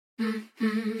Hey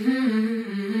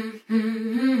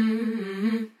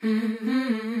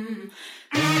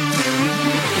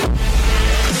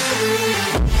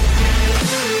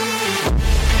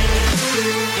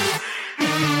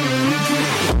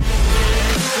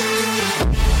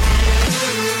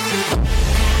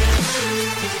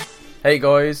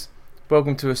guys,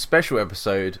 welcome to a special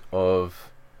episode of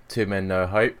Two Men No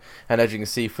Hope, and as you can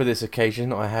see for this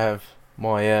occasion I have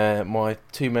my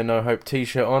Two Men No Hope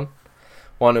t-shirt on,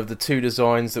 one of the two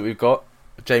designs that we've got.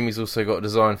 Jamie's also got a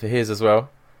design for his as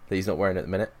well that he's not wearing at the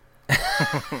minute.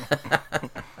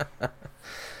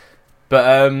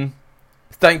 But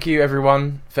thank you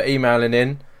everyone for emailing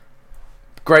in,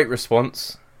 great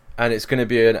response, and it's going to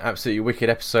be an absolutely wicked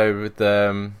episode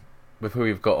with who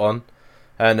we've got on.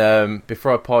 And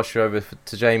before I pass you over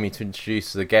to Jamie to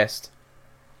introduce the guest,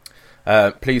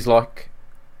 please like,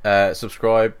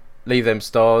 subscribe, leave them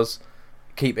stars,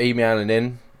 keep emailing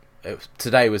in.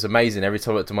 Today was amazing. Every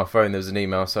time I looked at my phone there was an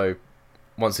email, so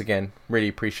once again, really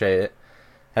appreciate it.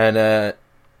 And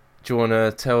do you want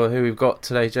to tell who we've got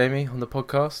today, Jamie, on the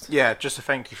podcast? Yeah, just a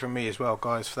thank you from me as well,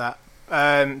 guys, for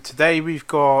that. Today we've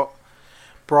got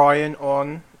Brian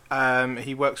on.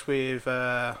 He works with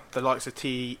the likes of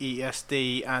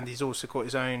TESD, and he's also got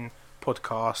his own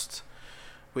podcast,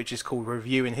 which is called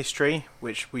Reviewing History,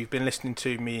 which we've been listening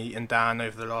to, me and Dan,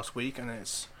 over the last week, and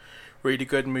it's really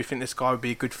good, and we think this guy would be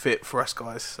a good fit for us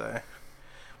guys, so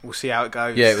we'll see how it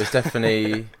goes. Yeah, it was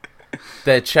definitely...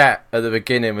 their chat at the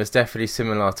beginning was definitely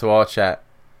similar to our chat.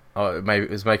 Maybe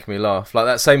it was making me laugh. Like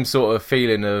that same sort of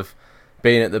feeling of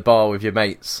being at the bar with your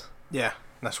mates. Yeah.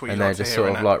 That's what you and like they're to just hear,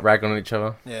 sort of like ragging on each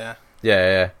other.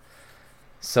 Yeah.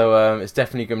 So it's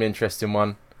definitely going to be an interesting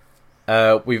one.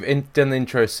 We've done the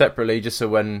intro separately just so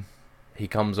when he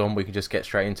comes on we can just get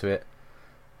straight into it.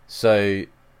 So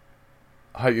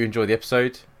I hope you enjoy the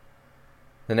episode.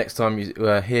 The next time you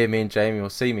hear me and Jamie, or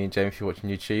see me and Jamie if you're watching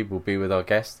YouTube, we'll be with our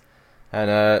guest. And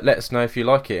let us know if you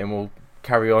like it, and we'll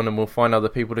carry on and we'll find other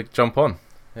people to jump on.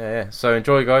 Yeah. So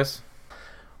enjoy, guys.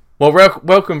 Well,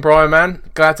 welcome, Brian, man.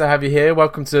 Glad to have you here.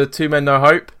 Welcome to Two Men No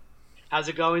Hope. How's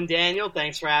it going, Daniel?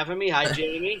 Thanks for having me. Hi,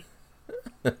 Jamie.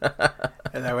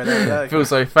 Hello. Feels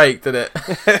so fake, doesn't it?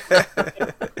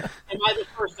 Am I the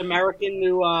first American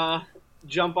to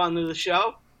jump onto the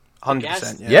show?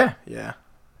 100%, Yeah.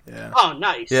 Oh,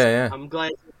 nice. Yeah. I'm glad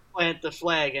to plant the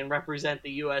flag and represent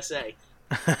the USA.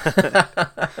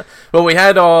 Well, we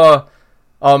had our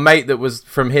mate that was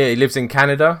from here. He lives in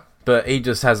Canada. But he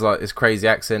just has like this crazy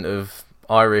accent of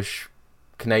Irish,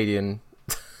 Canadian.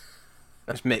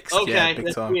 It's mixed, okay, yeah, big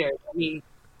that's time. Weird. I mean,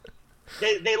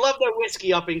 they love their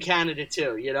whiskey up in Canada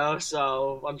too, you know.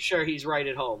 So I'm sure he's right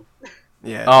at home.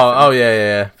 Yeah. Oh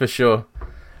yeah, for sure.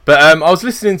 But I was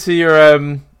listening to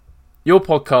your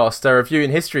podcast,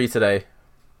 Reviewing History today.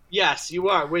 Yes, you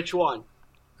are. Which one?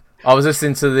 I was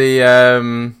listening to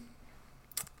the.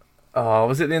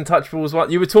 Was it the Untouchables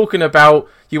one? You were talking about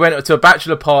you went to a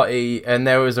bachelor party and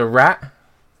there was a rat.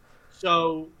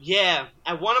 So, yeah,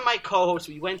 at one of my co-hosts,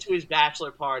 we went to his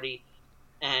bachelor party,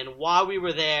 and while we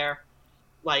were there,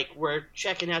 like, we're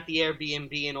checking out the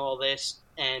Airbnb and all this,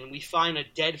 and we find a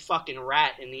dead fucking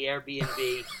rat in the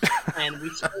Airbnb, and we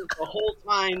spent the whole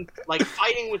time, like,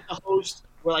 fighting with the host.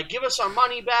 We're like, give us our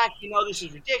money back, you know, this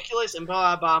is ridiculous, and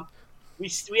blah, blah, blah.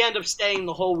 We end up staying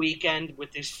the whole weekend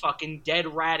with this fucking dead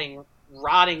rotting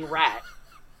rat,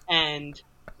 and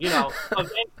you know,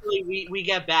 eventually we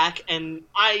get back, and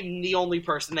I'm the only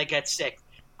person that gets sick.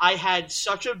 I had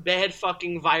such a bad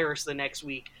fucking virus the next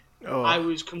week. Oh. I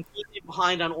was completely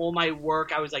behind on all my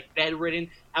work. I was like bedridden.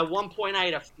 At one point, I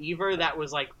had a fever that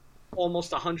was like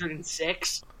almost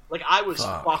 106. Like I was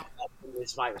fucked up from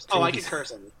this virus. Oh, I can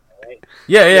curse on this, right?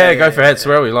 Yeah, go for it.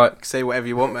 Swear all you like. Say whatever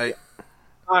you want, mate.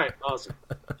 All right, awesome.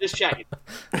 Just checking.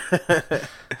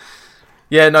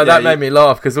 Yeah, no, that made me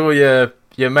laugh because all your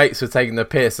mates were taking the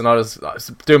piss and I was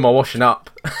doing my washing up.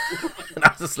 And I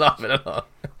was just laughing a lot.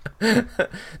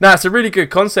 No, it's a really good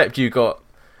concept you got.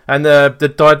 And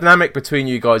the dynamic between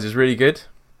you guys is really good.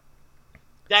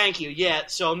 Thank you. Yeah,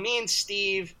 so me and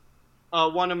Steve,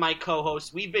 one of my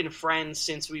co-hosts, we've been friends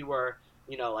since we were,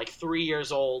 like 3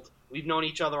 years old. We've known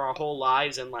each other our whole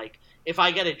lives, and like, if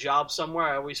I get a job somewhere,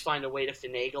 I always find a way to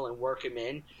finagle and work him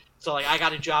in. So, like, I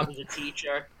got a job as a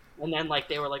teacher, and then, like,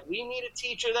 they were like, we need a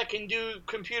teacher that can do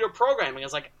computer programming. I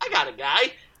was like, I got a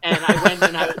guy. And I went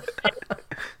and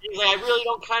he was like, I really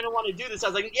don't kind of want to do this. I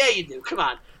was like, yeah, you do. Come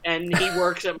on. And he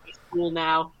works at my school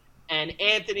now. And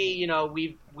Anthony,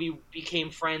 we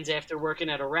became friends after working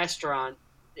at a restaurant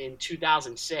in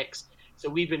 2006. So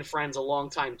we've been friends a long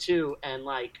time, too. And,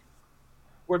 like,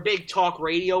 we're big talk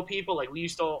radio people. Like, we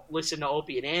used to listen to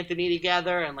Opie and Anthony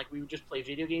together, and like we would just play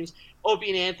video games.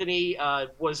 Opie and Anthony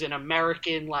was an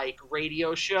American like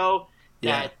radio show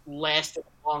that lasted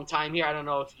a long time here. I don't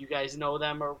know if you guys know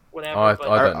them or whatever.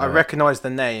 I recognize the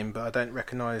name, but I don't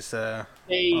recognize.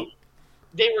 They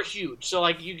were huge. So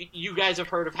like you guys have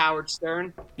heard of Howard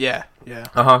Stern? Yeah. They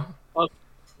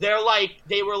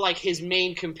were like his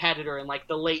main competitor in like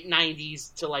the late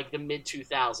 90s to like the mid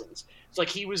 2000s. It's like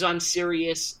he was on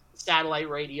Sirius satellite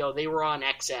radio, they were on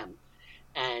XM,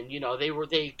 and you know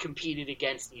they competed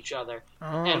against each other,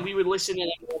 and we would listen to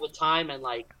them all the time, and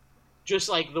like just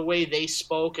like the way they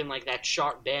spoke and like that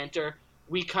sharp banter,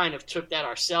 we kind of took that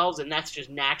ourselves, and that's just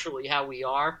naturally how we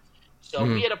are. So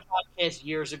we had a podcast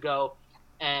years ago,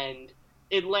 and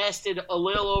it lasted a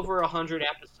little over 100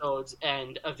 episodes,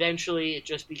 and eventually it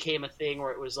just became a thing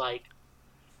where it was like,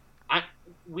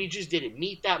 we just didn't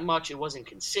meet that much. It wasn't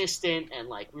consistent, and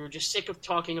like we were just sick of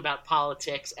talking about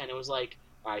politics, and it was like,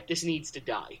 all right, this needs to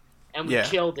die. And we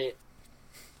killed it,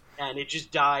 and it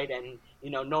just died, and you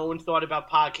know, no one thought about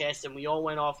podcasts, and we all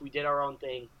went off, we did our own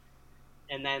thing.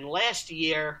 And then last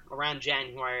year, around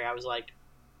January, I was like,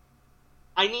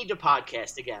 I need to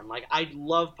podcast again. Like, I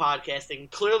love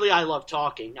podcasting. Clearly, I love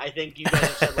talking. I think you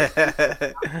guys have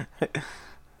said like,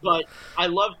 but I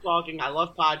love talking. I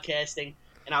love podcasting.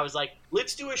 And I was like,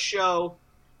 let's do a show.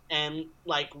 And,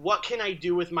 like, what can I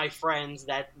do with my friends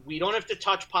that we don't have to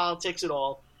touch politics at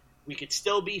all? We could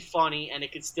still be funny, and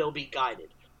it could still be guided.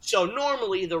 So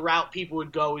normally, the route people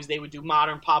would go is they would do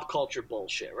modern pop culture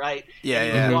bullshit, right?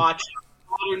 Yeah. Would watch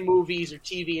modern movies or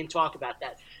TV and talk about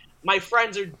that. My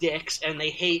friends are dicks, and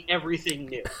they hate everything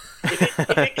new. If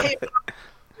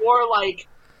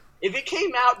it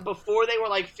came out before they were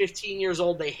like 15 years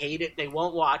old, they hate it. They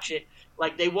won't watch it.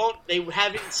 Like they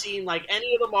haven't seen like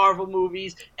any of the Marvel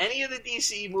movies, any of the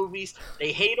DC movies.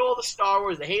 They hate all the Star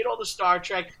Wars. They hate all the Star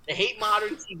Trek. They hate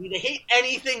modern TV. They hate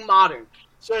anything modern.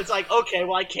 So it's like, okay,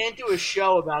 well, I can't do a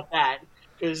show about that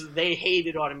because they hate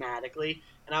it automatically.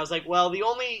 And I was like, well, they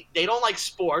don't like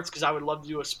sports, because I would love to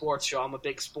do a sports show. I'm a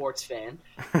big sports fan.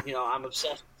 You know, I'm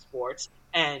obsessed with sports.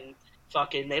 And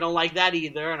fucking, they don't like that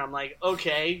either. And I'm like,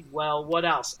 okay, well, what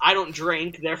else? I don't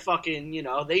drink. They're fucking, you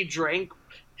know, they drink.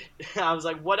 I was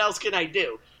like, what else can I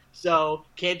do? So,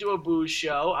 can't do a booze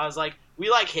show. I was like, we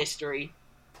like history.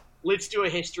 Let's do a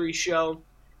history show.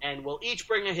 And we'll each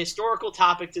bring a historical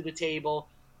topic to the table.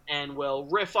 And we'll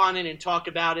riff on it and talk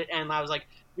about it. And I was like,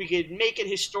 we could make it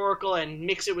historical and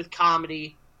mix it with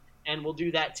comedy, and we'll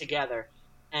do that together.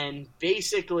 And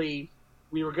basically,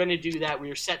 we were going to do that. We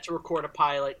were set to record a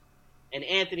pilot, and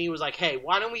Anthony was like, hey,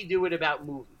 why don't we do it about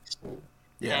movies?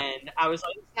 Yeah. And I was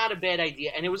like, it's not a bad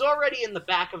idea. And it was already in the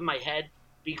back of my head,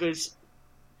 because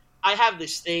I have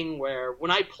this thing where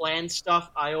when I plan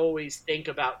stuff, I always think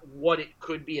about what it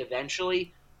could be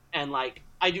eventually. And, like,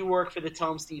 I do work for the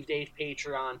Tell 'em Steve Dave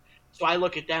Patreon. So I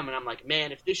look at them and I'm like,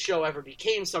 man, if this show ever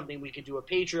became something, we could do a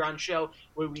Patreon show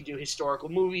where we do historical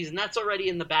movies. And that's already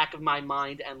in the back of my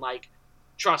mind. And, like,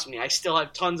 trust me, I still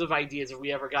have tons of ideas if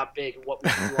we ever got big and what we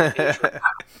could do on Patreon.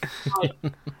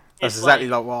 That's exactly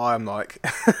like what I'm like.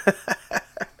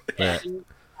 It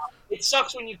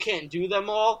sucks when you can't do them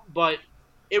all, but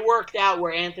it worked out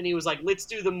where Anthony was like, let's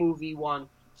do the movie one.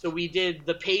 So we did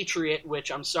The Patriot,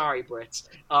 which, I'm sorry, Brits.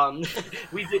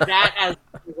 We did that as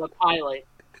a pilot.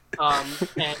 And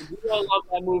we all loved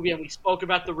that movie, and we spoke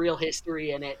about the real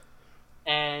history in it.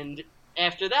 And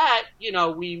after that, you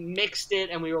know, we mixed it,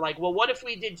 and we were like, well, what if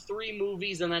we did 3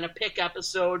 movies and then a pick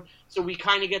episode, so we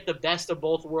kind of get the best of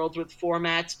both worlds with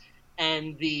formats.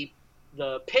 And the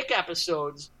pick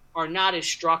episodes are not as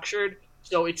structured,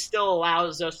 so it still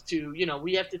allows us to, you know,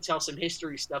 we have to tell some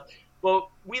history stuff. But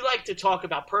we like to talk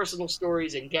about personal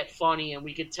stories and get funny, and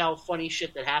we can tell funny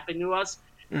shit that happened to us.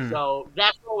 So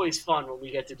that's always fun when we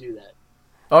get to do that.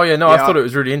 Oh, yeah, no, I thought it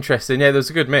was really interesting. Yeah, there's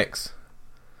a good mix.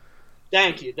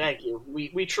 Thank you.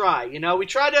 We try, you know, we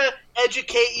try to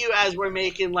educate you as we're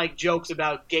making, like, jokes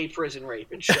about gay prison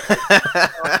rape and shit.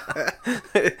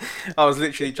 I was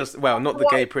literally just, well, not the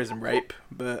gay prison rape,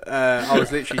 but I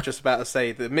was literally just about to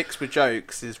say the mix with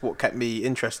jokes is what kept me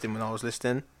interested when I was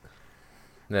listening.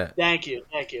 Yeah. Thank you.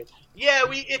 Yeah,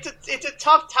 it's a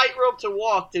tough tightrope to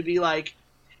walk, to be like,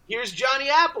 here's Johnny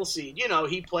Appleseed. You know,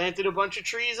 he planted a bunch of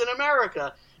trees in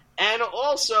America. And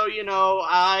also, you know,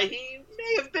 he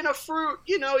may have been a fruit.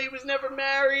 You know, he was never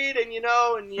married, and, you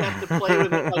know, and you have to play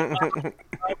with it like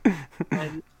that.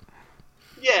 And,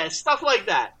 yeah, stuff like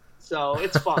that. So,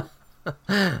 it's fun.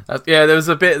 Yeah, there was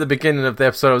a bit at the beginning of the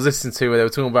episode I was listening to where they were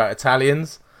talking about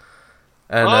Italians.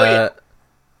 And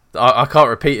I can't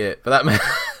repeat it, but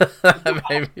that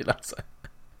made me laugh.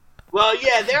 Well,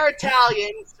 yeah, they're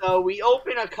Italian, so we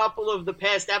open a couple of the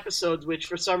past episodes, which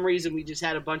for some reason we just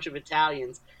had a bunch of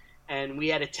Italians, and we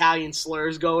had Italian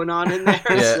slurs going on in there.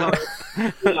 Yeah.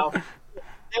 So,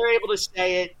 they're able to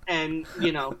say it, and,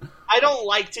 I don't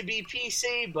like to be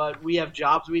PC, but we have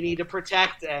jobs we need to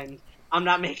protect, and I'm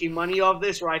not making money off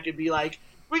this where I could be like,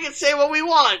 we can say what we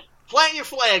want. Plant your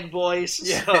flag, boys.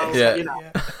 Yeah. So,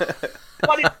 Yeah.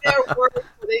 but it's their word,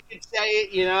 so they can say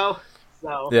it,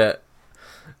 So, Yeah.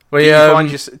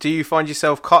 Do you find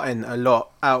yourself cutting a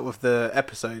lot out of the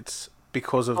episodes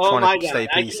because of trying to stay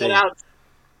PC?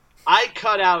 I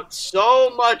cut out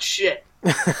so much shit.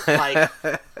 Like,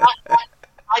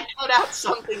 I cut out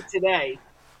something today,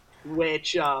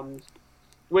 which I'll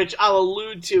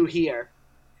allude to here,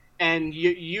 and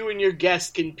you and your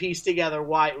guest can piece together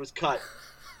why it was cut.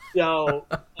 So,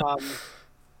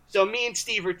 so me and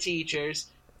Steve are teachers,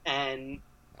 and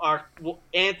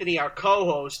Anthony, our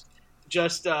co-host,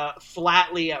 just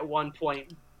flatly at one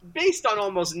point, based on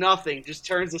almost nothing, just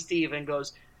turns to Steve and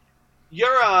goes,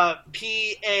 "You're a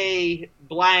P.A.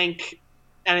 blank,"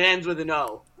 and it ends with an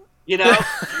O.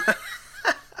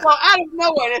 Well, out of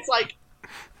nowhere, and it's like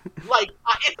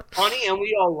it's funny, and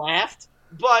we all laughed.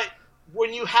 But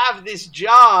when you have this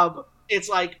job, it's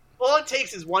like all it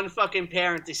takes is one fucking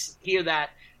parent to hear that,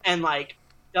 and they're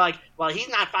like, "Well, he's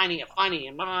not finding it funny,"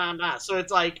 and blah blah blah. So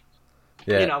it's like.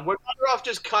 Yeah. We're better off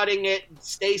just cutting it,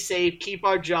 stay safe, keep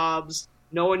our jobs.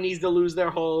 No one needs to lose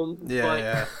their home.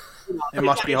 Yeah. It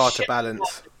must be hard to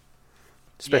balance,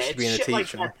 especially being a teacher.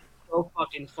 Like that's so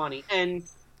fucking funny. And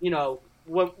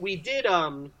what we did,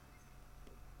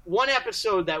 one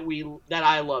episode that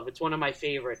I love. It's one of my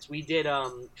favorites. We did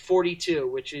 42,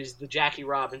 which is the Jackie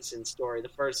Robinson story, the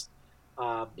first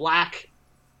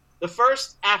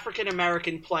African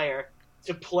American player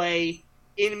to play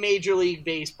in Major League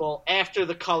Baseball after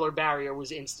the color barrier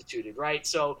was instituted, right?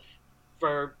 So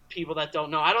for people that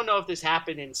don't know, I don't know if this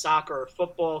happened in soccer or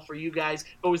football for you guys,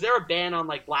 but was there a ban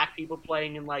on black people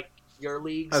playing in your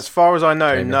leagues? As far as I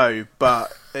know, no,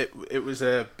 but it was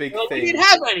a big thing. We didn't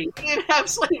have any. We didn't have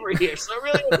slavery here, so it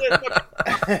really wasn't.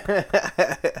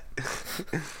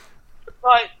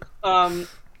 But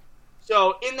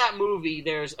so in that movie,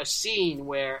 there's a scene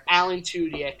where Alan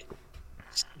Tudyk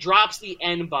drops the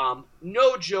N-bomb,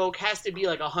 no joke, has to be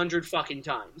 100 fucking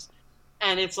times.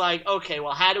 And it's like, okay,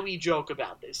 well, how do we joke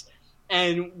about this?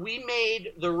 And we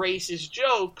made the racist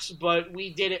jokes, but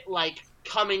we did it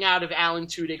coming out of Alan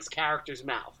Tudyk's character's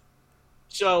mouth.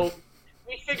 So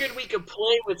we figured we could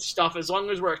play with stuff as long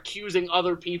as we're accusing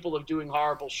other people of doing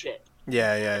horrible shit.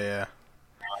 Yeah.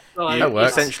 So, You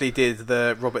essentially did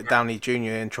the Robert Downey Jr.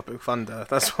 in Tropic Thunder.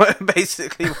 That's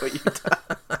basically what you done.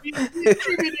 We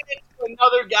attributed it to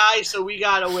another guy, so we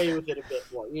got away with it a bit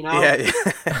more, Yeah.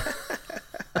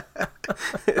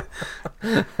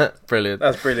 Brilliant.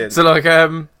 That's brilliant. So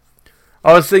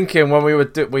I was thinking when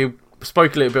we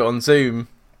spoke a little bit on Zoom,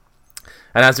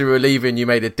 and as we were leaving, you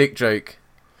made a dick joke.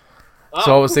 Oh.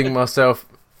 So I was thinking to myself,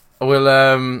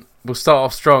 we'll start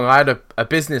off strong. I had a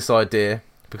business idea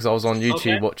because I was on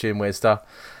YouTube watching weird stuff,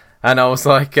 and I was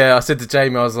like, I said to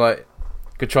Jamie, I was like,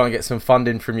 could try and get some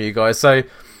funding from you guys. So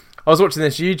I was watching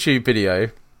this YouTube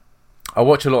video. I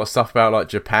watch a lot of stuff about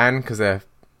Japan because they're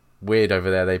weird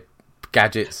over there. They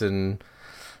gadgets and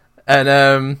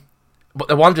but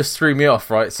the one just threw me off,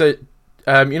 right? So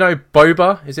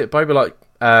boba, is it boba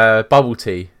bubble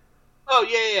tea? Oh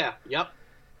yeah, yep.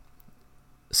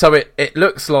 So it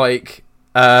looks like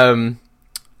a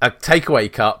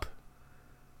takeaway cup,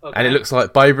 and it looks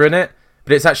like boba in it,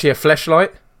 but it's actually a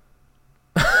fleshlight.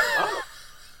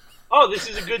 Oh, this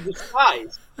is a good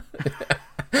disguise.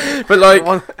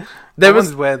 But there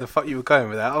was where the fuck you were going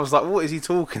with that. I was like, what is he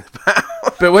talking about?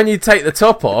 But when you take the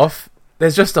top off,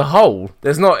 there's just a hole.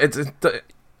 There's not.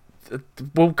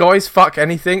 Will guys fuck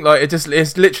anything? It's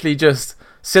literally just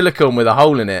silicone with a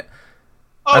hole in it.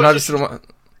 Oh, and I just sort of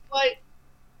like.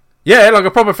 Yeah, like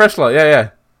a proper fleshlight.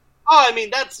 Yeah. Oh, I mean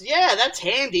that's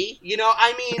handy. You're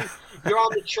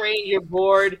on the train, you're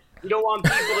bored. You don't want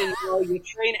people to know. Your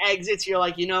train exits. You're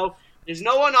like, there's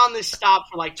no one on this stop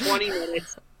for 20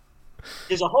 minutes.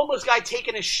 There's a homeless guy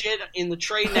taking a shit in the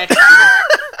train next to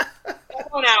you. Come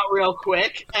on out real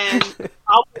quick, and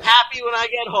I'll be happy when I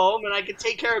get home, and I can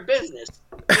take care of business.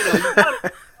 You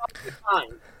gotta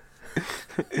time.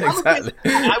 Exactly.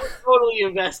 I would totally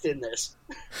invest in this.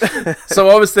 So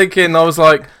I was thinking, I was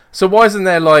like, so why isn't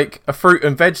there a fruit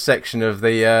and veg section of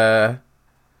the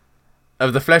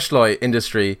fleshlight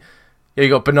industry? You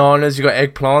got bananas, you got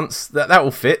eggplants. That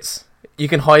all fits. You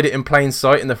can hide it in plain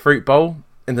sight in the fruit bowl,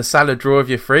 in the salad drawer of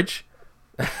your fridge.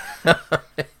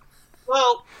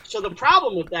 Well, so the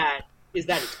problem with that is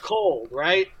that it's cold,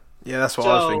 right? Yeah, that's what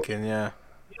I was thinking. Yeah.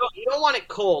 You don't want it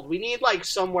cold. We need like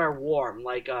somewhere warm.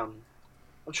 Like I'm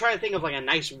trying to think of like a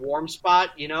nice warm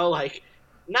spot. Like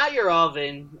not your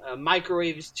oven.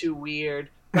 Microwave is too weird.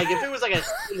 Like if it was like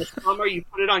in the summer, you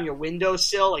put it on your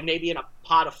windowsill, like maybe in a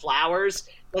pot of flowers.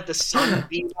 Let the sun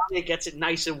beam on it, gets it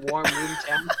nice and warm, room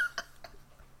temp.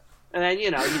 And then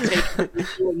you take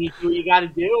it, and you do what you got to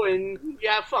do, and you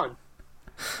have fun.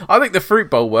 I think the fruit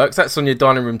bowl works. That's on your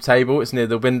dining room table. It's near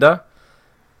the window.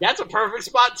 That's a perfect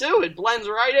spot too. It blends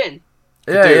right in.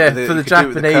 Yeah. For the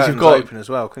Japanese, you've got open as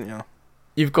well, couldn't you?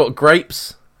 You've got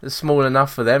grapes. They're small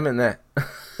enough for them, isn't there?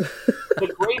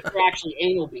 The grapes are actually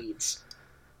anal beads.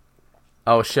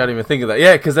 Oh, shit, I didn't even think of that.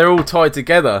 Yeah, because they're all tied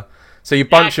together. So you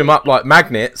bunch them up like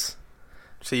magnets.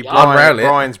 See, unravel it.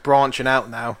 Brian's branching out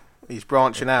now. He's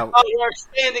branching out. Oh, you're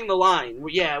expanding the line.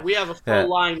 Yeah, we have a full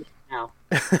line now.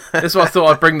 That's why I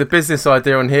thought I'd bring the business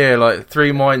idea on here. Like,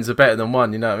 3 minds are better than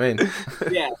 1, you know what I mean?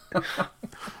 Yeah.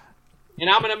 And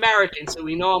I'm an American, so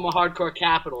we know I'm a hardcore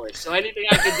capitalist. So anything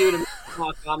I can do to make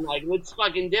talk, I'm like, let's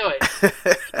fucking do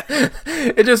it.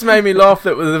 It just made me laugh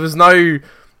that there was no...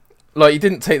 Like, you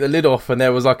didn't take the lid off and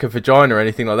there was like a vagina or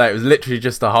anything like that. It was literally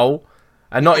just a hole.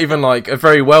 And not even like a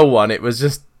very well one. It was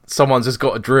just someone's just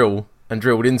got a drill and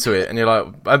drilled into it. And you're like,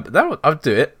 I'll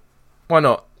do it. Why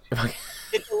not?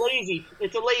 It's a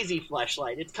lazy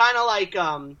fleshlight. It's kind of like,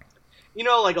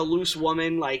 like a loose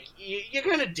woman. Like, you're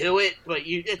going to do it, but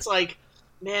it's like,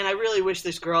 man, I really wish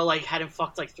this girl like hadn't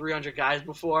fucked like 300 guys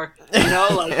before.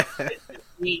 Like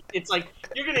it's like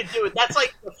you're gonna do it. That's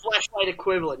like the fleshlight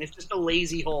equivalent. It's just a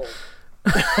lazy hole.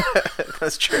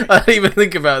 That's true. I didn't even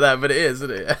think about that, but it is,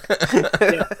 isn't it?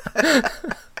 Yeah.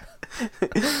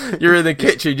 You're in the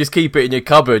kitchen, you just keep it in your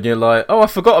cupboard, and you're like, oh, I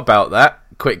forgot about that.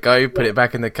 Quick go, put it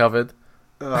back in the cupboard.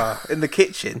 In the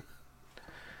kitchen?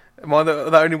 Am I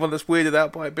the only one that's weirded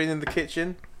out by it being in the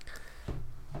kitchen?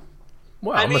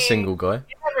 Well, I'm a single guy.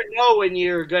 You never know when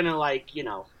you're gonna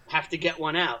have to get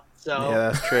one out. So yeah,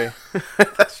 that's true.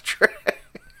 That's true.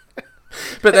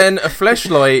 But then a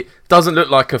fleshlight doesn't look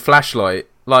like a flashlight.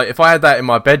 Like if I had that in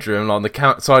my bedroom on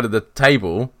the side of the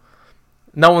table,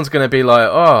 no one's gonna be like,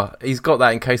 "Oh, he's got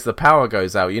that in case the power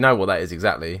goes out." You know what that is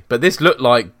exactly. But this looked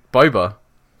like boba.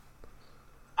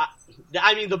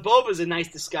 I mean, the boba's a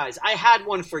nice disguise. I had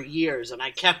one for years, and I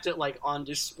kept it like on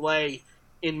display.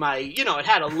 In my, it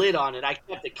had a lid on it. I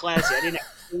kept it classy. I didn't have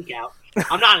to think out.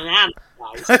 I'm not an animal,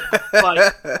 guys. But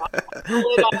I put the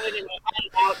lid on it and I had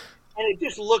it out, and it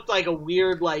just looked like a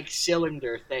weird, like,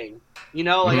 cylinder thing. I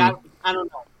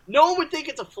don't know. No one would think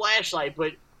it's a flashlight,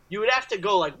 but you would have to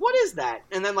go, like, what is that?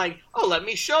 And then, like, oh, let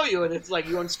me show you. And it's like,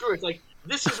 you unscrew it. It's like,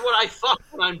 this is what I fuck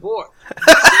when I'm bored.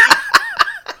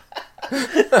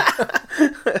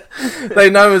 They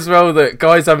know as well that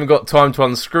guys haven't got time to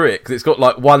unscrew it because it's got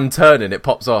like one turn and it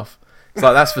pops off. It's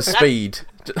like that's for speed.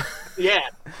 Yeah.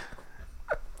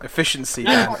 Efficiency,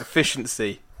 man.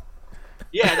 Efficiency.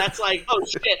 Yeah, that's like, oh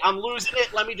shit, I'm losing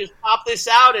it. Let me just pop this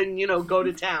out and go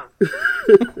to town.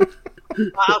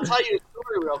 I'll tell you a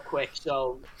story real quick.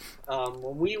 So,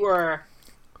 when we were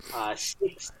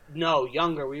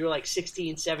younger, we were like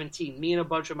 16, 17. Me and a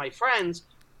bunch of my friends,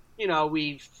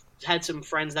 we've had some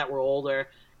friends that were older,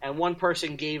 and one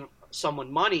person gave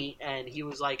someone money, and he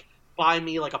was like, buy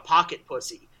me like a pocket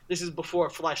pussy. This is before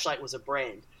Fleshlight was a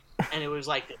brand. And it was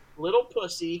like this little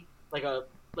pussy, like a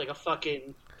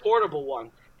fucking portable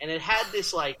one. And it had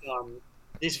this like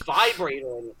this vibrator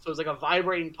in it. So it was like a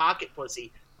vibrating pocket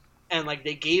pussy. And like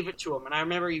they gave it to him. And I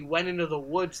remember he went into the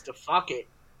woods to fuck it.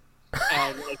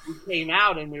 And like we came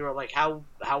out and we were like, how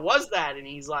was that? And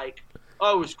he's like,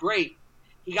 oh, it was great.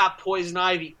 He got poison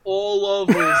ivy all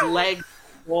over his legs,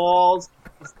 walls,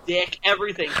 his dick,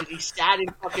 everything, because he sat in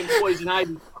fucking poison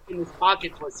ivy fucking his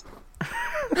pocket pussy.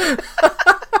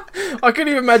 I couldn't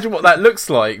even imagine what that looks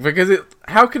like, because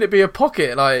how can it be a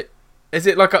pocket? Like, does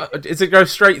it go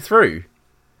straight through?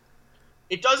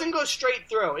 It doesn't go straight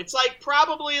through. It's like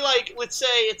probably like, let's say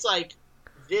it's like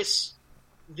this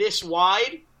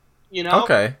wide,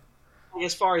 Okay.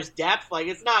 As far as depth, like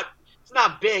it's not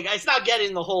big. It's not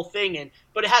getting the whole thing in,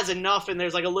 but it has enough, and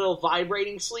there's like a little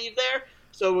vibrating sleeve there.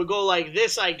 So it would go like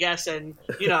this, I guess, and,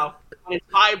 when it's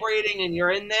vibrating and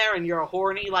you're in there and you're a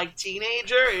horny, like,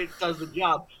 teenager, it does the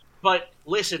job. But,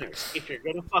 listeners, if you're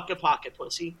going to fuck a pocket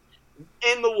pussy,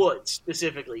 in the woods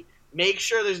specifically, make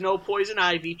sure there's no poison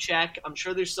ivy check. I'm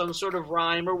sure there's some sort of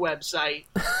rhyme or website.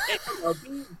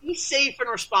 And, be safe and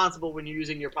responsible when you're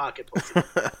using your pocket pussy.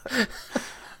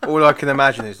 All I can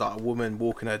imagine is like a woman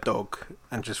walking her dog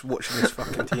and just watching this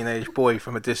fucking teenage boy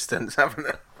from a distance having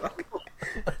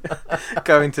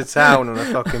going to town on a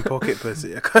fucking pocket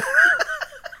pussy.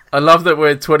 I love that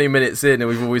we're 20 minutes in and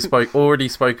we've already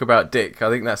spoke about Dick. I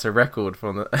think that's a record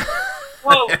from the.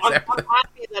 Well, I'm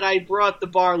happy that I brought the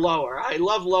bar lower. I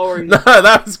love lowering. No,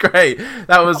 that was great.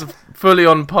 That was fully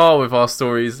on par with our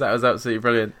stories. That was absolutely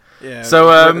brilliant. Yeah.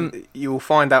 So you will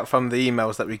find out from the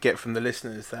emails that we get from the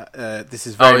listeners that this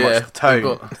is very much the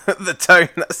tone, the tone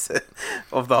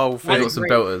of the whole thing. We've got some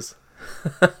belters.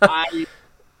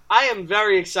 I am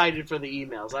very excited for the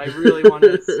emails. I really want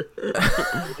to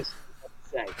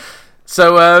say.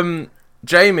 So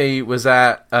Jamie was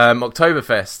at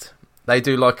Oktoberfest. They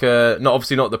do like not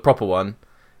the proper one.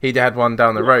 He had one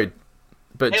down the road,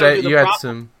 but you had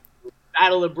some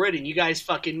Battle of Britain. You guys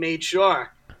fucking made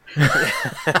sure.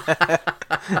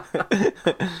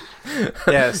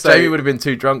 Yeah, so Jamie would have been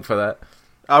too drunk for that.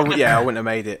 I wouldn't have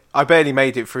made it. I barely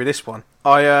made it through this one.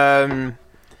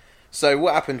 So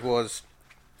what happened was,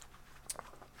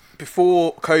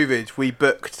 before COVID, we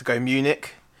booked to go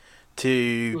Munich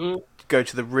to go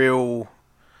to the real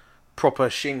proper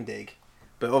shindig,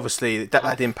 but obviously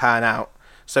that didn't pan out.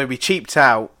 So we cheaped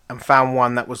out and found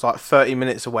one that was like 30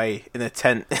 minutes away in a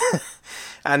tent,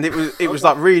 and it was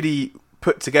like really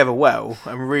put together well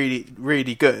and really,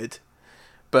 really good,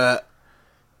 but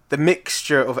the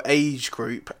mixture of age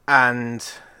group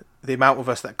and the amount of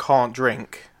us that can't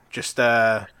drink just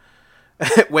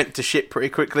went to shit pretty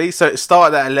quickly. So it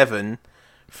started at 11,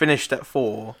 finished at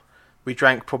 4. We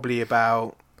drank probably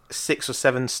about 6 or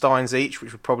 7 steins each,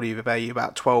 which would probably be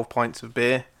about 12 pints of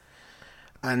beer,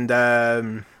 and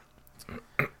it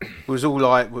was all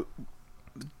like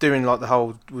doing like the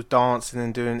whole dancing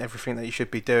and doing everything that you should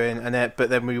be doing, but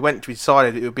then we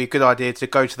decided it would be a good idea to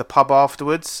go to the pub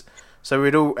afterwards. So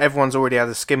everyone's already had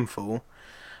a skinful,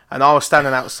 and I was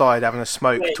standing outside having a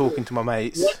smoke, talking to my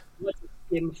mates. What's a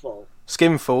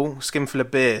skinful? Skinful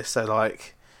of beer. So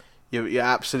like you're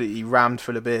absolutely rammed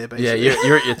full of beer. Basically. Yeah,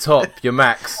 you're at your top, your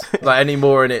max. Like any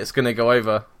more in it's gonna go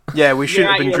over. Yeah, we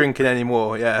shouldn't have been drinking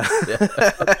anymore. Yeah.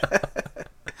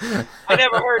 I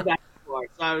never heard that before,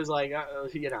 so I was like, all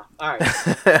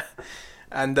right.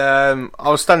 And I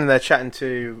was standing there chatting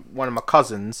to one of my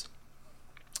cousins,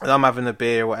 and I'm having a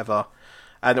beer or whatever,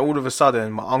 and all of a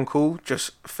sudden my uncle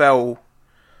just fell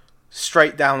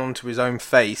straight down onto his own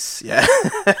face. Yeah.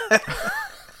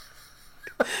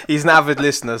 He's an avid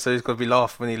listener, so he's got to be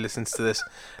laughing when he listens to this.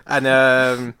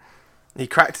 And he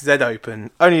cracked his head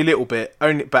open, only a little bit,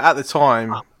 but at the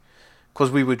time, because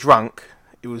we were drunk,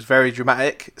 it was very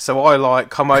dramatic. So I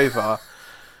like come over,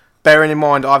 bearing in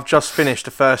mind I've just finished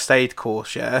a first aid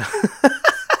course, yeah.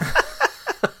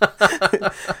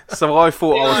 So I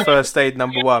thought I was first aid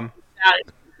number 1.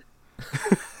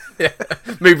 Yeah,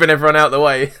 moving everyone out the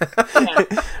way.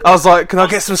 I was like, "Can I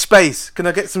get some space? Can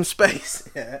I get some space?"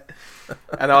 Yeah.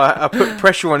 And I put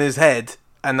pressure on his head,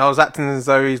 and I was acting as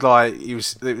though it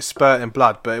was spurting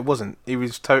blood, but it wasn't. He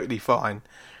was totally fine.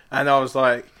 And I was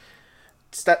like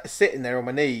sitting there on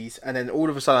my knees, and then all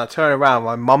of a sudden I turn around,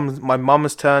 my mum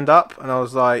has turned up, and I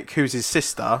was like, "Who's his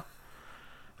sister?"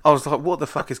 I was like, "What the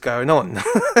fuck is going on?"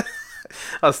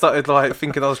 I started like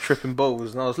thinking I was tripping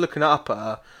balls, and I was looking up at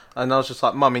her, and I was just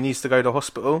like, "Mum, he needs to go to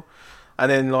hospital."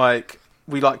 And then I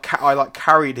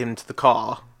carried him to the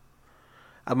car,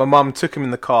 and my mum took him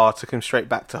in the car, took him straight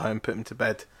back to home, put him to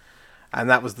bed, and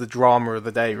that was the drama of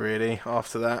the day. Really,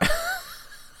 after that,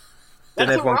 then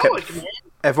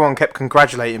everyone kept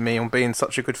congratulating me on being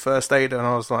such a good first aider, and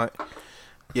I was like,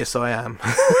 "Yes, I am."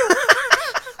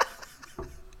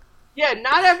 Yeah,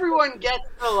 not everyone gets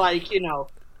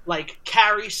to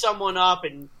carry someone up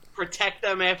and protect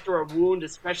them after a wound,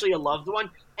 especially a loved one,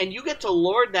 and you get to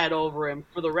lord that over him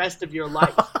for the rest of your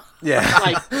life. Yeah,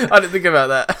 I didn't think about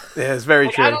that. Yeah, it's very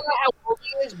true. I don't know how old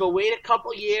he is, but wait a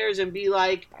couple years and be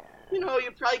like, you're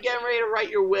probably getting ready to write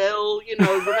your will.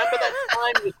 Remember that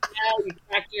time you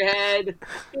cracked your head.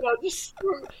 Just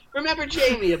remember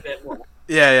Jamie a bit more.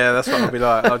 Yeah, that's what I'll be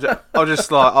like. I'll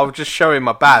just show him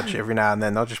my badge every now and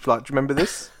then. I'll just be like, "Do you remember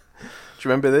this? Do you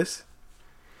remember this?"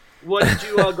 What did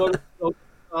you go to?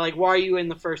 Why are you in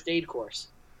the first aid course?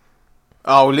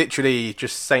 Oh, literally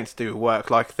just something to do with work.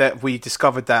 Like that, we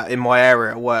discovered that in my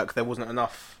area at work there wasn't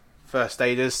enough first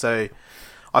aiders, so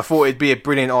I thought it'd be a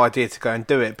brilliant idea to go and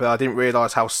do it. But I didn't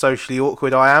realise how socially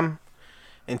awkward I am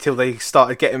until they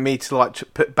started getting me to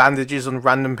put bandages on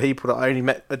random people that I only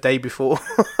met a day before.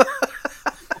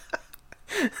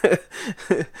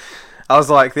 I was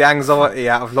like, the anxiety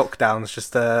out of lockdowns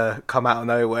just come out of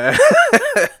nowhere.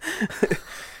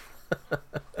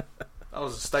 I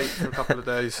was a state for a couple of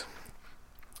days.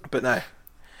 But no.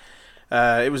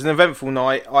 It was an eventful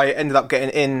night. I ended up getting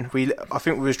in. I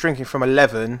think we was drinking from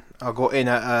 11. I got in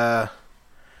at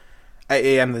 8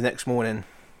 AM the next morning.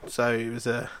 So it was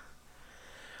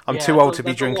I'm Yeah, too old to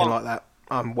be that's a drinking long- like that.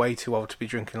 I'm way too old to be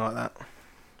drinking like that.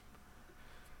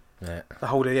 Yeah. The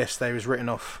whole of yesterday was written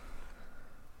off.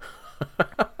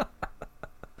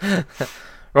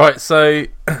 Right, so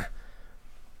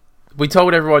we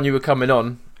told everyone you were coming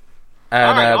on,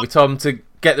 and Alright. we told them to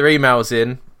get their emails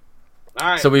in.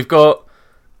 All right. So we got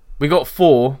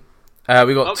 4.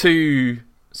 We got Okay. 2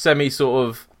 semi sort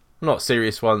of not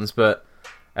serious ones, but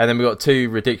and then we got 2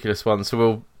 ridiculous ones.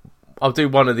 So I'll do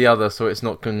one or the other, so it's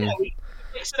not yeah, we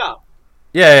mix it up.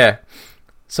 Yeah.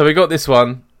 So we got this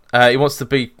one. He wants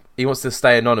to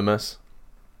stay anonymous,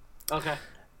 Okay.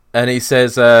 and he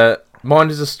says, "Mine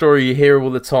is a story you hear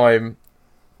all the time,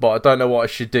 but I don't know what I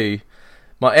should do.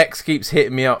 My ex keeps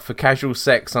hitting me up for casual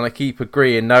sex, and I keep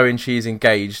agreeing, knowing she's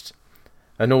engaged,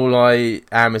 and all I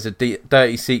am is a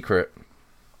dirty secret.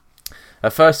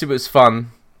 At first it was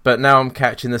fun, but now I'm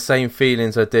catching the same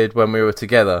feelings I did when we were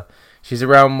together. She's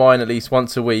around mine at least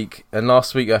once a week, and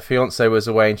last week her fiance was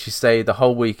away and she stayed the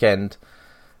whole weekend,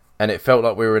 and it felt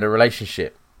like we were in a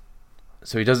relationship.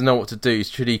 So he doesn't know what to do.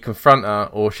 Should he confront her,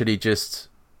 or should he just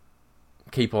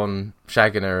keep on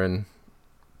shagging her and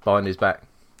behind his back?"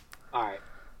 All right.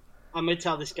 I'm gonna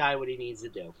tell this guy what he needs to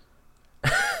do.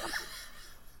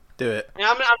 Do it. And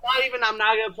I'm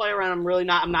not gonna play around.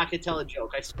 I'm not gonna tell a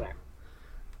joke. I swear.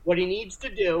 What he needs to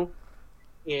do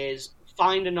is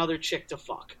find another chick to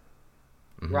fuck,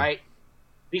 right?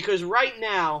 Because right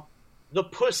now, the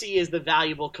pussy is the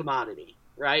valuable commodity,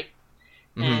 right?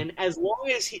 Mhm. And as long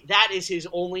as that is his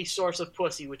only source of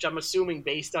pussy, which I'm assuming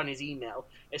based on his email,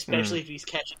 especially if he's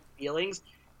catching feelings,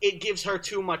 it gives her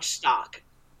too much stock.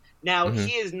 Now,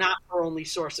 he is not her only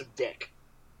source of dick.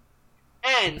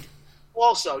 And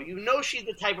also, you know she's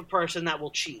the type of person that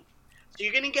will cheat. So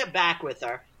you're going to get back with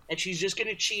her, and she's just going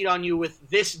to cheat on you with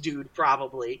this dude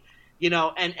probably,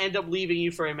 and end up leaving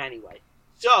you for him anyway.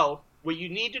 So what you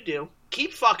need to do,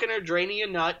 keep fucking her, draining your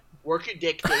nut, work your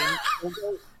dick game.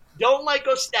 Don't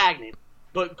go stagnant,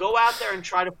 but go out there and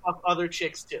try to fuck other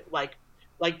chicks too. Like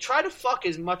try to fuck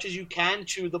as much as you can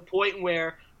to the point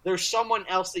where there's someone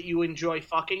else that you enjoy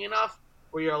fucking enough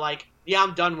where you're like, yeah,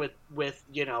 I'm done with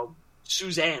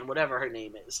Suzanne, whatever her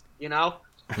name is, and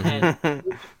move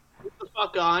the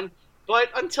fuck on. But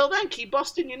until then, keep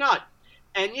busting your nut.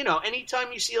 And,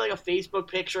 anytime you see, like, a Facebook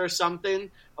picture or something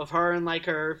of her and, like,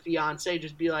 her fiance,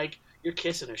 just be like, you're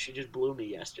kissing her. She just blew me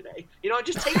yesterday.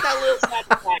 Just take that little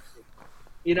satisfaction,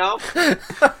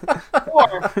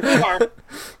 Or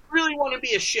really want to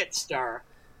be a shit star,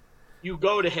 you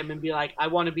go to him and be like, I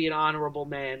want to be an honorable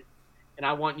man, and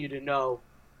I want you to know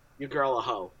your girl a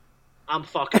hoe. I'm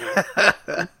fucking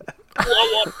her.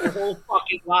 Blow up their whole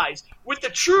fucking lives with the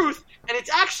truth, and it's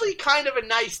actually kind of a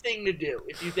nice thing to do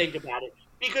if you think about it.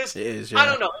 Because It is, I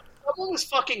don't know, if someone was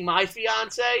fucking my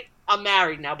fiance, I'm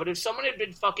married now, but if someone had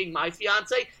been fucking my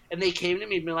fiance and they came to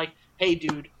me and been like, hey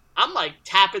dude, I'm like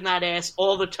tapping that ass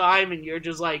all the time and you're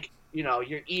just like,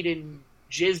 you're eating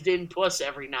jizzed in puss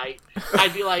every night,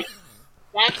 I'd be like,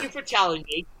 thank you for telling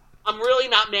me. I'm really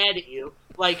not mad at you.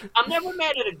 Like, I'm never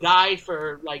mad at a guy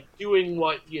for, like, doing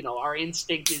what, our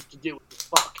instinct is to do, which is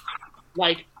fuck.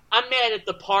 Like, I'm mad at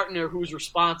the partner who's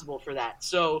responsible for that.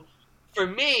 So, for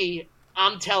me,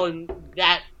 I'm telling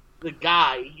the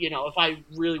guy, if I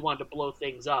really wanted to blow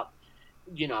things up,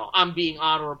 I'm being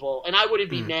honorable. And I wouldn't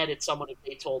be mad at someone if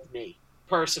they told me,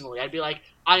 personally. I'd be like,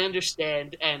 I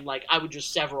understand, and, like, I would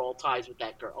just sever all ties with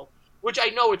that girl. Which I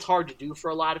know it's hard to do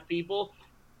for a lot of people,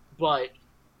 but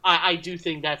I do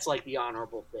think that's, like, the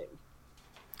honorable thing.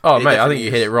 Oh, It mate, I definitely think you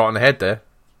is. hit it right on the head there.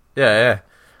 Yeah.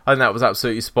 I think that was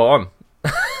absolutely spot on.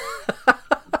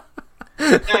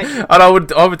 And I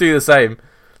would do the same.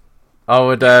 I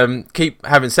would keep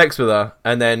having sex with her,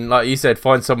 and then, like you said,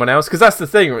 find someone else. Because that's the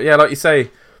thing, yeah, like you say,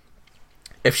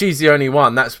 if she's the only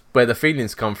one, that's where the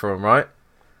feelings come from, right?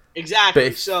 Exactly. But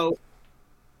if- So,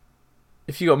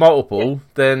 If you got multiple,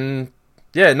 then,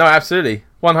 yeah, no, absolutely.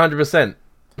 100%.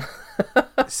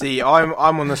 See, I'm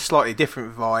on a slightly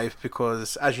different vibe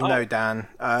because, as you know, Dan,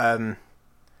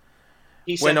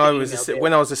 he when sent I the was email,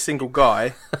 when I was a single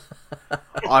guy,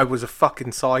 I was a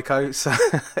fucking psycho. So,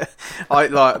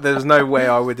 there was no way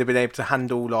I would have been able to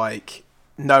handle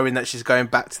knowing that she's going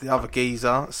back to the other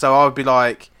geezer. So I would be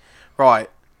like, right,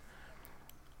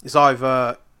 it's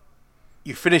either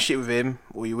you finish it with him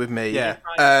or you're with me. Yeah.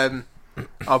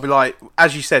 I'll be like,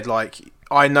 as you said,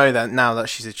 I know that now that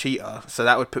she's a cheater, so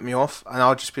that would put me off, and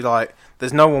I'll just be like,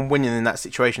 there's no one winning in that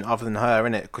situation other than her,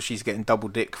 innit? Because she's getting double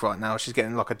dick right now. She's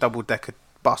getting like a double decker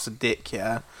bus of dick,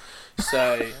 yeah.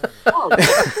 So,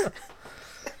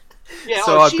 yeah,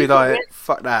 so I'd be she's the like, win-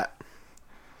 fuck that.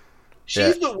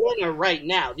 she's the winner right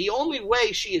now. The only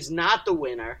way she is not the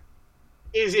winner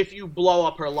is if you blow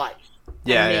up her life.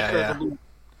 Yeah, and make yeah, her yeah. the loser,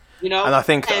 you know? And I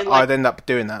think And, I'd end up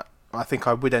doing that. I think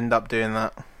I would end up doing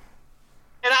that.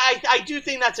 And I do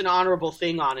think that's an honorable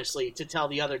thing, honestly, to tell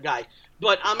the other guy.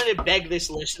 But I'm going to beg this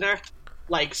listener,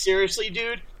 like, seriously,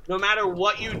 dude, no matter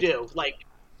what you do, like,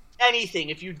 anything,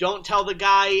 if you don't tell the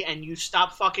guy and you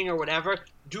stop fucking or whatever,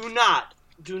 do not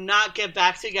get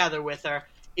back together with her.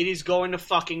 It is going to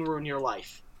fucking ruin your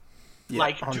life. Yeah,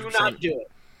 like, 100%. do not do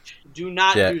it. Do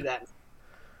not do that.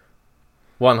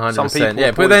 100%.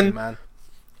 Yeah, but then man.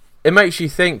 It makes you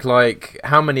think, like,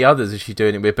 how many others is she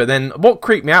doing it with? But then what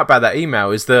creeped me out about that email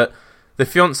is that the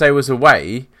fiancé was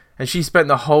away and she spent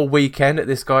the whole weekend at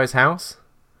this guy's house.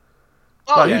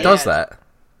 Oh, like, who does that?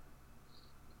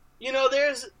 You know,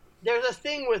 there's a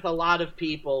thing with a lot of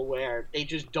people where they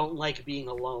just don't like being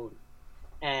alone.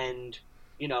 And,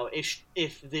 you know,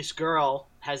 if this girl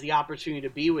has the opportunity to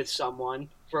be with someone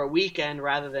for a weekend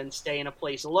rather than stay in a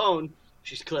place alone,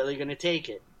 she's clearly going to take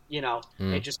it. You know,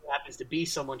 it just happens to be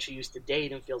someone she used to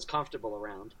date and feels comfortable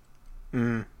around.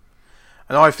 And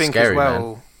I think Scary,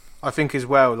 as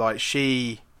well, like,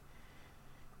 she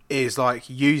is, like,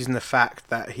 using the fact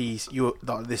that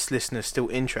like, this listener's still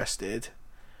interested,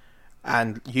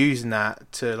 and using that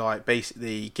to, like,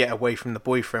 basically get away from the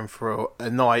boyfriend for a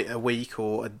night, a week,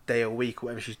 or a day, a week, or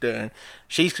whatever she's doing.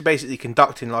 She's basically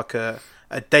conducting, like, a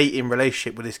dating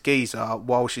relationship with this geezer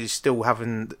while she's still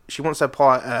having. She wants a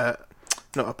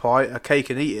cake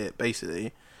and eat it,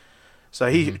 basically. So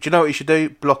do you know what you should do?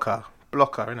 Block her,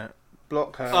 innit?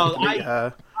 Block her, delete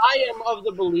her. I am of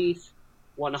the belief,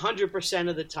 100%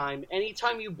 of the time,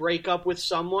 anytime you break up with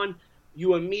someone,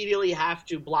 you immediately have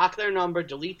to block their number,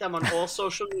 delete them on all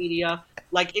social media.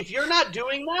 Like, if you're not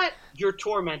doing that, you're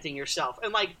tormenting yourself.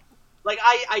 And like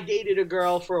I dated a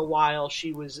girl for a while.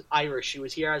 She was Irish. She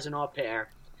was here as an au pair.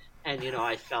 And, you know,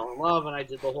 I fell in love and I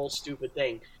did the whole stupid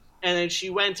thing. And then she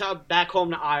went back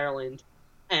home to Ireland,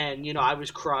 and, you know, I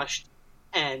was crushed.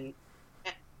 And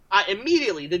I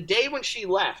immediately, the day when she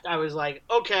left, I was like,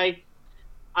 okay,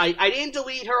 I didn't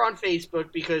delete her on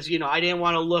Facebook because, you know, I didn't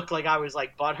want to look like I was,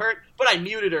 like, butthurt, but I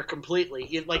muted her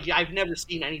completely. Like, I've never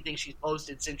seen anything she's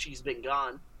posted since she's been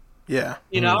gone. Yeah.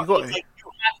 You know? It's like,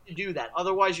 you have to do that.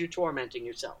 Otherwise, you're tormenting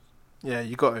yourself. Yeah,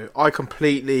 you got to. I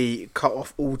completely cut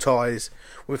off all ties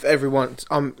with everyone.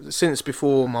 Since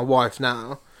before my wife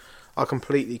now, I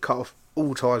completely cut off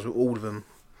all ties with all of them.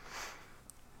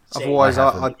 Same. Otherwise,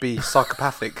 I'd be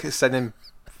psychopathic.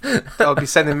 I'd be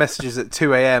sending messages at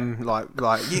 2 a.m. like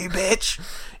you bitch,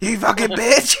 you fucking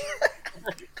bitch.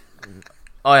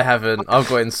 I haven't. I've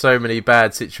got in so many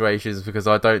bad situations because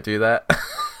I don't do that.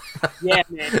 Yeah,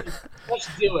 man. Let's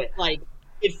do it. Like,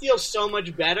 it feels so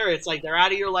much better. It's like they're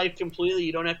out of your life completely.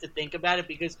 You don't have to think about it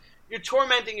because you're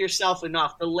tormenting yourself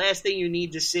enough. The last thing you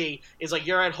need to see is, like,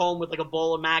 you're at home with, like, a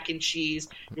bowl of mac and cheese.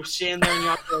 You're sitting there and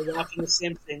you're watching The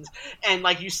Simpsons. And,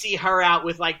 like, you see her out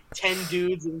with, like, 10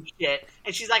 dudes and shit.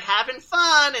 And she's, like, having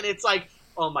fun. And it's like,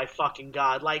 oh, my fucking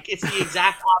God. Like, it's the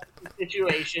exact opposite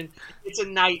situation. It's a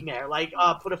nightmare. Like,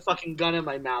 put a fucking gun in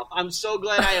my mouth. I'm so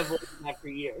glad I avoided that for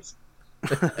years.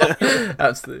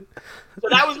 Absolutely. So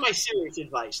that was my serious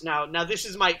advice. Now this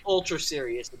is my ultra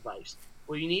serious advice.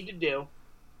 What you need to do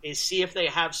is see if they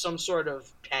have some sort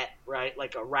of pet, right?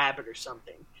 Like a rabbit or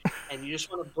something. And you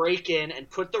just want to break in and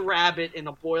put the rabbit in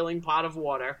a boiling pot of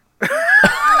water.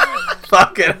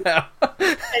 Fucking hell.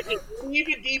 And just leave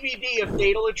a DVD of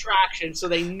Fatal Attraction so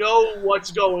they know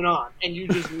what's going on. And you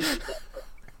just leave it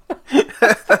there.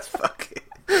 That's fucking...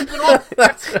 You can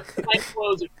also my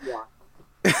clothes if you want.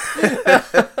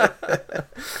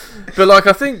 But, like,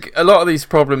 I think a lot of these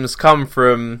problems come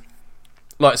from,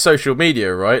 like, social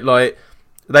media, right? Like,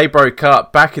 they broke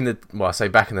up back in the... Well, I say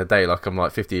back in the day, like, I'm,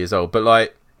 like, 50 years old. But,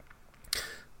 like,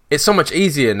 it's so much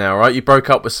easier now, right? You broke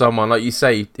up with someone, like you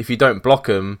say, if you don't block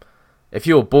them, if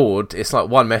you're bored, it's, like,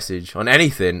 one message on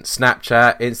anything.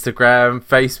 Snapchat, Instagram,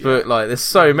 Facebook, like, there's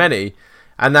so many.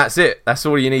 And that's it. That's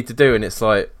all you need to do. And it's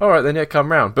like, all right, then, yeah,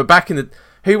 come round. But back in the...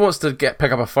 Who wants to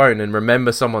pick up a phone and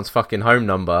remember someone's fucking home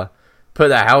number, put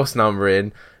their house number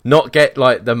in, not get,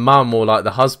 like, the mum or, like,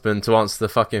 the husband to answer the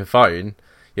fucking phone?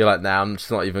 You're like, nah, I'm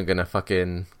just not even going to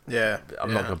fucking... Yeah.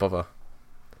 I'm not going to bother.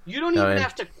 You don't even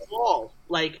have to call.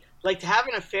 Like to have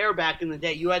an affair back in the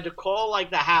day, you had to call,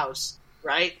 like, the house,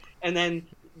 right? And then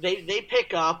they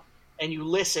pick up, and you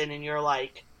listen, and you're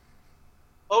like...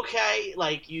 Okay,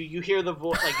 like, you hear the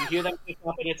voice, like, you hear them pick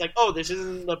up, and it's like, oh, this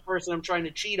isn't the person I'm trying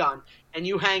to cheat on, and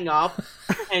you hang up,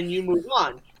 and you move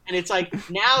on, and it's like,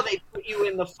 now they put you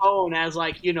in the phone as,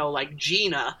 like, you know, like,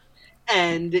 Gina,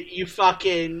 and you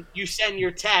send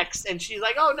your text, and she's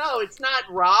like, oh, no, it's not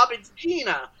Rob, it's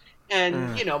Gina,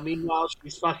 and, you know, meanwhile,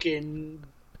 she's fucking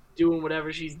doing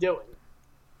whatever she's doing.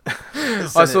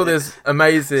 I saw this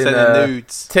amazing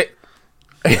nudes.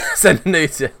 Send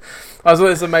nudes. I saw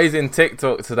this amazing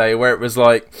TikTok today where it was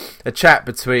like a chat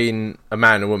between a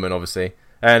man and a woman, obviously,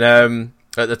 and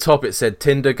at the top it said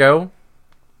Tinder girl,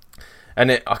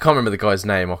 and I can't remember the guy's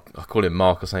name. I call him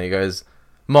Mark or something. He goes,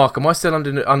 "Mark, am I still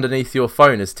underneath your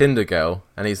phone as Tinder girl?"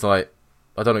 And he's like,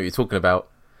 "I don't know what you're talking about."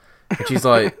 And she's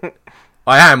like,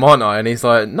 "I am, aren't I?" And he's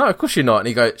like, "No, of course you're not."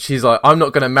 And she's like, "I'm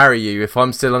not going to marry you if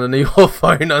I'm still underneath your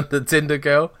phone under Tinder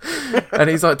girl." And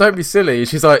he's like, "Don't be silly."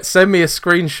 She's like, "Send me a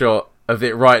screenshot of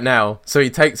it right now." So he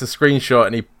takes a screenshot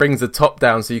and he brings the top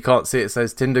down so you can't see it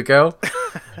says Tinder girl.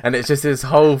 And it's just this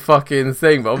whole fucking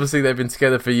thing. But obviously they've been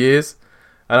together for years.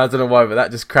 And I don't know why, but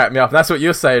that just cracked me up. And that's what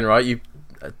you're saying, right? You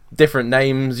different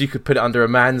names. You could put it under a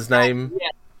man's name. Yeah.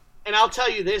 And I'll tell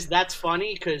you this, that's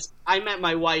funny because I met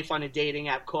my wife on a dating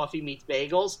app, Coffee Meets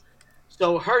Bagels.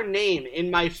 So her name in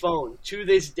my phone to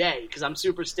this day, because I'm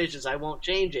superstitious, I won't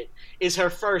change it, is her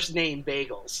first name,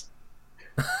 Bagels.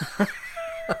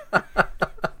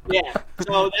 Yeah,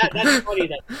 so that's funny.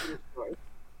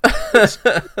 That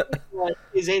story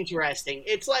is interesting.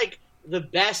 It's like the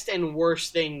best and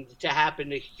worst thing to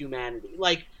happen to humanity.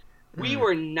 Like, we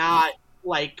were not,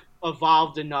 like,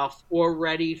 evolved enough or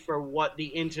ready for what the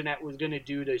internet was going to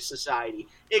do to society.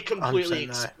 It completely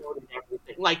exploded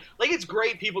everything. Like it's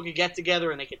great people could get together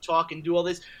and they could talk and do all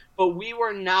this, but we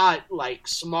were not like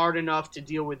smart enough to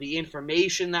deal with the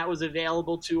information that was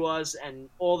available to us and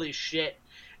all this shit.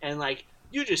 And like,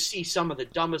 you just see some of the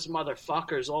dumbest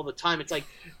motherfuckers all the time. It's like,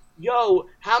 yo,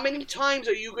 how many times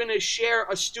are you going to share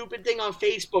a stupid thing on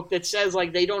Facebook that says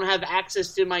like they don't have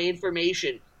access to my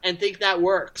information and think that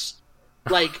works?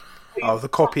 Like, the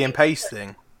copy and paste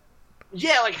thing.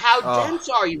 Yeah, like how dense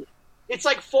are you? It's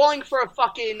like falling for a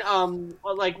fucking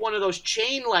like one of those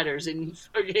chain letters in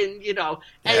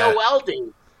AOL days.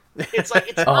 It's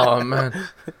like oh man,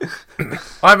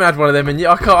 I haven't had one of them, and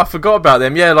I forgot about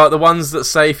them. Yeah, like the ones that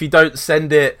say if you don't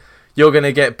send it, you're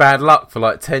gonna get bad luck for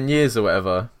like 10 years or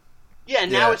whatever. Yeah,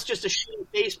 now it's just a shitty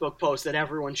Facebook post that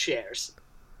everyone shares.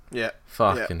 Yeah,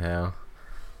 fucking hell.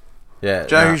 Yeah,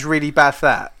 do you know who's really bad for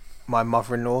that? My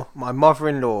mother-in-law. My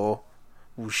mother-in-law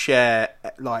will share,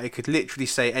 like, it could literally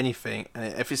say anything,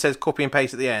 and if it says copy and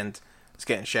paste at the end, it's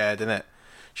getting shared, isn't it?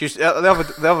 She was, the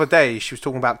other day, she was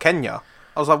talking about Kenya.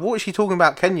 I was like, what is she talking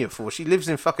about Kenya for? She lives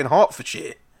in fucking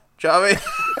Hertfordshire. Do you know what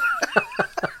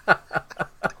I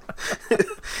mean?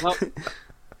 Well,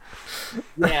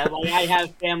 yeah, like, I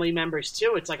have family members,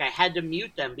 too. It's like, I had to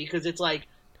mute them, because it's like,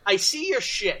 I see your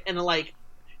shit, and like,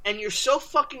 and you're so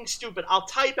fucking stupid, I'll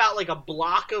type out, like, a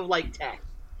block of, like, text.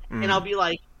 And I'll be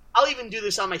like, I'll even do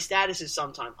this on my statuses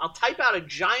sometime. I'll type out a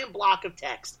giant block of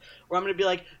text where I'm going to be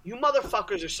like, you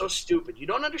motherfuckers are so stupid. You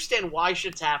don't understand why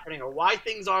shit's happening or why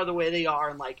things are the way they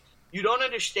are. And, like, you don't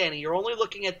understand it. You're only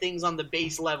looking at things on the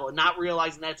base level and not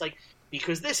realizing that it's like,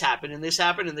 because this happened and this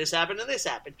happened and this happened and this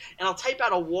happened. And I'll type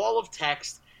out a wall of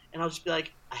text and I'll just be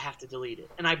like, I have to delete it.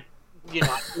 And I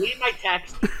delete my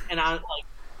text and I'm like,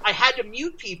 I had to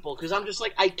mute people because I'm just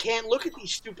like, I can't look at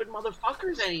these stupid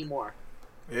motherfuckers anymore.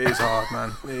 It is hard,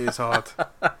 man. It is hard.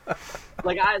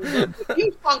 Like, the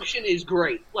mute function is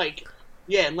great. Like,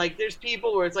 yeah, and like, there's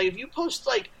people where it's like, if you post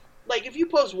if you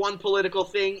post one political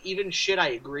thing, even shit I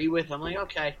agree with, I'm like,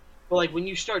 okay. But like, when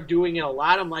you start doing it a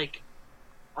lot, I'm like,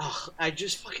 ugh, I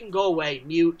just fucking go away,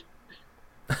 mute.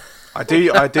 I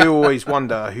do always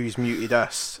wonder who's muted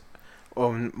us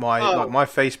on my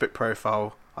Facebook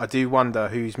profile. I do wonder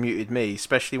who's muted me,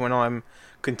 especially when I'm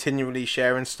continually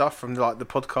sharing stuff from like the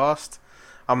podcast.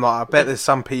 I'm like, I bet there's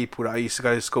some people that I used to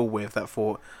go to school with that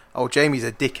thought, "Oh, Jamie's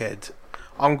a dickhead.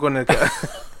 I'm gonna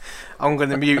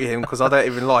mute him because I don't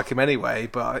even like him anyway."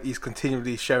 But he's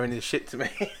continually sharing his shit to me.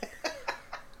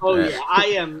 Oh yeah,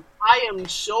 I am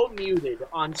so muted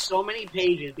on so many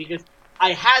pages because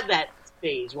I had that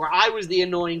phase where I was the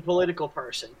annoying political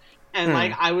person, and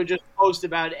like I would just post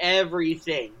about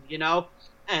everything, you know.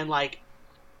 And like,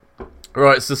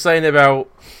 right, so saying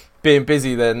about being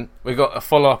busy, then we got a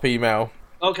follow-up email.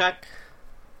 Okay.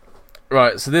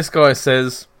 Right, so this guy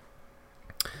says,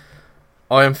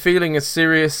 I am feeling a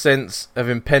serious sense of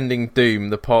impending doom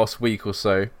the past week or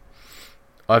so.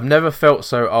 I've never felt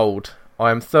so old.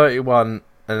 I am 31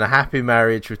 and a happy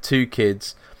marriage with 2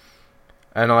 kids,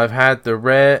 and I've had the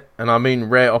rare, and I mean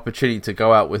rare, opportunity to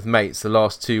go out with mates the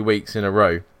last 2 weeks in a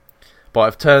row. But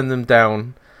I've turned them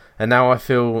down, and now I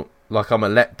feel like I'm a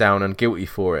letdown and guilty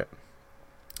for it.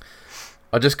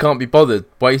 I just can't be bothered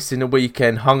wasting a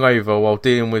weekend hungover while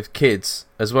dealing with kids,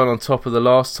 as well on top of the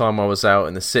last time I was out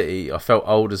in the city I felt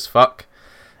old as fuck.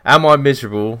 Am I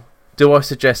miserable? Do I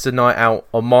suggest a night out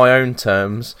on my own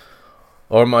terms?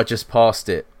 or am I just past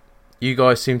it? You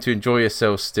guys seem to enjoy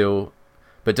yourselves still,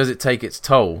 but does it take its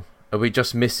toll? Are we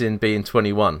just missing being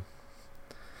 21?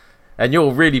 And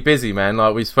you're really busy, man.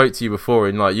 Like, we spoke to you before,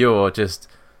 and like, you're just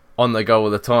on the go all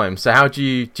the time. So how do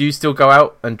you still go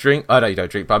out and drink? I know you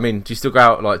don't drink, but I mean, do you still go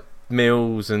out like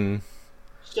meals and?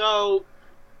 So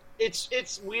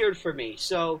it's weird for me.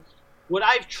 So what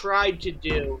I've tried to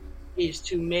do is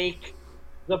to make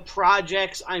the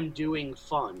projects I'm doing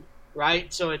fun,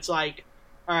 right? So it's like,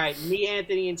 all right, me,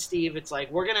 Anthony, and Steve, it's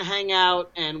like, we're going to hang out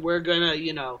and we're going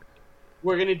to,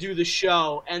 we're going to do the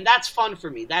show. And that's fun for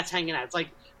me. That's hanging out. It's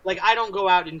like I don't go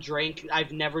out and drink.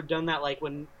 I've never done that. Like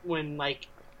when like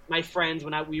my friends,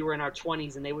 we were in our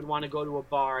 20s and they would want to go to a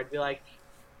bar, I'd be like,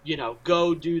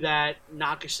 go do that,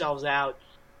 knock yourselves out,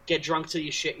 get drunk till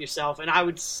you shit yourself. And I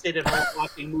would sit at home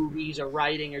watching movies or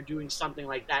writing or doing something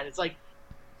like that. It's like,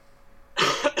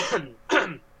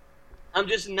 I'm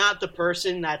just not the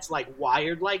person that's like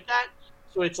wired like that.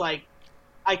 So it's like,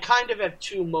 I kind of have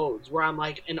two modes where I'm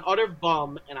like an utter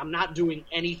bum and I'm not doing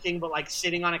anything but like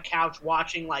sitting on a couch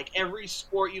watching like every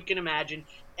sport you can imagine,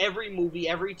 every movie,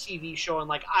 every TV show, and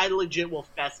like I legit will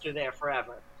fester there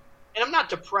forever. And I'm not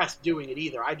depressed doing it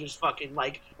either. I just fucking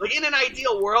like in an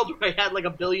ideal world where I had like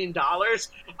 $1 billion,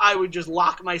 I would just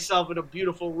lock myself in a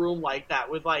beautiful room like that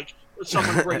with like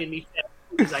someone bringing me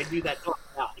because I do that till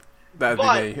I die.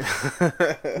 That'd be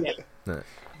me. Yeah.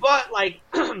 But like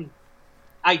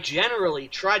I generally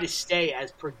try to stay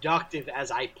as productive as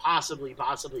I possibly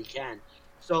can.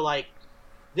 So like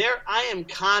I am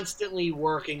constantly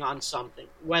working on something,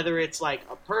 whether it's like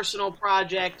a personal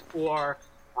project or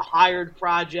a hired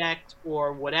project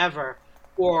or whatever,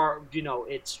 or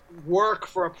it's work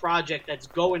for a project that's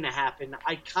going to happen.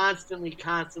 I constantly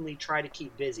try to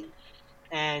keep busy.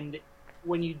 And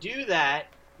when you do that,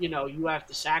 you have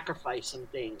to sacrifice some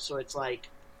things. So it's like,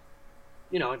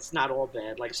 it's not all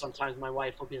bad. Like sometimes my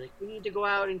wife will be like, we need to go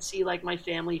out and see like my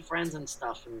family, friends and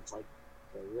stuff. And it's like,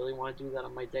 do I really want to do that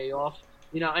on my day off?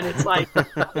 And it's like, I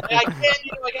can't,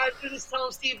 I got to do this Tell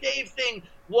 'em Steve Dave thing.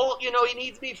 Walt, he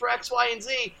needs me for X, Y, and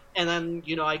Z. And then,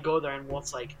 I go there and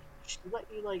Walt's like, she let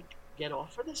you like get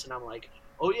off for this? And I'm like,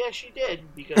 oh yeah, she did.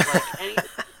 Because like anything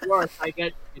work,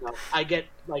 I get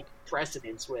like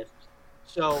precedence with.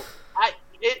 So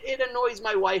it annoys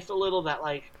my wife a little that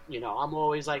like, I'm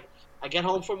always like, I get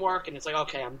home from work and it's like,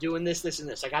 okay, I'm doing this, and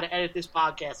this. I got to edit this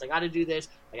podcast. I got to do this.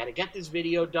 I got to get this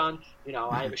video done.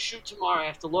 I have a shoot tomorrow. I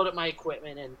have to load up my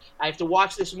equipment and I have to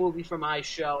watch this movie for my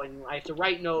show and I have to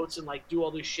write notes and like do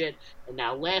all this shit. And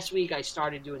now last week I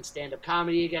started doing stand-up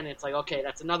comedy again. And it's like, okay,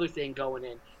 that's another thing going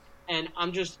in. And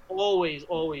I'm just always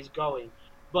going.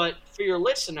 But for your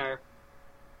listener,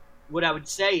 what I would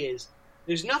say is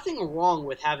there's nothing wrong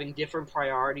with having different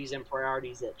priorities and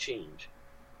priorities that change.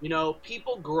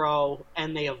 People grow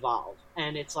and they evolve.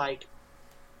 And it's like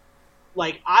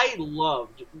I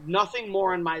loved nothing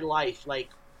more in my life, like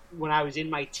when I was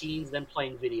in my teens, than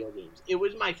playing video games. It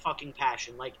was my fucking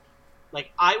passion. Like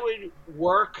I would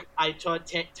work, I taught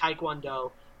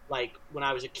Taekwondo, like when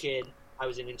I was a kid. I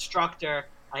was an instructor.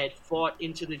 I had fought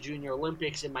into the Junior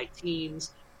Olympics in my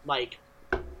teens. Like,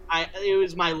 it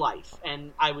was my life.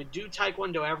 And I would do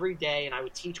Taekwondo every day and I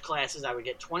would teach classes. I would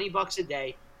get $20 a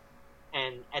day.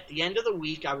 And at the end of the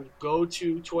week, I would go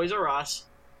to Toys R Us,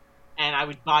 and I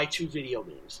would buy 2 video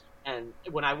games. And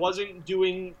when I wasn't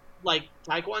doing, like,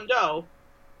 Taekwondo,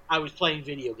 I was playing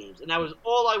video games. And that was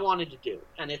all I wanted to do.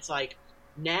 And it's like,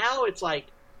 now it's like,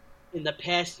 in the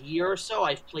past year or so,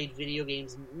 I've played video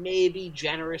games maybe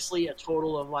generously a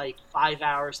total of, like, 5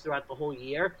 hours throughout the whole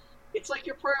year. It's like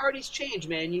your priorities change,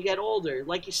 man. You get older.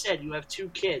 Like you said, you have 2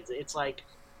 kids. It's like,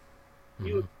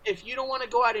 if you don't want to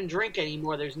go out and drink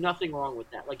anymore, there's nothing wrong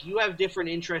with that. Like, you have different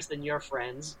interests than your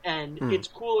friends, and it's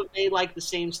cool if they like the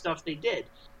same stuff they did.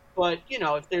 But,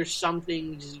 if there's some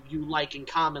things you like in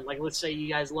common, like let's say you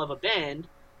guys love a band,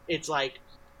 it's like,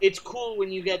 it's cool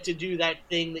when you get to do that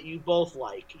thing that you both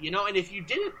like, and if you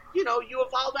didn't, you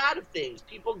evolve out of things.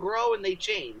 People grow and they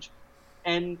change.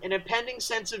 And an impending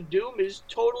sense of doom is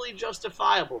totally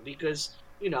justifiable because,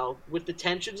 with the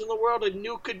tensions in the world, a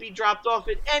nuke could be dropped off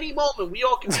at any moment. We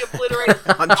all can be obliterated.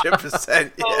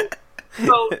 100%. Yeah.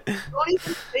 So don't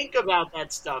even think about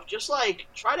that stuff. Just, like,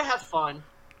 try to have fun,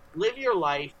 live your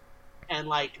life, and,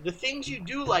 like, the things you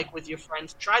do like with your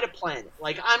friends, try to plan it.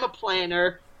 Like, I'm a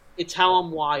planner. It's how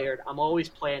I'm wired. I'm always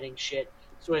planning shit.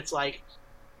 So it's like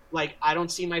I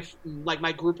don't see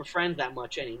my group of friends that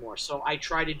much anymore. So I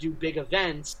try to do big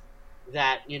events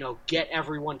that, get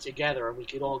everyone together and we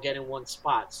could all get in one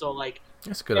spot. So like,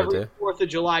 that's a good every idea. 4th of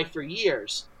July for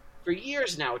years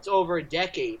now, it's over a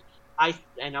decade. I'm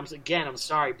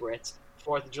sorry, Brits,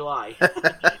 4th of July.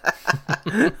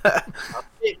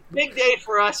 Big day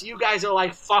for us. You guys are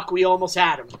like, fuck, we almost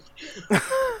had him.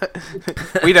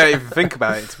 We don't even think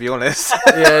about it, to be honest.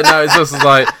 Yeah, no, it's just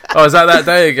like, oh, is that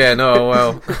day again? Oh,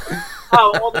 well.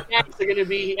 Oh, all the fans are going to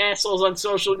be assholes on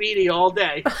social media all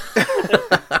day.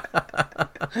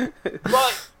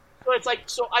 But it's like,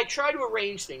 so I try to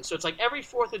arrange things. So it's like every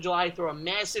 4th of July, I throw a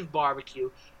massive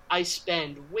barbecue. I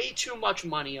spend way too much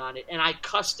money on it, and I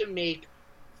custom make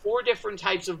 4 different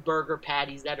types of burger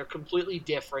patties that are completely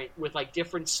different, with like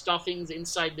different stuffings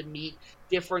inside the meat,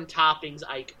 different toppings.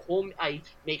 I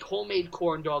make homemade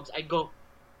corn dogs. I go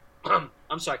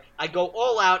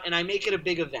all out, and I make it a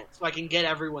big event so I can get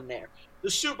everyone there. The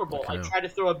Super Bowl, Okay. I try to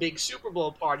throw a big Super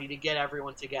Bowl party to get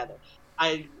everyone together.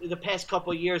 The past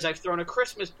couple of years, I've thrown a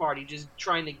Christmas party just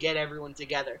trying to get everyone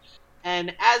together.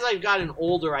 And as I've gotten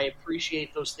older, I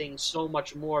appreciate those things so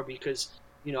much more because,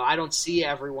 you know, I don't see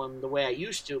everyone the way I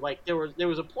used to. Like, there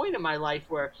was a point in my life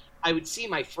where I would see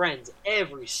my friends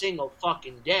every single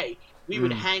fucking day. We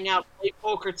would hang out, play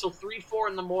poker till 3, 4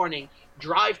 in the morning,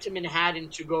 drive to Manhattan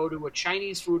to go to a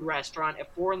Chinese food restaurant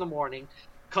at 4 in the morning,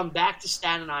 come back to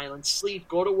Staten Island, sleep,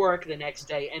 go to work the next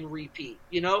day, and repeat,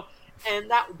 you know?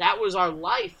 And that was our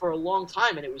life for a long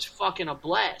time, and it was fucking a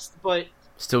blast. But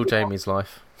Still Jamie's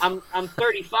life. I'm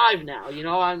 35 now, you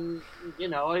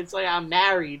know, it's like I'm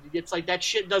married. It's like that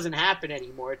shit doesn't happen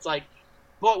anymore. It's like,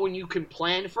 but when you can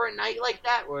plan for a night like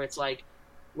that, where it's like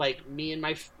me and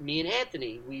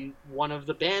Anthony, one of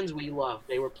the bands we love,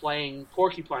 they were playing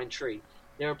Porcupine Tree.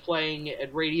 They were playing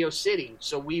at Radio City.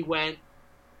 So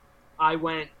I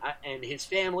went, and his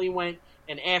family went,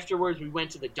 and afterwards we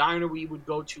went to the diner we would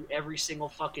go to every single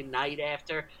fucking night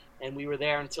after, and we were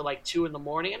there until like 2 in the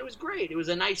morning, and it was great. It was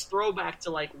a nice throwback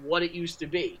to like what it used to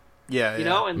be. Yeah, you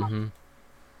know? And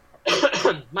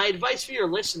my advice for your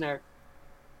listener,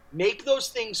 make those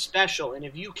things special, and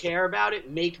if you care about it,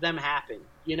 make them happen,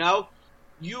 you know?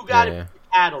 You got to be the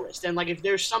catalyst, and like if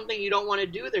there's something you don't want to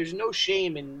do, there's no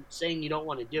shame in saying you don't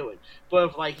want to do it. But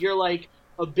if like you're like,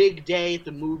 a big day at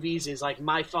the movies is like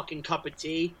my fucking cup of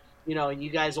tea, you know, and you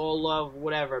guys all love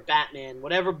whatever, Batman,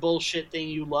 whatever bullshit thing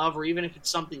you love, or even if it's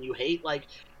something you hate, like,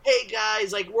 hey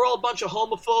guys, like, we're all a bunch of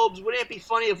homophobes, wouldn't it be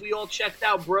funny if we all checked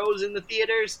out Bros in the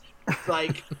theaters?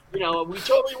 Like, you know, we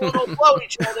totally want to blow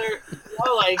each other, you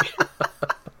know,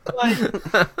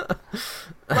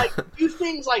 like do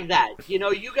things like that, you know,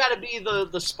 you gotta be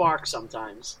the spark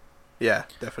sometimes. Yeah,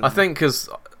 definitely. I think because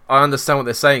I understand what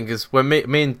they're saying, because when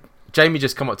me and Jamie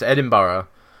just come up to Edinburgh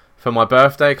for my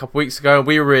birthday a couple of weeks ago, and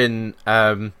we were in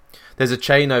there's a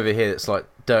chain over here that's like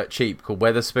dirt cheap called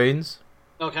Weatherspoons.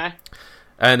 Okay.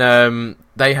 And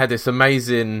they had this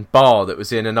amazing bar that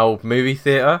was in an old movie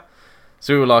theatre.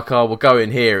 So we were like, oh, we'll go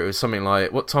in here. It was something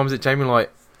like, what time is it, Jamie?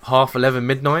 Like 11:30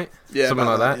 midnight? Yeah, something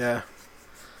like that. Yeah.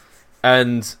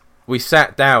 And we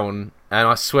sat down, and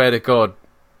I swear to God,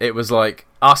 it was like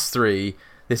us three,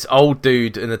 this old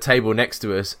dude and the table next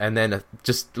to us, and then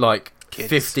just like Kids.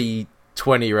 50,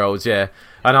 20-year-olds, yeah.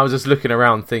 And I was just looking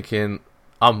around thinking,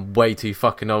 I'm way too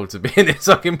fucking old to be in this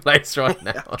fucking place right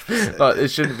now. Like, it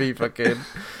shouldn't be fucking...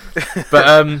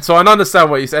 But, so I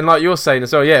understand what you're saying. Like you're saying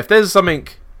as well, yeah, if there's something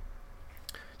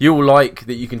you'll like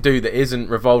that you can do that isn't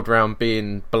revolved around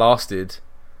being blasted,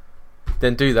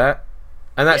 then do that.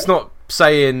 And that's not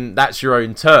saying that's your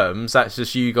own terms, that's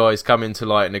just you guys coming to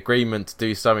like an agreement to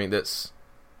do something that's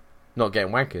not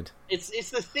getting wankered. It's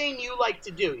the thing you like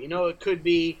to do. You know, it could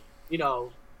be, you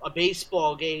know, a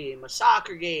baseball game, a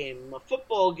soccer game, a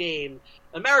football game,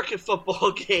 American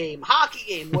football game, hockey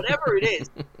game, whatever it is.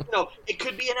 You know, it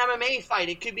could be an MMA fight.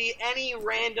 It could be any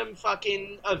random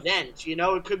fucking event. You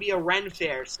know, it could be a Ren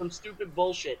Fair, some stupid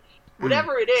bullshit.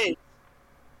 Whatever it is,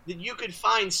 that you could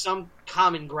find some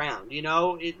common ground. You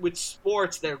know, with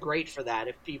sports, they're great for that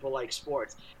if people like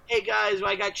sports. Hey guys,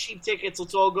 I got cheap tickets.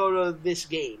 Let's all go to this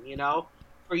game. You know.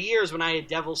 For years, when I had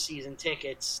Devils season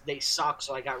tickets, they suck,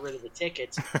 so I got rid of the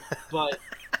tickets. But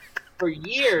for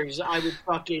years, I would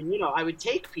fucking, you know, I would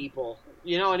take people,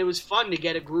 you know, and it was fun to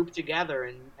get a group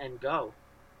together and go.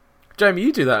 Jamie,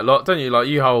 you do that a lot, don't you? Like,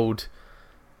 you hold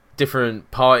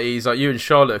different parties. Like, you and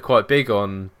Charlotte are quite big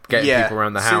on getting people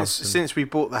around the house. Since we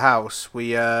bought the house,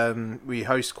 we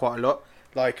host quite a lot.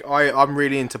 Like, I'm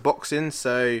really into boxing,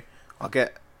 so I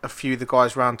get a few of the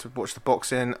guys around to watch the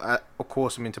boxing. Of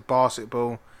course, I'm into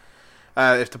basketball.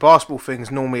 If the basketball thing's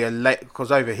normally a late,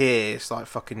 because over here it's like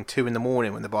fucking 2 in the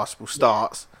morning when the basketball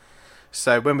starts.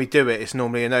 So when we do it, it's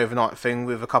normally an overnight thing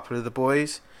with a couple of the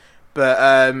boys.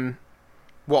 But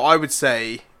what I would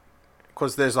say,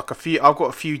 because there's like I've got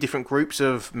a few different groups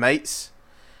of mates,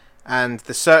 and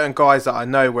there's certain guys that I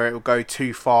know where it will go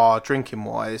too far drinking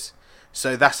wise.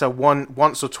 So that's a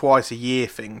once or twice a year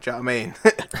thing. Do you know what I mean?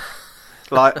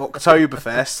 Like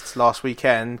Oktoberfest last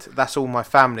weekend. That's all my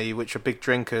family, which are big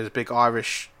drinkers, big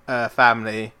Irish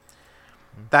family.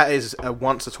 That is a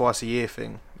once or twice a year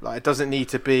thing. Like, it doesn't need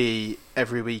to be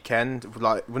every weekend.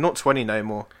 Like, we're not 20 no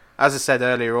more. As I said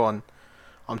earlier on,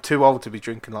 I'm too old to be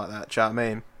drinking like that. Do you know what I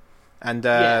mean? And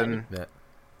Yeah.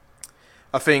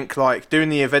 I think, like, doing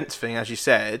the events thing, as you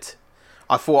said,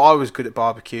 I thought I was good at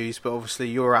barbecues, but obviously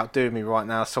you're outdoing me right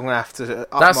now, so I'm going to have to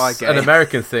up my That's game. an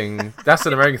American thing. That's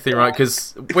an American thing, right?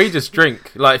 Because we just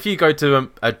drink. Like, if you go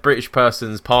to a British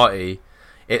person's party,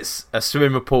 it's a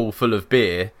swimming pool full of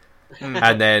beer,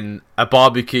 and then a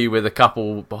barbecue with a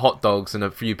couple hot dogs and a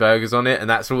few burgers on it, and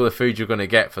that's all the food you're going to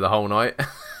get for the whole night.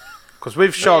 Because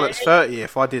with Charlotte's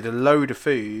 30th, I did a load of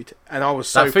food, and I was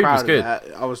so That food proud was good. of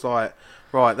that. I was like,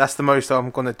 right, that's the most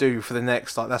I'm going to do for the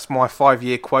next, like, that's my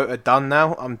 5-year quota done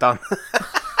now. I'm done.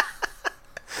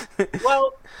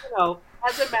 Well, you know,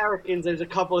 as Americans, there's a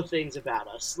couple of things about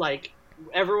us. Like,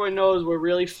 everyone knows we're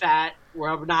really fat,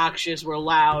 we're obnoxious, we're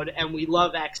loud, and we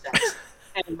love excess.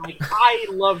 And, like, I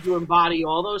love to embody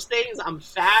all those things. I'm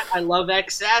fat, I love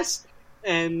excess,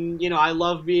 and, you know, I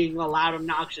love being a loud,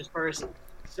 obnoxious person.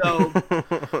 So, really,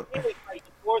 like,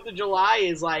 the 4th of July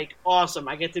is, like, awesome.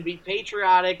 I get to be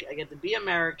patriotic, I get to be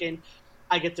American,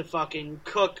 I get to fucking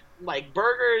cook, like,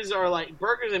 burgers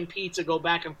and pizza go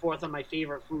back and forth on my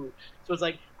favorite food. So it's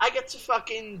like, I get to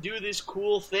fucking do this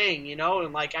cool thing, you know,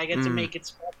 and, like, I get to make it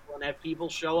special and have people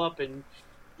show up and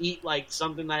eat, like,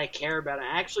 something that I care about. And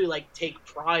I actually, like, take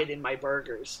pride in my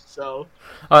burgers. So,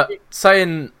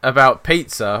 Saying about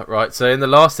pizza, right? So in the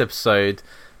last episode,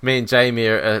 me and Jamie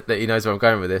are, that he knows where I'm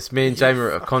going with this. Me and Jamie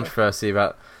are at a controversy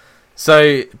about.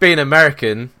 So being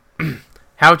American,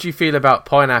 how do you feel about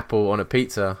pineapple on a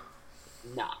pizza?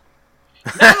 nah.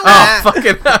 Oh,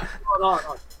 fucking hell. No.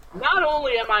 Not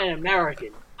only am I an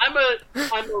American, I'm a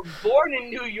born in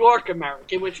New York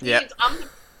American, which means I'm the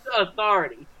pizza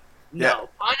authority. No.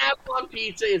 Pineapple on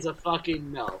pizza is a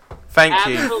fucking no. Thank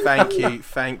Absolutely. you.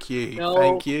 No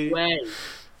Thank you. way.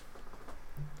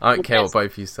 I don't care what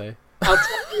both of you say. I'll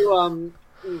tell you,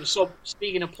 so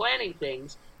speaking of planning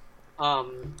things,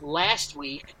 last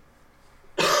week,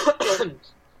 I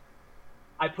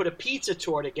put a pizza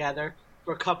tour together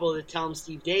for a couple of the Tell 'em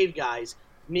Steve Dave guys.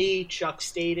 Me, Chuck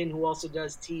Staden, who also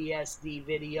does TSD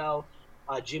video,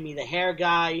 Jimmy the Hair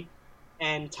Guy,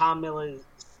 and Tom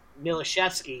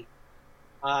Milashevsky.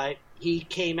 He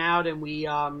came out and we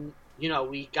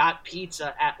got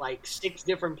pizza at like 6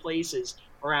 different places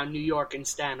around New York and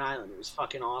Staten Island. It was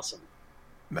fucking awesome.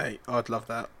 Mate, I'd love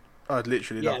that. I'd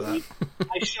literally love that.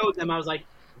 I showed them, I was like,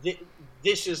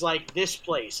 this is like this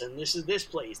place, and this is this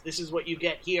place. This is what you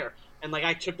get here. And, like,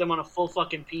 I took them on a full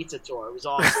fucking pizza tour. It was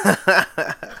awesome.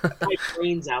 My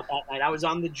brains out that night. I was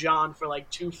on the John for, like,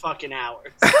 2 fucking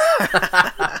hours.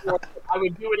 I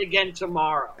would do it again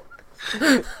tomorrow.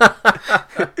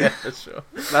 Yeah, for sure.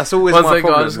 That's always Once my they got,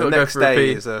 I problem. just The gotta go next for a day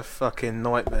pee. is a fucking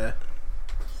nightmare.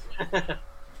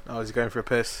 I was going for a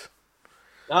piss.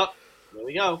 Oh, there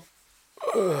we go.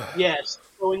 Yes.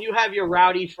 So when you have your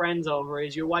rowdy friends over,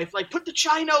 is your wife like, put the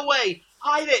china away,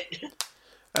 hide it?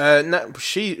 No,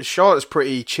 Charlotte's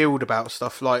pretty chilled about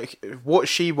stuff. Like, what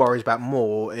she worries about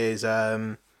more is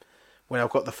when I've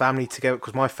got the family together,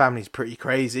 because my family's pretty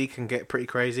crazy, can get pretty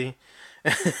crazy.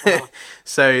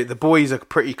 So the boys are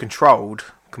pretty controlled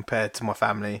compared to my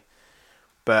family.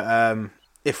 But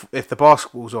if the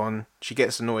basketball's on, she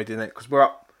gets annoyed in it because we're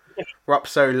up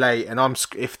so late, and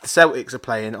if the Celtics are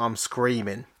playing, I'm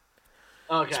screaming.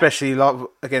 Okay. Especially like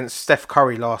against Steph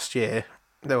Curry last year,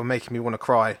 they were making me want to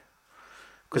cry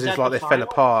because it's like they fell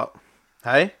apart.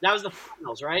 Hey, that was the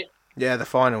finals, right? Yeah, the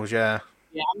finals. Yeah.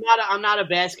 Yeah, I'm not a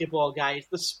basketball guy. It's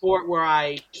the sport where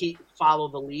I follow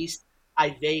the least.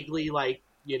 I vaguely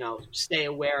stay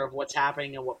aware of what's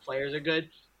happening and what players are good,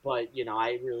 but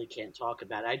I really can't talk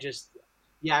about it.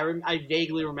 I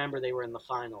vaguely remember they were in the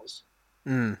finals.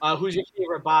 Who's your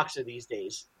favorite boxer these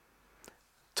days?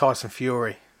 Tyson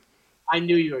Fury. I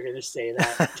knew you were going to say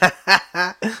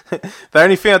that. The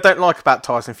only thing I don't like about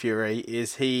Tyson Fury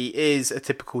is he is a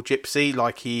typical gypsy.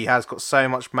 Like, he has got so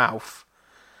much mouth.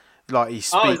 Like, he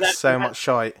speaks so much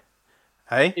shite.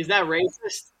 Hey? Is that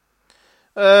racist?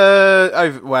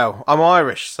 Well, I'm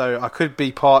Irish, so I could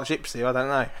be part gypsy. I don't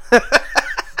know.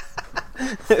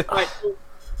 All right,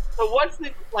 so what's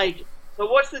the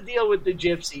deal with the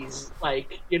gypsies?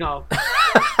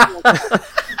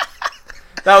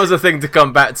 That was a thing to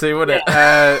come back to, wasn't it?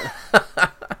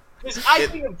 Because I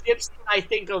think of gypsy, I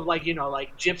think of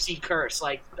gypsy curse,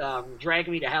 drag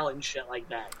me to hell and shit like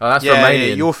that. Oh, that's Romanian.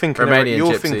 Romanian. You're thinking Romanian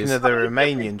you're gypsies. thinking of the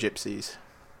Romanian gypsies.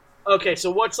 Okay,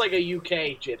 so what's like a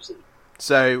UK gypsy?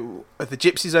 So the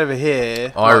gypsies over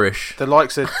here, Irish. the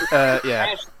likes of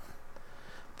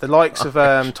the likes of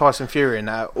Tyson Fury and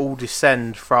that all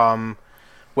descend from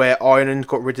where Ireland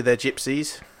got rid of their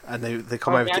gypsies, and they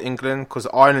come over to England because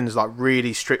Ireland's like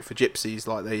really strict for gypsies,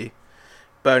 like they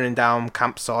burning down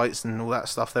campsites and all that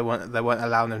stuff. They weren't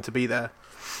allowing them to be there.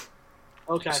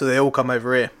 Okay. So they all come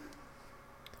over here.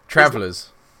 Travelers.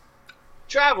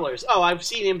 Travelers. Oh, I've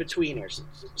seen in-betweeners.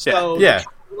 So Yeah. the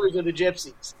travelers are the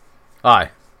gypsies. Aye.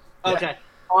 Okay.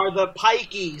 Are the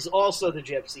pikeys also the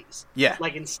gypsies? Yeah.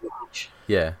 Like in Snatch?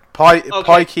 Yeah.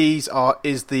 Pikeys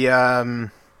is the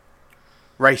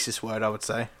racist word, I would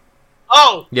say.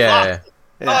 Oh! Yeah. Fuck.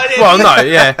 Oh, I didn't Well, no,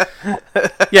 yeah.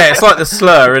 Yeah, it's like the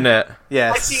slur, isn't it?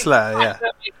 Yeah, I see slur, yeah.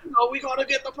 Oh, we gotta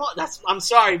get the I'm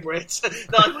sorry, Brits.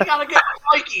 They're like, we gotta get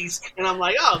the pikeys, and I'm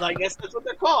like, oh, I guess that's what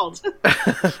they're called.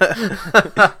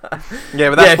 Yeah,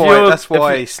 but that's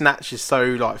why Snatch is so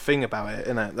like thing about it,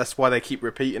 isn't it? That's why they keep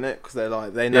repeating it because they're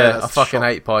like they know. Yeah, that's I fucking shock.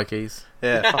 hate pikeys.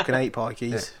 Yeah, fucking hate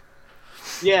pikeys.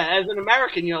 Yeah, as an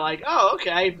American, you're like, oh,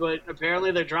 okay, but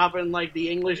apparently they're dropping like the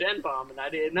English N-bomb, and I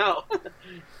didn't know.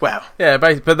 Well, Yeah,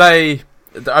 but I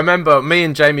remember me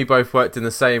and Jamie both worked in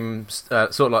the same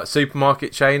sort of like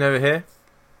supermarket chain over here.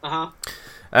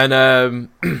 And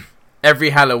every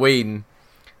Halloween,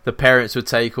 the parents would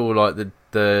take all like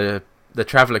the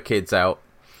traveller kids out,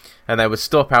 and they would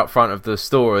stop out front of the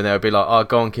store, and they would be like, "Oh,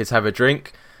 go on, kids, have a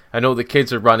drink," and all the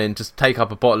kids would run in, just take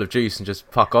up a bottle of juice, and just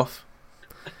fuck off.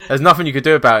 There's nothing you could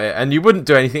do about it, and you wouldn't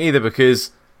do anything either because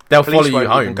they'll follow you won't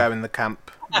home. even go in the camp.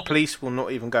 The police will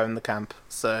not even go in the camp.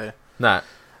 So Nah,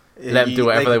 let them do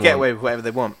whatever they they get want. away with whatever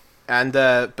they want. And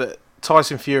but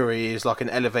Tyson Fury is like an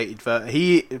elevated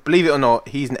he, believe it or not,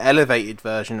 he's an elevated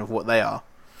version of what they are.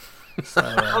 So,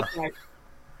 Okay.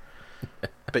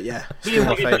 but yeah, He's still my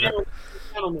like a favourite.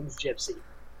 gentleman's gypsy.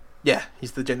 Yeah,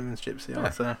 he's the gentleman's gypsy. Yeah.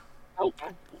 So. Okay.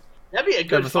 That'd be a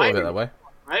good Never thought of fight, it that way.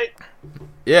 right?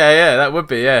 Yeah, that would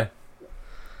be, yeah.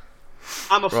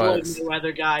 I'm a Floyd Right.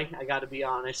 Mayweather guy, I gotta be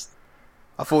honest.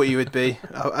 I thought you would be.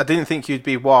 I didn't think you'd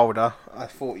be Wilder. I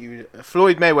thought you.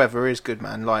 Floyd Mayweather is good,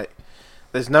 man. Like,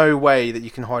 there's no way that you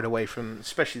can hide away from,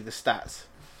 especially the stats.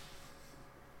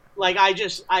 Like,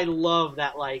 I love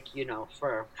that, like, you know,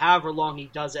 for however long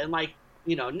he does it. And, like,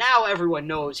 you know, now everyone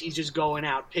knows he's just going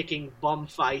out picking bum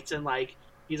fights. And, like,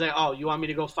 he's like, oh, you want me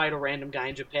to go fight a random guy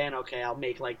in Japan? Okay, I'll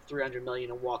make, like, $300 million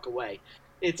and walk away.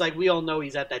 It's like, we all know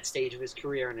he's at that stage of his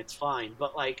career and it's fine.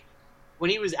 But, like,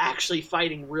 when he was actually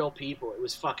fighting real people, it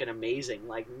was fucking amazing.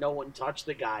 Like, no one touched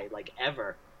the guy, like,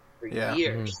 ever for Yeah.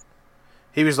 years.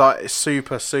 He was like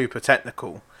super, super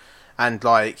technical, and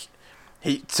like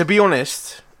to be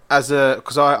honest,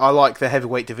 because I like the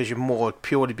heavyweight division more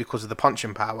purely because of the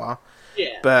punching power.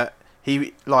 Yeah. But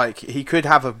he could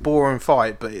have a boring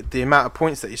fight, but the amount of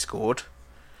points that he scored,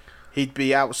 he'd be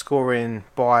outscoring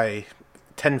by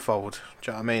tenfold.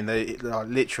 Do you know what I mean? They like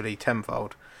literally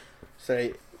tenfold. So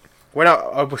when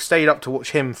I stayed up to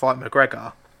watch him fight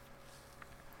McGregor,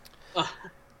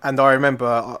 and I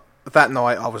remember that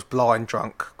night I was blind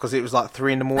drunk because it was like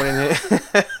 3 a.m.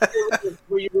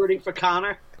 Were you rooting for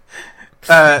Conor?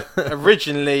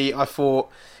 Originally, I thought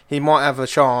he might have a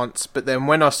chance, but then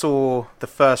when I saw the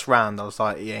first round, I was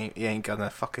like, he ain't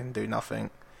gonna fucking do nothing.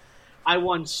 I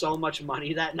won so much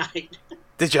money that night.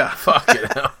 Did ya? Fucking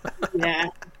hell. Yeah.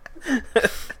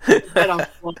 I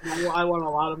won a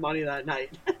lot of money that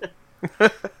night.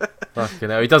 Fucking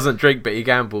hell. He doesn't drink, but he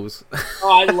gambles.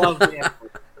 Oh, I love gambling.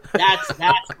 That's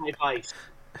my vice.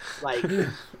 Like,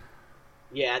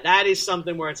 yeah, that is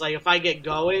something where it's like if I get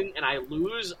going and I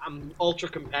lose, I'm ultra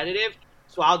competitive,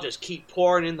 so I'll just keep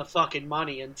pouring in the fucking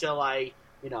money until I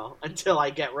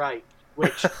get right.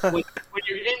 Which when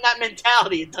you're in that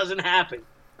mentality, it doesn't happen.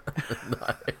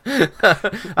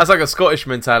 That's like a Scottish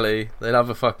mentality. They love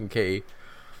a fucking key.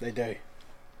 They do.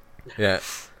 Yeah.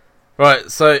 Right,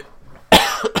 so...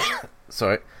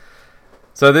 Sorry.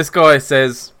 So this guy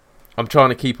says... I'm trying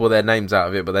to keep all their names out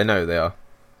of it, but they know they are.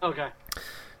 Okay.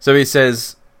 So he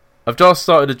says... I've just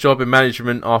started a job in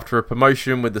management after a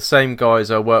promotion with the same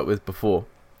guys I worked with before.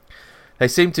 They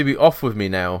seem to be off with me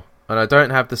now, and I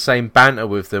don't have the same banter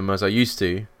with them as I used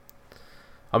to.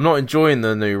 I'm not enjoying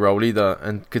the new role either,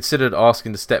 and considered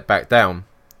asking to step back down.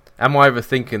 Am I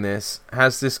overthinking this?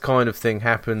 Has this kind of thing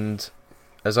happened,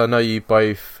 as I know you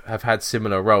both have had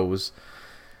similar roles?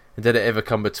 And did it ever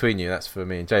come between you? That's for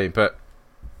me and Jamie, but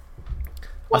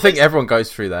I think everyone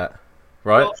goes through that,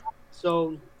 right? Well,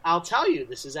 so I'll tell you,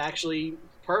 this is actually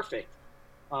perfect.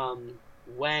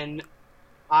 When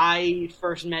I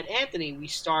first met Anthony, we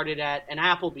started at an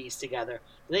Applebee's together.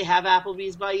 Do they have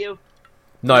Applebee's by you?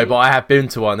 No, but I have been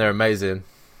to one. They're amazing.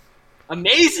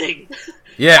 amazing.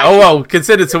 Yeah. Oh well,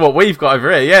 considered to what we've got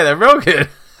over here, yeah, they're real good.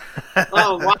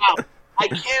 Oh wow! I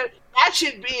can't. That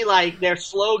should be like their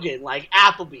slogan, like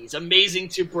Applebee's, amazing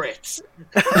to Brits.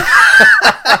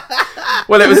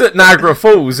 Well, it was at Niagara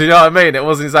Falls, you know what I mean? It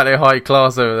wasn't exactly high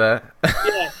class over there.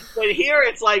 Yeah, but here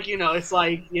it's like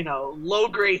low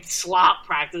grade slop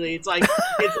practically. It's like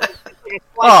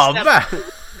Oh man!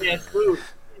 Yeah, food.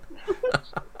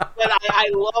 But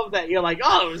I love that you're like,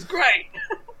 oh, it was great.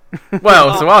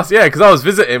 Well, to us, yeah, because I was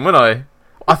visiting, wasn't I?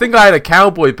 I think I had a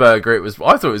cowboy burger. I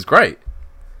thought it was great.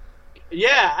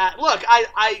 Yeah, look,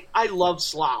 I love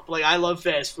slop. Like I love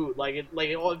fast food. If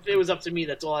it was up to me,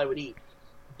 that's all I would eat.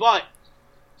 But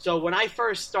so when I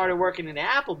first started working in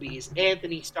Applebee's,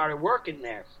 Anthony started working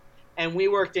there, and we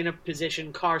worked in a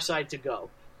position car side to go,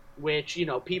 which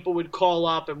people would call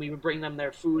up and we would bring them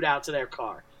their food out to their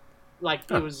car. Like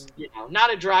it was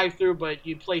not a drive-through, but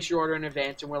you place your order in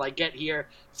advance, and we're like, get here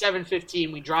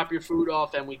 7:15. We drop your food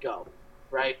off and we go,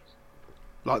 right?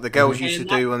 Like the girls used to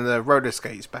do on the roller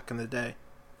skates back in the day.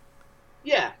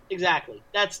 Yeah, exactly.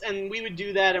 And we would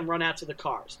do that and run out to the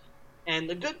cars. And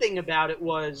the good thing about it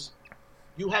was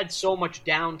you had so much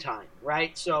downtime,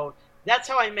 right? So that's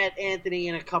how I met Anthony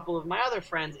and a couple of my other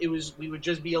friends. We would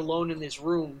just be alone in this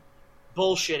room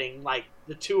bullshitting, like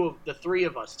two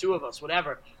of us,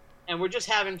 whatever. And we're just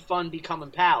having fun becoming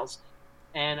pals.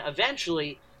 And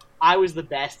eventually I was the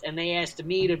best, and they asked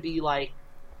me to be like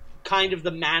kind of the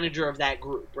manager of that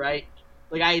group, right?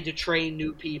 Like I had to train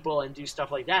new people and do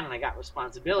stuff like that, and I got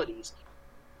responsibilities.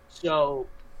 So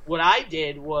what I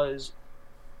did was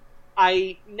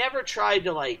I never tried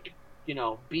to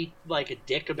be like a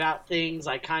dick about things.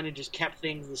 I kind of just kept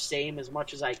things the same as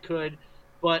much as I could,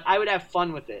 but I would have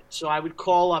fun with it. So I would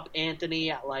call up Anthony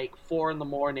at like 4 a.m,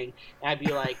 and I'd be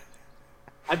like,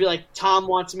 Tom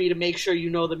wants me to make sure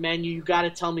you know the menu. You got to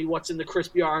tell me what's in the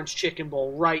crispy orange chicken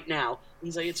bowl right now. And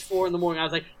he's like, it's 4 a.m. I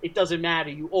was like, it doesn't matter.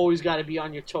 You always got to be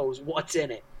on your toes. What's in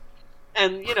it?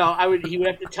 And he would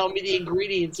have to tell me the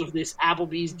ingredients of this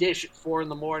Applebee's dish at 4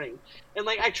 a.m. And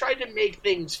like I tried to make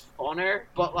things funner,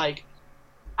 but like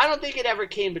I don't think it ever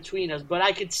came between us. But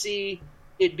I could see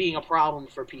it being a problem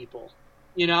for people.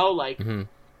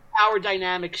 Power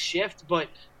dynamics shift. But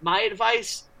my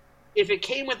advice, if it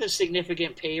came with a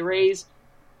significant pay raise,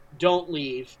 don't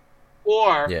leave.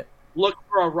 Or look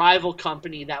for a rival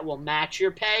company that will match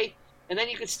your pay, and then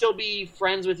you can still be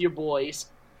friends with your boys,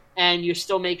 and you're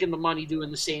still making the money doing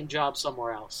the same job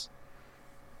somewhere else.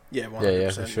 Yeah, 100%, yeah,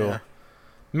 for sure. Yeah.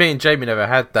 Me and Jamie never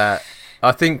had that.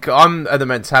 I think I'm at the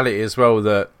mentality as well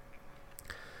that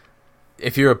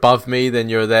if you're above me, then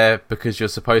you're there because you're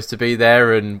supposed to be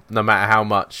there, and no matter how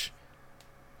much,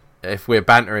 if we're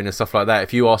bantering and stuff like that,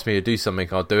 if you ask me to do something,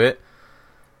 I'll do it.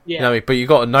 Yeah. But you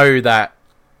got to know that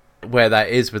where that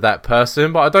is with that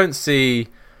person. But I don't see,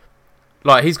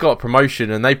 like, he's got a promotion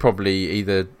and they probably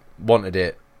either wanted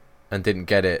it and didn't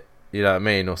get it, you know what I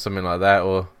mean, or something like that.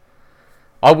 Or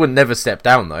I would never step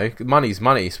down though. Money's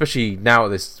money, especially now.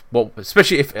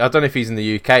 Especially if I don't know if he's in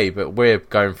the UK, but we're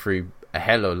going through a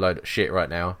hell of a load of shit right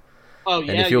now. Oh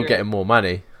yeah, and if you're getting more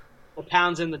money, the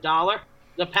pounds in the dollar,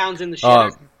 the pounds in the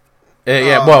shitter.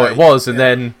 Yeah, well, it was, and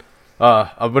then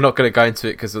we're not going to go into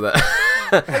it because of that.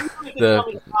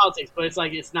 Politics, but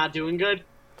it's not doing good.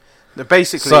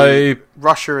 Basically,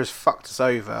 Russia has fucked us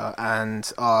over, and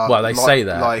they say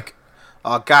that like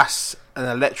our gas and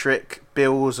electric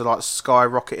bills are like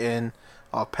skyrocketing.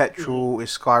 Our petrol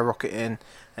is skyrocketing,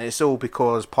 and it's all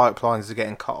because pipelines are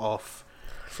getting cut off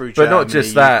through Germany, not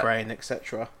just that, Ukraine,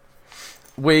 etc.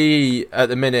 We at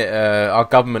the minute, our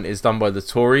government is done by the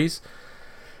Tories.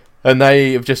 And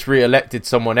they have just re-elected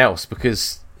someone else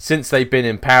because since they've been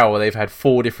in power, they've had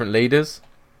 4 different leaders.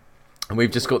 And we've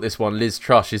just got this one, Liz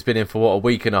Truss. She's been in for, a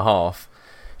week and a half.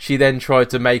 She then tried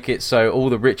to make it so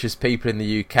all the richest people in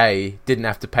the UK didn't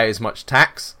have to pay as much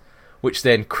tax, which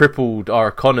then crippled our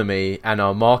economy and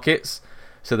our markets.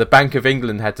 So the Bank of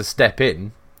England had to step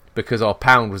in because our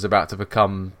pound was about to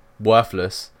become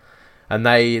worthless. And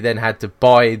they then had to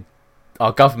buy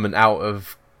our government out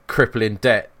of crippling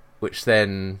debt, which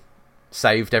then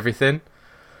saved everything.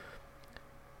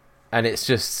 And it's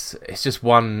just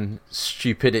one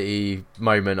stupidity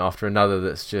moment after another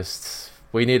that's just,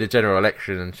 we need a general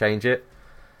election and change it.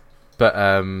 But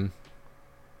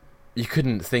you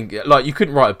couldn't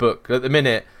write a book at the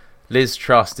minute. Liz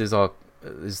Truss is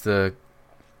the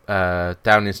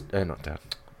Downing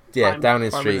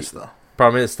Street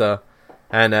Prime Minister,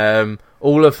 and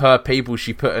all of her people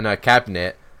she put in her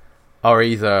cabinet are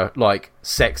either like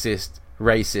sexist,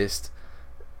 racist.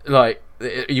 Like,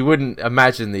 you wouldn't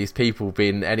imagine these people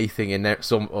being anything in their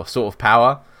sort of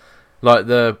power. Like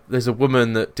there's a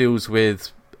woman that deals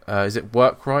with is it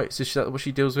work rights? Is that what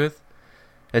she deals with?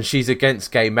 And she's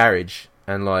against gay marriage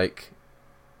and like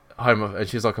and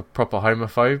she's like a proper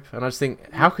homophobe. And I just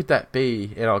think, how could that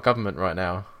be in our government right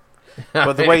now?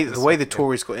 But the way the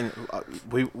Tories got in,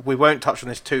 we won't touch on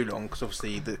this too long because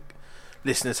obviously the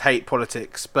listeners hate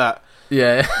politics. But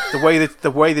yeah,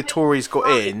 the way the Tories got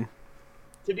in.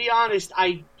 To be honest,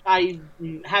 I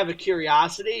have a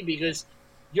curiosity because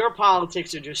your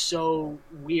politics are just so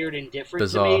weird and different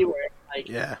Bizarre. to me. Where like,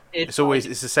 yeah, it's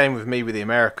the same with me with the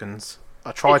Americans.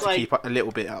 I try to keep a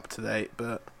little bit up to date,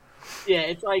 but yeah,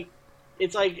 it's like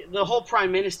the whole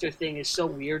prime minister thing is so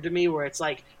weird to me. Where it's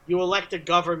like you elect a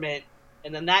government,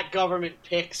 and then that government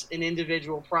picks an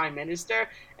individual prime minister,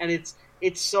 and it's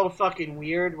so fucking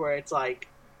weird. Where it's like,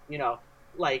 you know,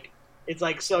 like. It's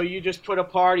like, so you just put a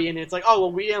party and it's like, oh,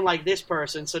 well, we didn't like this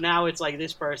person, so now it's like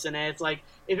this person. And it's like,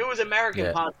 if it was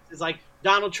American politics, it's like,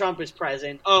 Donald Trump is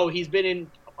president. Oh, he's been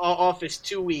in office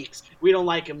 2 weeks. We don't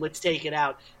like him. Let's take it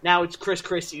out. Now it's Chris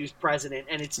Christie who's president,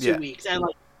 and it's 2 weeks. And,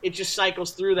 like, it just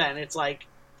cycles through that, and it's like,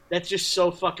 that's just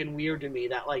so fucking weird to me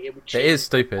that, like, it would change. It is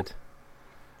stupid.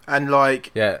 And,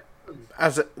 like, yeah,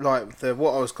 what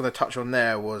I was going to touch on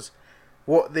there was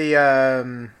what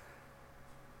the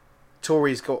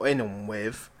Tories got in on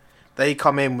with. They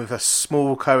come in with a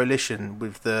small coalition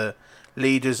with the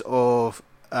leaders of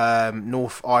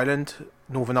Northern Ireland,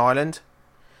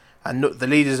 and the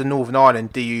leaders of Northern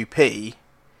Ireland, DUP,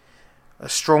 are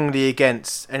strongly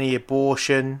against any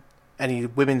abortion, any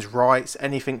women's rights,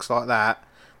 anything like that.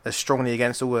 They're strongly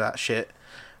against all of that shit,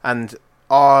 and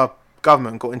our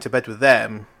government got into bed with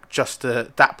them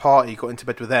that party got into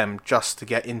bed with them just to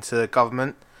get into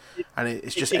government, and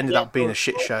it's just ended up being a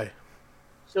shit show.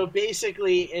 So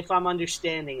basically, if I'm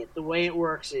understanding it, the way it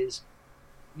works is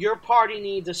your party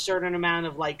needs a certain amount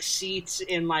of like seats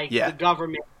in like the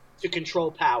government to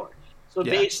control power. So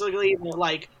basically, they're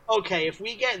like, okay, if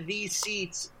we get these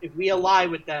seats, if we ally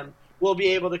with them, we'll be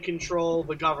able to control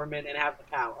the government and have the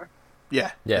power.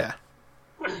 Yeah.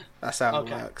 That's how it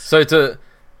works. So to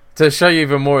show you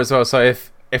even more as well, so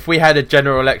if we had a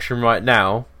general election right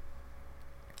now,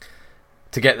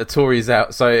 to get the Tories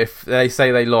out, so if they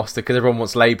say they lost, because everyone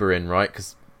wants Labour in, right?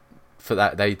 Because for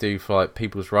that they do for like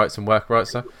people's rights and work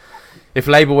rights. So if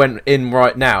Labour went in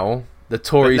right now, the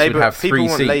Tories would have 3 seats. People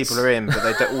want Labour in,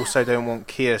 but they also don't want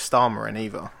Keir Starmer in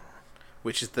either,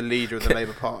 which is the leader of the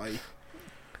Labour Party.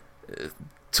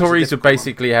 Tories would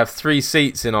basically have 3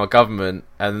 seats in our government,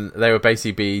 and they would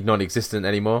basically be non-existent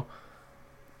anymore.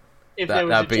 If there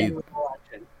was a general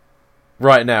election.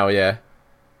 Right now, yeah.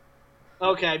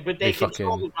 Okay, but they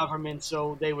control the government,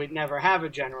 so they would never have a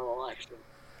general election.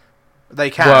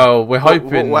 They can. Well, we're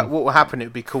hoping. What will happen? It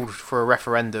would be called for a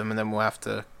referendum, and then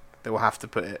they will have to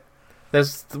put it.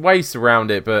 There's ways around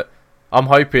it, but I'm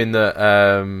hoping that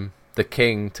the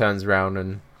king turns around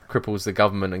and cripples the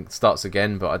government and starts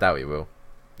again. But I doubt he will.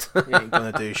 He ain't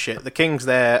gonna do shit. The king's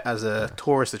there as a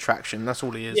tourist attraction. That's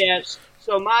all he is. Yes.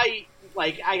 So I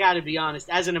gotta be honest,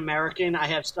 as an American, I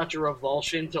have such a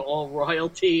revulsion to all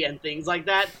royalty and things like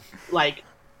that. Like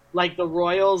the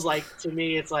royals, like, to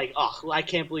me, it's like, oh, I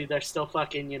can't believe they're still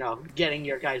fucking, getting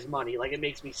your guys' money. Like, it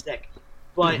makes me sick.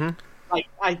 But,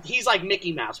 he's like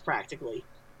Mickey Mouse, practically.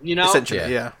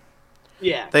 Essentially, yeah.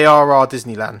 Yeah. They are our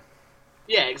Disneyland.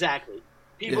 Yeah, exactly.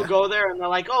 People go there and they're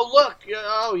like, oh, look,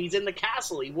 he's in the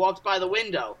castle. He walks by the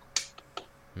window.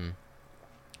 And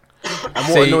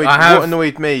what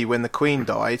annoyed me when the Queen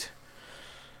died.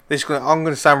 I'm going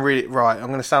to sound really right.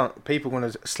 People are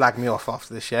going to slag me off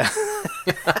after this. Yeah.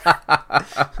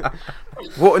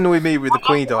 What annoyed me with the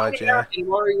Queen died. Yeah.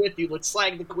 Worry with you. Let's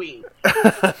slag the Queen.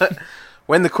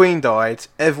 When the Queen died,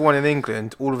 everyone in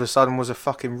England all of a sudden was a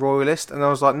fucking royalist, and I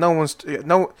was like, I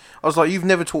was like, you've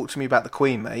never talked to me about the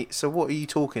Queen, mate. So what are you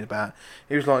talking about?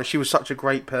 He was like, she was such a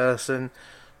great person.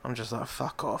 I'm just like,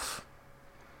 fuck off.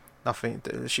 Nothing.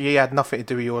 She had nothing to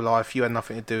do with your life. You had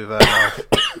nothing to do with her life.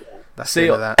 That's the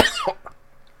end of that.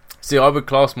 See, I would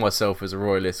class myself as a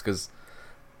royalist because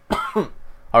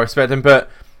I respect him, but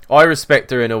I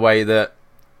respect her in a way that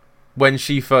when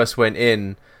she first went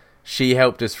in, she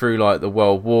helped us through like the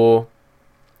World War.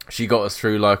 She got us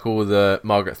through like all the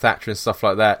Margaret Thatcher and stuff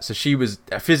like that. So she was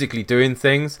physically doing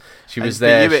things. She was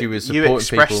there. She was supporting people. You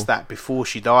expressed that before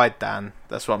she died, Dan.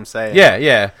 That's what I'm saying.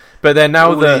 Yeah. But then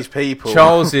now these people.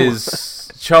 Charles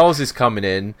is coming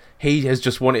in. He has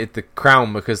just wanted the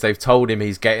crown because they've told him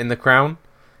he's getting the crown.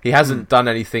 He hasn't done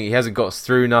anything. He hasn't got us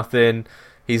through nothing.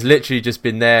 He's literally just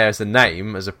been there as a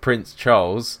name, as a Prince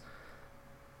Charles.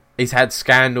 He's had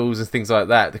scandals and things like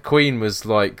that. The Queen was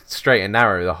like straight and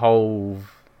narrow the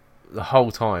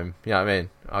whole time. You know what I mean?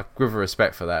 I give her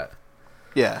respect for that.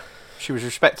 Yeah, she was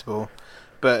respectable.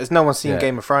 But has no one seen Yeah.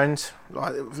 Game of Thrones?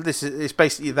 Like, it's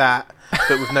basically that,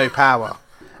 but with no power.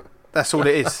 That's all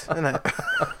it is, isn't it?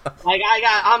 Like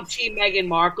I'm Team Meghan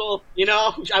Markle. You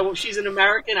know, she's an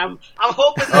American. I'm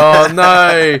hoping Oh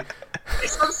no,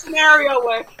 there's some scenario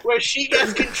where she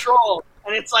gets control,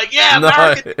 and it's like, yeah, no,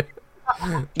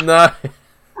 American. no.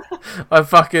 I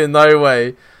fucking no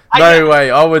way. I No way.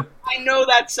 I would. I know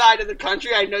that side of the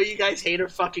country. I know you guys hate her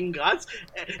fucking guts,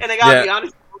 and I gotta Yeah. be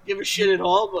honest, I don't give a shit at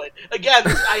all. But again,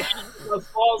 I hate those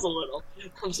falls a little.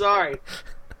 I'm sorry.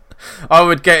 I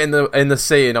would get in the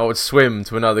sea and I would swim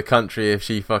to another country if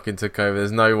she fucking took over.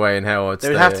 There's no way in hell I'd There stay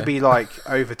would have here. to be like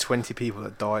over 20 people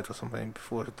that died or something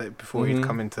before he'd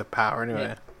come into power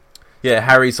anyway. Yeah,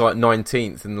 Harry's like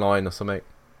 19th in line or something.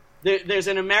 There's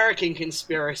an American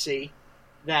conspiracy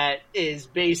that is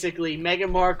basically Meghan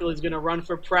Markle is going to run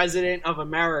for president of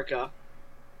America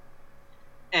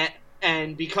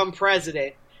and become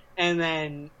president, and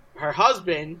then her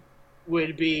husband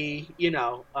would be,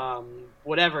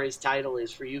 whatever his title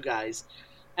is for you guys,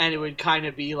 and it would kind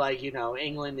of be like,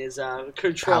 England is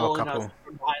controlling us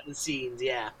from behind the scenes.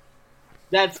 Yeah,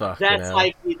 that's hell.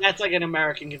 like an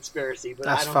American conspiracy, but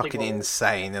That's I don't fucking think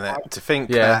insane, isn't it? To think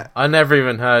Yeah, that. I never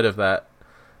even heard of that.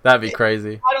 That'd be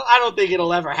crazy. I don't think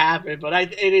it'll ever happen, but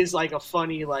it is like a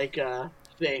funny thing,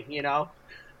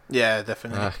 Yeah,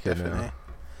 definitely. Fucking Definitely. hell.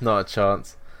 Not a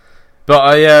chance. But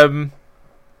I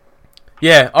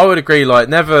would agree. Like,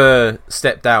 never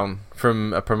step down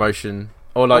from a promotion,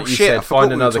 or like you I said, forgot find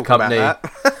we were another talking company. about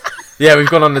that. Yeah,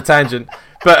 we've gone on the tangent.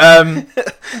 But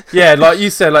yeah, like you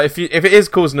said, like if it is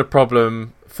causing a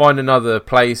problem, find another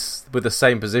place with the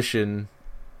same position,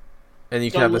 and you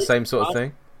can have the same sort of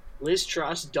thing. Liz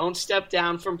Truss, don't step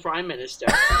down from Prime Minister.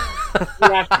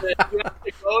 you have to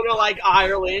go to like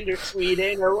Ireland or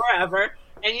Sweden or wherever,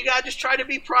 and you gotta just try to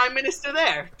be Prime Minister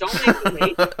there. Don't leave with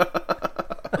me.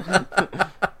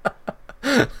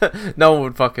 No one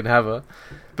would fucking have her.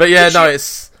 But yeah,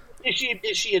 it's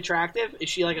Is she attractive? Is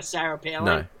she like a Sarah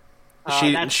Palin?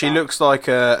 no. She looks like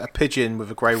a pigeon with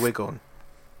a grey wig on.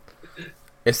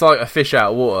 It's like a fish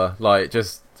out of water, like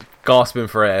just gasping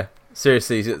for air.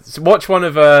 Seriously, watch one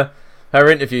of her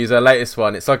interviews, her latest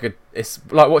one. It's like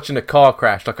watching a car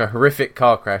crash, like a horrific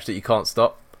car crash that you can't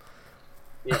stop.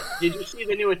 Yeah. Did you see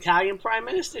the new Italian Prime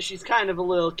Minister? She's kind of a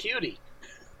little cutie.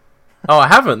 Oh, I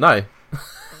haven't. No.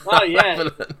 Oh yeah.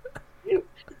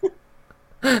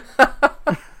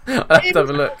 I'll have to have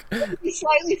a look. He's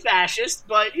slightly fascist,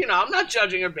 but I'm not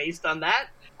judging her based on that.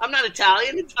 I'm not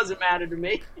Italian; it doesn't matter to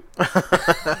me.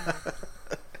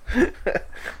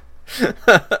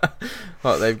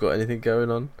 Like they've got anything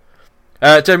going on.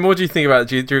 Jen, what do you think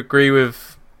about it? Do you agree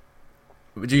with?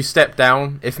 Would you step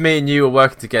down if me and you were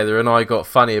working together and I got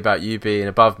funny about you being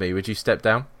above me? Would you step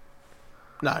down?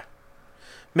 No.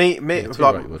 Me. Yeah, too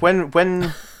Like right, you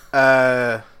when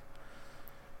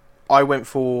I went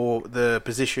for the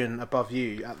position above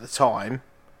you at the time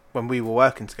when we were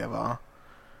working together.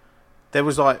 There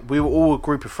was we were all a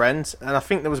group of friends, and I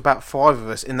think there was about 5 of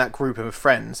us in that group of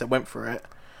friends that went for it,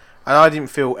 and I didn't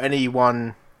feel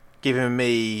anyone giving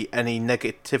me any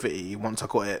negativity once I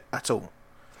got it at all.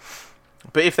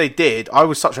 But if they did, I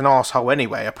was such an arsehole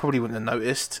anyway, I probably wouldn't have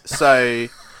noticed. So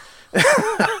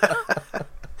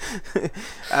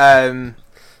I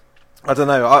don't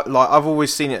know. I've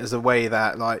always seen it as a way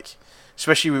that,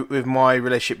 especially with my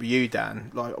relationship with you,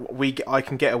 Dan, I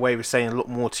can get away with saying a lot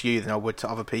more to you than I would to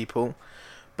other people.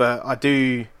 But I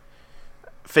do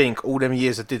think all them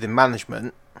years I did in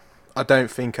management, I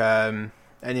don't think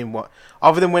anyone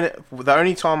other than the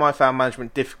only time I found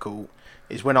management difficult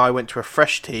is when I went to a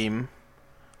fresh team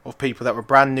of people that were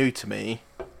brand new to me,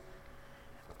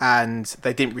 and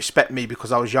they didn't respect me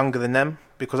because I was younger than them,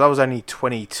 because I was only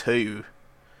 22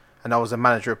 and I was a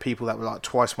manager of people that were like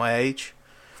twice my age.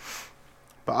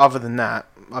 But other than that,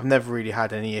 I've never really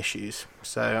had any issues.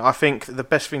 So I think the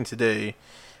best thing to do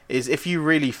is, if you're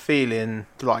really feeling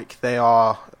like they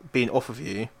are being off of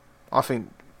you, I think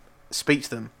speak to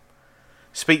them.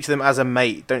 Speak to them as a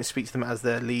mate. Don't speak to them as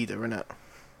their leader, innit?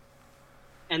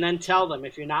 And then tell them,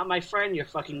 if you're not my friend, you're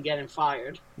fucking getting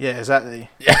fired. Yeah, exactly.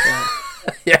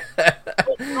 Yeah.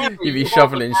 You'd be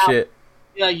shoveling shit.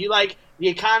 Yeah, you like the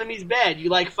economy's bad. You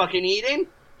like fucking eating?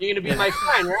 You're gonna be my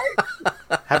friend, right?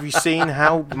 Have you seen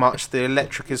how much the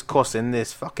electric is costing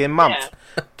this fucking month?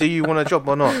 Yeah. Do you want a job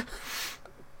or not?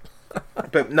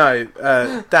 But no,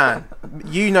 Dan,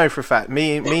 you know for a fact,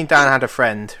 me and Dan had a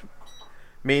friend.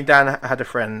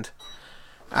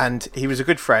 And he was a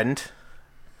good friend,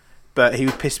 but he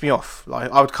would piss me off.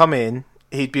 I would come in,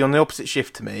 he'd be on the opposite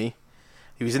shift to me.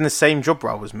 He was in the same job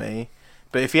role as me,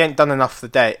 but if he ain't done enough on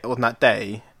that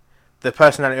day, the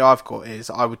personality I've got is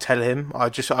I would tell him. I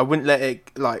wouldn't let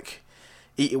it like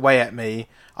eat away at me.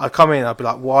 I'd come in, I'd be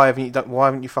like, why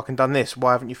haven't you fucking done this?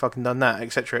 Why haven't you fucking done that?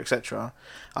 Etc. etc.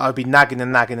 I'd be nagging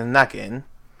and nagging and nagging,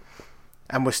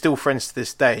 and we're still friends to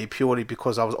this day purely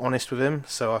because I was honest with him.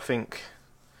 So I think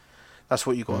that's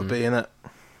what you got to be, innit?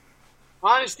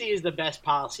 Honesty is the best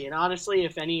policy, and honestly,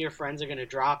 if any of your friends are going to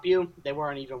drop you, they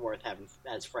weren't even worth having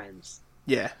as friends.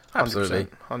 Yeah, 100%, absolutely,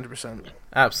 100%,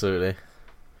 absolutely.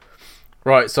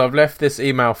 Right, so I've left this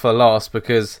email for last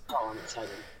because I'm excited.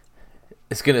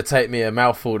 It's going to take me a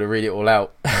mouthful to read it all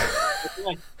out.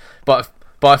 but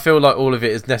I feel like all of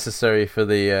it is necessary for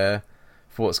the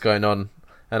for what's going on,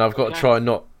 and I've got to try and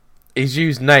not. He's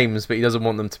used names, but he doesn't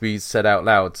want them to be said out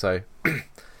loud, so I'm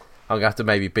gonna have to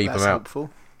maybe beep them out.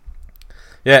 Helpful.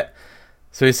 Yeah.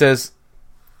 So he says,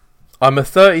 "I'm a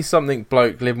 30-something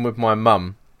bloke living with my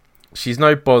mum. She's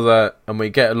no bother, and we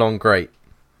get along great.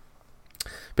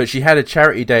 But she had a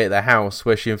charity day at the house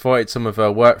where she invited some of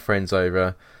her work friends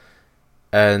over."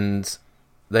 And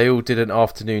they all did an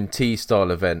afternoon tea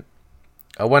style event.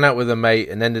 I went out with a mate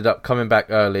and ended up coming back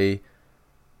early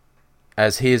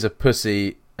as he is a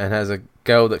pussy and has a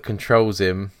girl that controls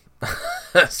him.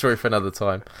 Story for another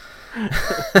time.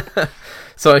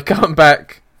 So I come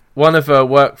back. One of her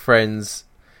work friends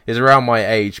is around my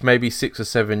age, maybe 6 or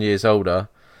 7 years older.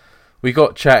 We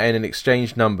got chatting and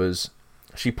exchanged numbers.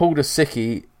 She pulled a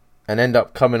sickie and ended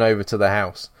up coming over to the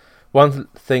house. One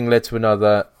thing led to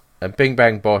another. And bing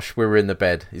bang bosh, we were in the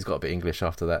bed. He's got a bit English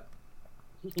after that.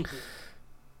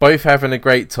 Both having a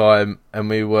great time, and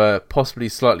we were possibly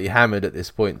slightly hammered at this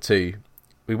point too.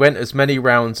 We went as many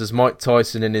rounds as Mike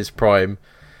Tyson in his prime.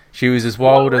 She was as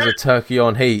wild as a turkey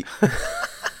on heat.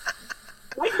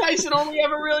 Mike Tyson only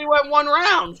ever really went one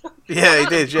round. Yeah, he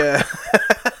did, yeah.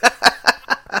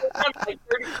 Like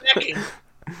 30 seconds.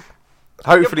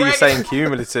 Hopefully you're saying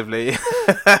cumulatively.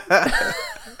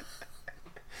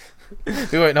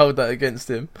 We won't hold that against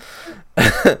him.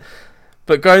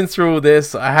 But going through all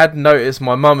this, I had noticed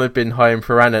my mum had been home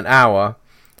for around an hour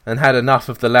and had enough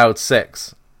of the loud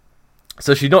sex.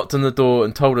 So she knocked on the door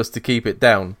and told us to keep it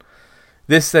down.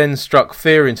 This then struck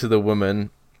fear into the woman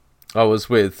I was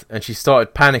with, and she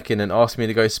started panicking and asked me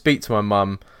to go speak to my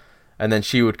mum, and then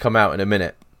she would come out in a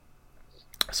minute.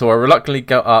 So I reluctantly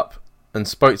got up and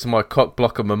spoke to my cock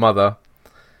blocker, my mother,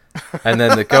 and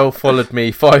then the girl followed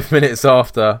me 5 minutes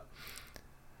after.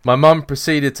 My mum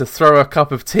proceeded to throw a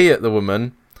cup of tea at the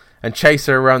woman and chase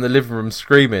her around the living room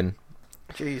screaming.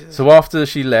 Jesus. So after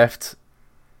she left,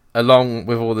 along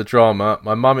with all the drama,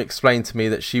 my mum explained to me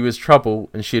that she was trouble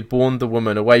and she had warned the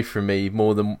woman away from me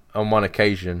more than on one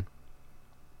occasion.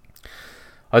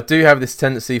 I do have this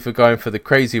tendency for going for the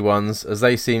crazy ones, as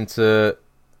they seem to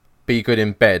be good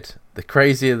in bed. The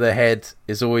crazier the head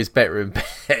is always better in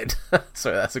bed.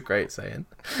 Sorry, that's a great saying.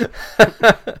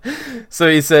 So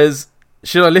he says,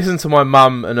 should I listen to my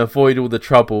mum and avoid all the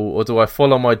trouble, or do I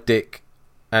follow my dick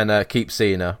and keep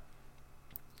seeing her?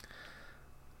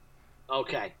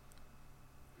 Okay.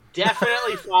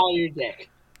 Definitely follow your dick.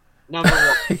 Number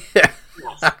one. Yeah,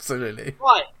 yes. Absolutely.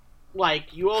 But,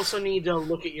 like, you also need to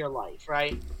look at your life,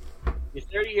 right? You're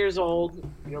 30 years old,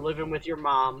 you're living with your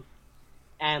mom,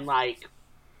 and, like,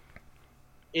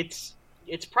 it's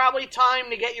probably time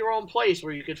to get your own place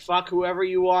where you could fuck whoever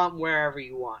you want, wherever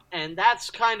you want. And that's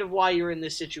kind of why you're in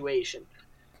this situation.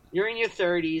 You're in your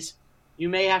 30s. You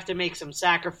may have to make some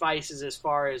sacrifices as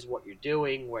far as what you're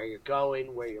doing, where you're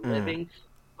going, where you're living.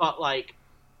 But, like,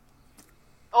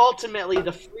 ultimately,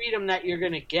 the freedom that you're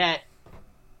going to get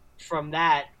from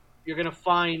that, you're going to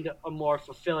find a more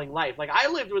fulfilling life. Like, I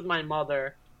lived with my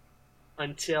mother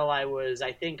until I was,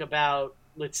 I think, about,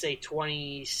 let's say,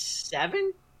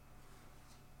 27,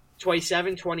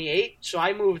 28. So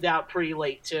I moved out pretty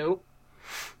late, too.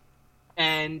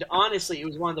 And honestly, it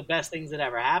was one of the best things that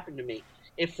ever happened to me.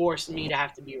 It forced me to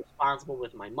have to be responsible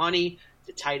with my money,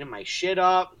 to tighten my shit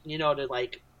up, you know, to,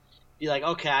 like, be like,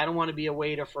 okay, I don't want to be a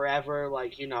waiter forever.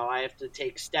 Like, you know, I have to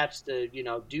take steps to, you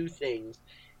know, do things.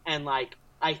 And, like,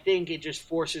 I think it just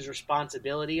forces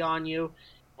responsibility on you,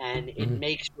 and it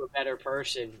makes you a better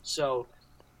person. So,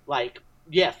 like,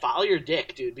 yeah, follow your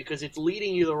dick, dude, because it's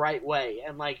leading you the right way.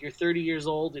 And, like, you're 30 years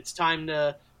old. It's time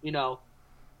to, you know,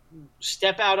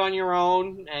 step out on your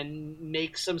own and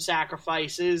make some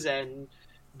sacrifices and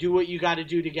do what you got to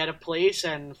do to get a place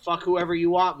and fuck whoever you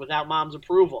want without mom's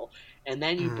approval. And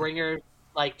then you bring her,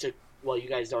 like, to, well, you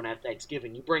guys don't have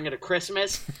Thanksgiving. You bring her to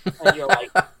Christmas, and you're like,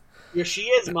 here she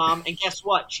is, Mom. And guess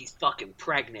what? She's fucking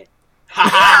pregnant. Ha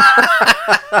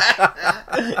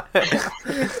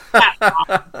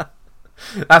ha!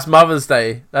 That's Mother's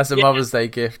Day. That's a Yeah. Mother's Day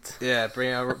gift. Yeah,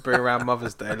 bring around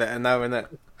Mother's Day. Let her know,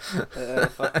 innit?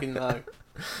 Fucking know.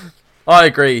 I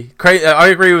agree. I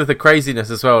agree with the craziness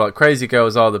as well. Like, crazy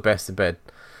girls are the best in bed.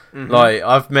 Mm-hmm. Like,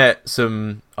 I've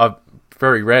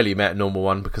very rarely met a normal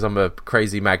one because I'm a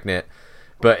crazy magnet.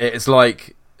 But it's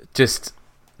like it's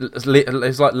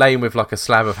like laying with like a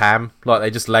slab of ham. Like, they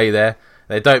just lay there.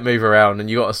 They don't move around, and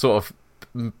you got to sort of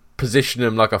position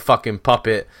them like a fucking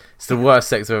puppet. It's the worst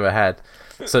sex I've ever had.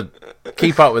 So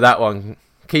keep up with that one.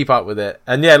 Keep up with it.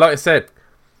 And yeah, like I said,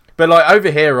 but like over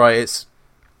here, right, it's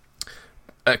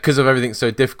because of everything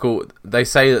so difficult. They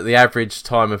say that the average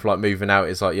time of like moving out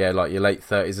is like your late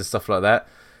 30s and stuff like that.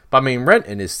 But I mean,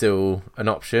 renting is still an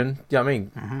option. Yeah, I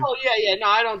mean, Oh yeah. No,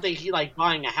 I don't think like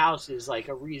buying a house is like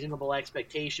a reasonable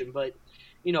expectation. But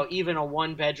even a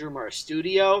 1-bedroom or a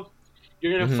studio,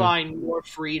 you're gonna find more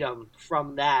freedom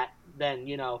from that than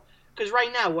because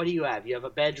right now, what do you have? You have a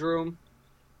bedroom,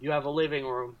 you have a living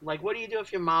room. Like, what do you do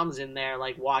if your mom's in there,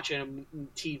 like watching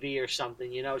TV or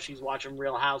something? She's watching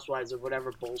Real Housewives or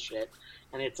whatever bullshit,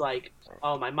 and it's like,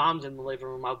 oh, my mom's in the living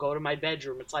room. I'll go to my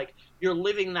bedroom. It's like you're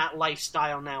living that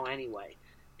lifestyle now anyway,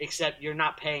 except you're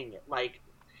not paying it. Like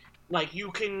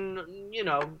you can,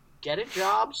 get a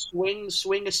job,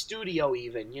 swing a studio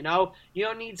even, You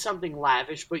don't need something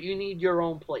lavish, but you need your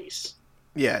own place.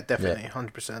 Yeah, definitely,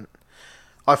 100%.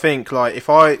 I think if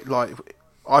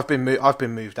I've been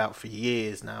moved out for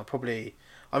years now. Probably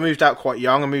I moved out quite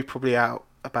young. I moved probably out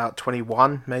about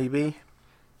 21, maybe.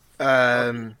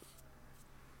 There's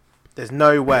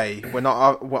no way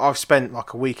I've spent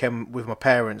like a weekend with my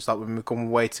parents, like when we've gone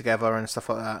away together and stuff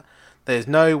like that. There's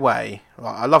no way.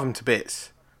 Like, I love them to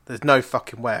bits. There's no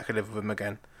fucking way I could live with them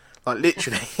again. Like,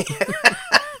 literally.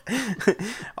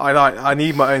 I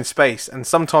need my own space, and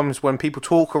sometimes when people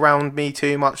talk around me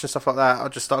too much and stuff like that, I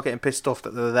just start getting pissed off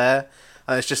that they're there,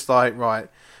 and it's just like, right,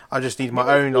 I just need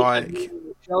my own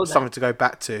something to go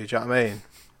back to. Do you know what I mean?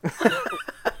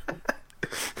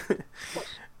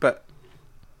 But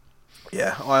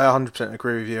yeah, I 100%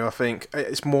 agree with you. I think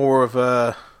it's more of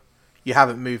a you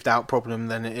haven't moved out problem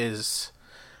than it is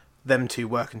them two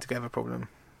working together problem.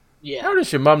 Yeah. How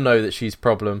does your mum know that she's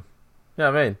problem? You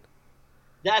know what I mean?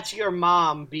 That's your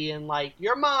mom being like,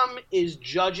 your mom is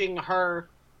judging her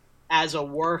as a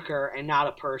worker and not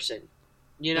a person,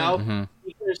 Mm-hmm.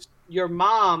 Because your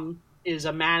mom is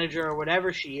a manager or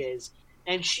whatever she is,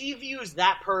 and she views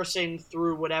that person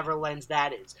through whatever lens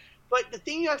that is. But the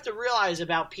thing you have to realize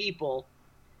about people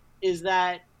is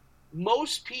that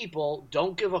most people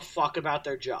don't give a fuck about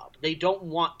their job. They don't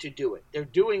want to do it. They're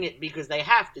doing it because they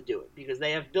have to do it, because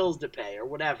they have bills to pay or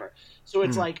whatever. So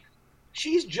it's like,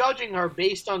 she's judging her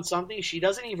based on something she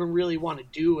doesn't even really want to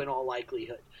do in all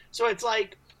likelihood. So it's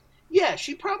like, yeah,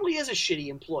 she probably is a shitty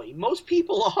employee. Most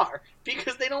people are,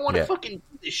 because they don't want to fucking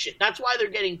do this shit. That's why they're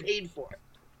getting paid for it.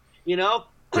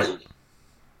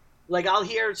 Like, I'll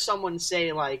hear someone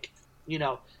say, like,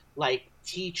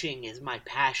 teaching is my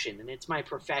passion and it's my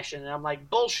profession. And I'm like,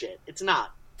 bullshit. It's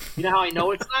not. You know how I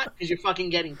know it's not? Because you're fucking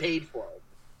getting paid for it.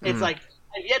 It's like,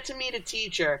 I've yet to meet a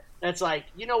teacher that's like,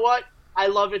 you know what? I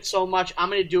love it so much, I'm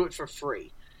going to do it for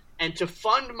free. And to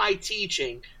fund my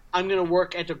teaching, I'm going to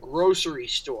work at a grocery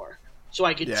store so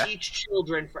I can teach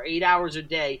children for 8 hours a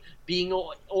day, being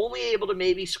only able to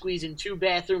maybe squeeze in 2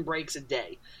 bathroom breaks a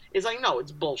day. It's like, no,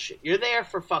 it's bullshit. You're there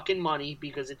for fucking money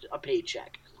because it's a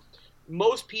paycheck.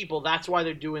 Most people, that's why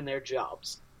they're doing their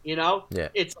jobs. Yeah.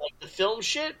 It's like the film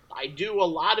shit, I do a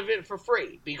lot of it for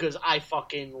free because I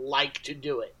fucking like to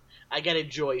do it. I get a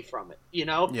joy from it,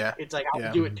 Yeah. It's like, I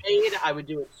would do it paid, I would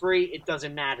do it free, it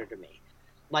doesn't matter to me.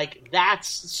 Like, that's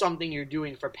something you're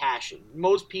doing for passion.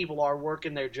 Most people are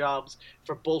working their jobs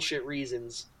for bullshit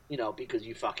reasons, because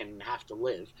you fucking have to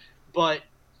live. But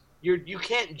you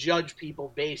can't judge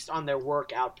people based on their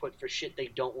work output for shit they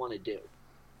don't want to do.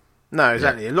 No,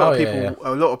 exactly. A lot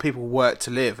of people work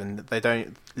to live, and they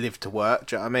don't live to work.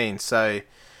 Do you know what I mean? So,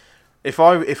 if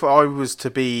I was to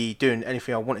be doing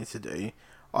anything I wanted to do,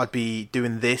 I'd be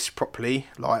doing this properly.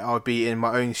 Like, I'd be in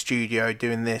my own studio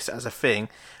doing this as a thing,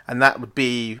 and that would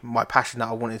be my passion that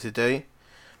I wanted to do.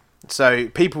 So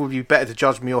people would be better to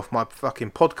judge me off my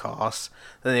fucking podcast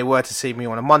than they were to see me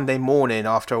on a Monday morning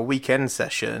after a weekend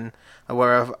session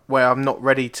where I'm not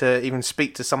ready to even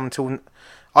speak to someone till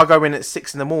I go in at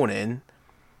 6 a.m.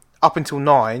 Up until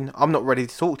 9, I'm not ready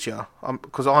to talk to you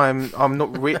because I'm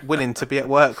not willing to be at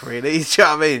work, really. Do you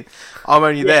know what I mean? I'm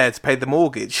only there to pay the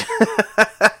mortgage.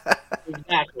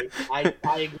 Exactly. I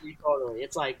agree totally.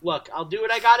 It's like, look, I'll do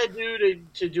what I gotta do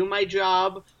to do my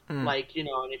job. Like, and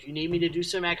if you need me to do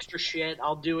some extra shit,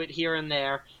 I'll do it here and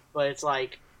there. But it's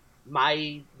like,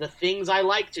 the things I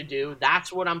like to do,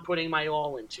 that's what I'm putting my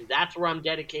all into. That's where I'm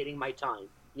dedicating my time.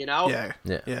 You know? Yeah,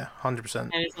 100%.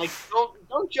 And it's like,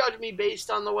 don't judge me based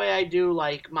on the way I do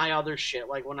like my other shit.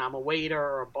 Like when I'm a waiter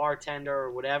or a bartender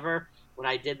or whatever. When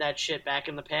I did that shit back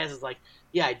in the past, it's like,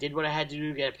 yeah, I did what I had to do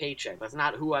to get a paycheck. That's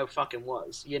not who I fucking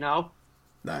was, you know?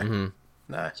 No.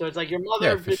 No. So it's like your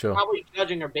mother is sure. probably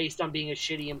judging her based on being a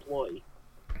shitty employee.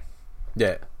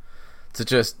 Yeah. To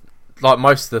just, like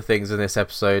most of the things in this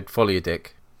episode, follow your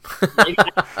dick.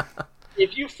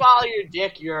 If you follow your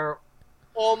dick, you're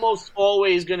almost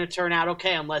always going to turn out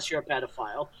okay, unless you're a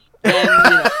pedophile. Then,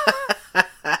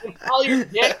 you follow your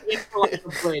dick into like a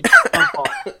bridge.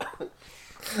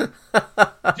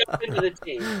 Jump into the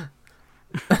team.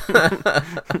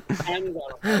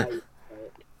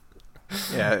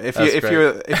 Yeah,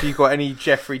 if you got any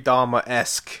Jeffrey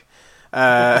Dahmer-esque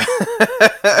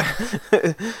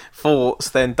thoughts,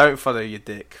 then don't follow your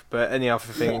dick. But any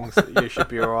other things, you should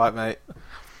be alright, mate.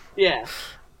 Yeah.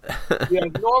 You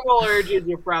have normal urges,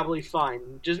 you're probably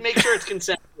fine. Just make sure it's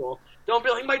consensual. Don't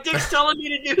be like, my dick's telling me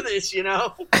to do this, you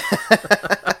know?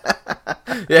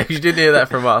 Yeah, because you didn't hear that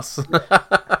from us.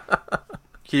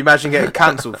 Can you imagine getting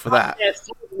cancelled for that? Yes,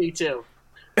 me too.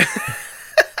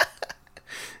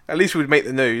 At least we'd make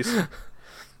the news.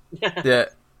 Yeah.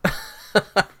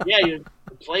 Yeah, your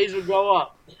plays would go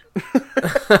up.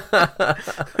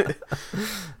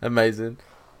 Amazing.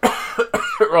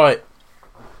 Right.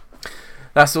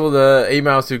 That's all the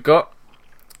emails we've got.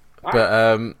 All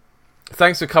but right.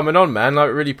 Thanks for coming on, man. I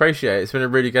really appreciate it. It's been a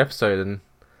really good episode, and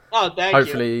Thank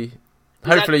you.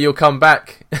 hopefully you'll come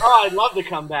back. Oh, I'd love to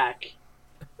come back.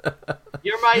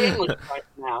 You're my English right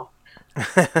now.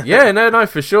 Yeah, no,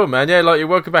 for sure, man. Yeah, like you're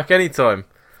welcome back anytime.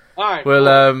 All right.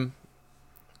 Well,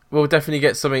 we'll definitely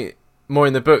get something more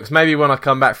in the books. Maybe when I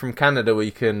come back from Canada, we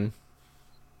can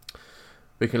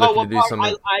look to do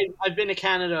something. I've been to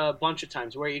Canada a bunch of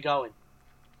times. Where are you going?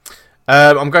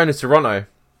 I'm going to Toronto.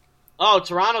 Oh,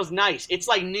 Toronto's nice. It's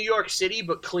like New York City,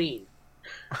 but clean.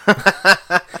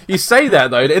 You say that,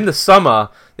 though. In the summer,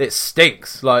 it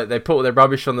stinks. Like, they put all their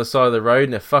rubbish on the side of the road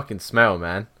and they fucking smell,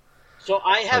 man. So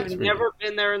I have never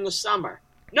been there in the summer.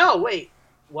 No, wait.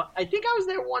 What? I think I was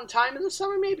there one time in the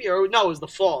summer, maybe? Or no, it was the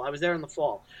fall. I was there in the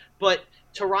fall. But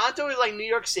Toronto is like New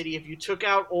York City if you took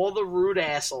out all the rude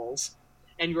assholes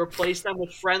and you replaced them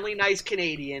with friendly, nice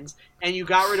Canadians, and you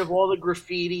got rid of all the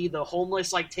graffiti, the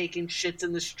homeless like taking shits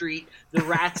in the street, the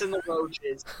rats and the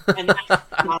roaches, and that's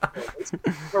Toronto.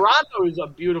 Toronto is a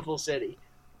beautiful city.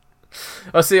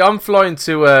 I see. I'm flying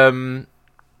to.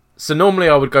 So normally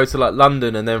I would go to like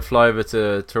London and then fly over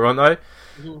to Toronto,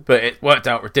 but it worked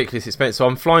out ridiculously expensive. So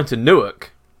I'm flying to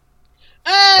Newark.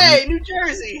 Hey, New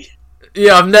Jersey!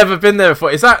 Yeah, I've never been there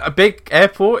before. Is that a big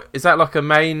airport? Is that like a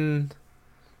main?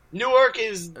 Newark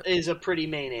is a pretty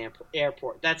main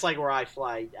airport. That's like where I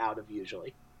fly out of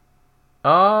usually.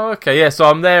 Oh, okay, yeah. So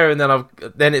I'm there, and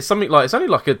then it's something like it's only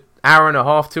like an hour and a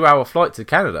half, 2 hour flight to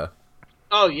Canada.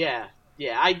 Oh yeah.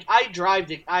 I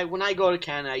drive when I go to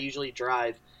Canada, I usually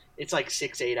drive. It's like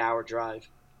 6-8 hour drive.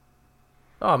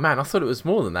 Oh man, I thought it was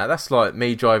more than that. That's like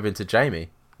me driving to Jamie.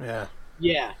 Yeah.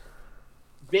 Yeah.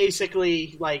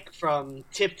 Basically, like from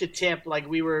tip to tip, like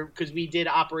because we did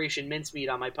Operation Mincemeat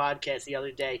on my podcast the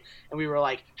other day, and we were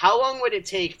like, how long would it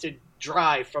take to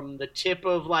drive from the tip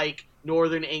of like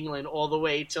northern England all the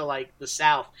way to like the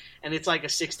south? And it's like a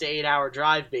 6 to 8 hour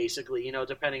drive, basically, you know,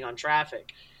 depending on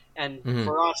traffic. And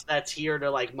for us, that's here to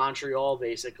like Montreal,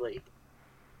 basically.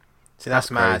 See, that's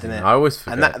mad, isn't it? I always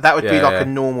forget. And that would be like a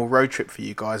normal road trip for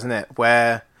you guys, isn't it?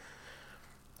 Where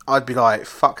I'd be like,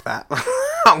 fuck that.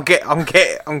 I'm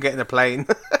getting a plane.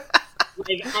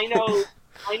 Like I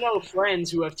know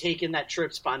friends who have taken that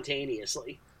trip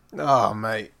spontaneously. Oh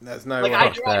mate, there's no like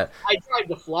way. I drive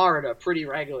to Florida pretty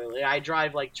regularly. I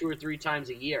drive like 2 or 3 times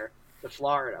a year to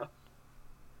Florida.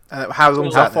 How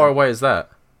long? How far away is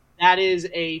that? That is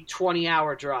a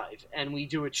 20-hour drive, and we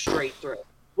do it straight through.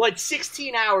 Well, it's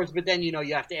 16 hours, but then you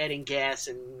have to add in gas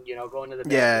and go into the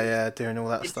bathroom. Yeah, doing all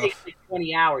that stuff. It takes like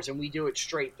 20 hours, and we do it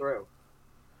straight through.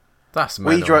 That's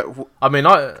mental.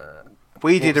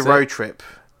 We did a road trip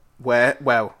where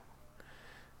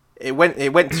it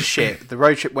went to shit. The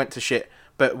road trip went to shit,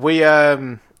 but we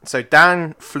so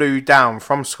Dan flew down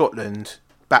from Scotland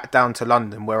back down to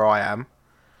London where I am,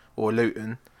 or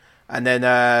Luton, and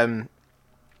then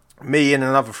me and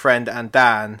another friend and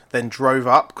Dan then drove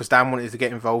up because Dan wanted to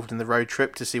get involved in the road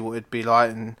trip to see what it'd be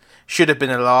like, and should have been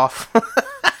a laugh.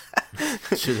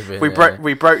 Should have been.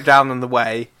 We broke down on the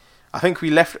way. I think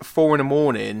we left at 4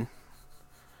 a.m.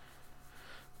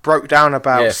 Broke down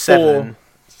about 7.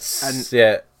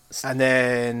 And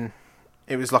then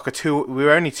It was like we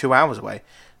were only 2 hours away,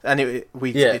 and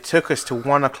it took us till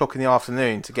 1 o'clock in the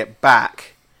afternoon to get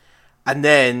back, and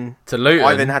then to Luton.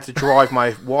 I then had to drive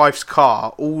my wife's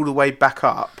car all the way back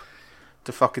up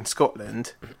to fucking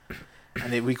Scotland,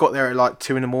 and we got there at like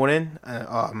 2 in the morning. And,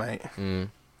 oh mate,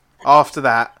 after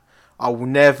that, I will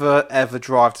never ever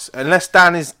drive unless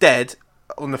Dan is dead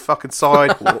on the fucking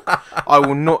sidewalk. I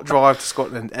will not drive to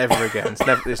Scotland ever again.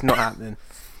 It's not happening.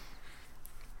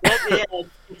 Yeah,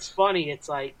 it's funny. It's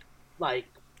like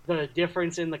the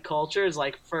difference in the culture is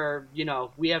like for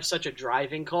we have such a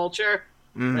driving culture.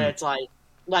 That it's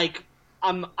like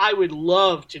I would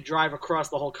love to drive across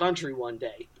the whole country one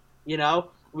day,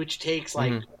 which takes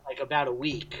like about a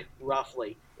week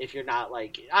roughly. If you're not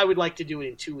I would like to do it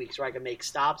in 2 weeks where I can make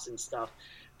stops and stuff.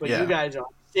 But you guys are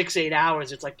 6-8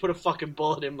 hours. It's like put a fucking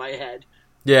bullet in my head.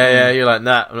 Yeah, you're like,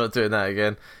 nah, I'm not doing that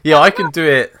again. Yeah, I can do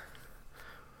it.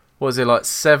 What is it, like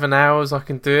 7 hours I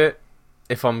can do it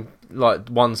if I'm like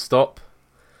one stop.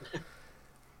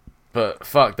 But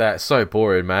fuck that, it's so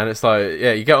boring, man. It's like,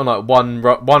 yeah, you get on like one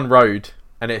road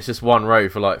and it's just one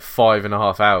road for like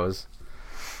 5.5 hours.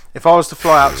 If I was to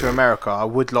fly out to America, I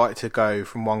would like to go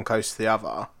from one coast to the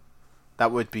other.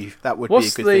 That would be a good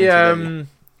thing to do.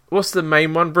 What's the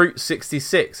main one? Route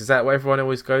 66. Is that what everyone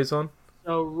always goes on?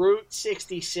 So Route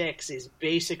 66 is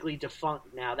basically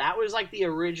defunct now. That was like the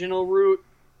original route,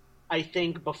 I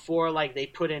think, before like they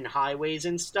put in highways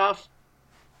and stuff.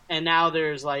 And now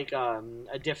there's like a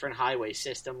different highway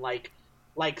system. Like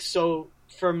so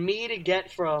for me to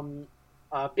get from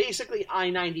basically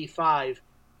I-95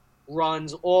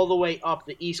 runs all the way up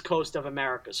the east coast of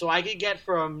America. So I could get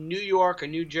from New York or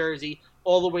New Jersey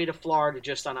all the way to Florida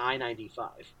just on I-95.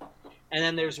 And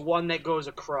then there's one that goes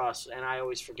across, and I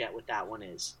always forget what that one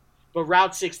is. But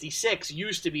Route 66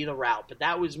 used to be the route, but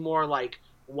that was more like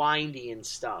windy and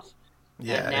stuff.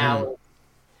 Yeah.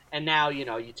 And now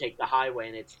you take the highway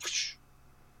and it's...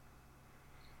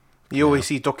 You always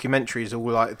see documentaries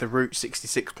all like the Route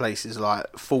 66 places like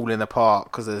falling apart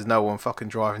because there's no one fucking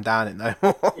driving down it no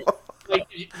more. Like,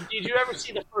 did you ever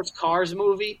see the first Cars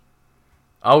movie?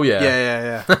 Oh yeah.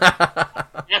 Yeah.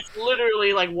 That's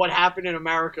literally like what happened in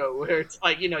America, where it's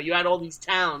like you had all these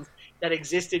towns that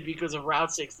existed because of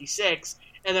Route 66,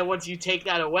 and then once you take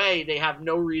that away, they have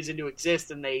no reason to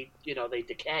exist, and they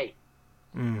decay.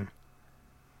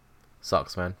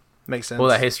 Sucks, man. Makes sense. All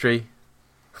that history.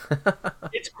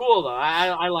 It's cool though.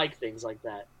 I like things like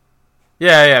that.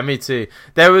 Yeah, me too.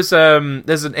 There was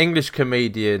there's an English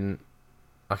comedian,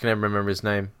 I can never remember his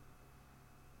name.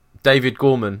 David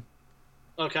Gorman.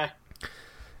 Okay.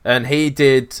 And he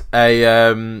did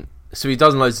so he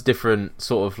does loads of different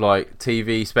sort of like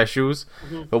TV specials,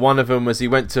 but one of them was he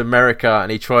went to America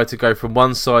and he tried to go from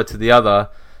one side to the other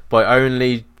by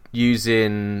only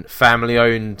using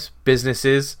family-owned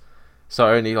businesses. So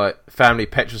only like family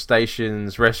petrol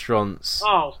stations, restaurants.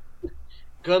 Oh,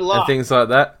 good luck. And things like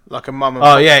that. Like a mum and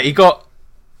pop. Yeah, he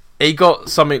got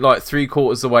something like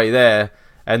 3/4 the way there,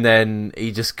 and then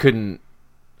he just couldn't.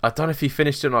 I don't know if he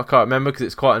finished it or not, I can't remember because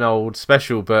it's quite an old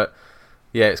special. But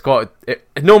yeah, it's quite.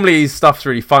 Normally his stuff's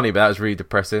really funny, but that was really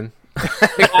depressing.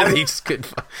 He just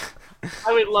couldn't.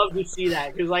 I would love to see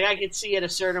that because, like, I could see at a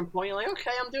certain point, you're like, okay,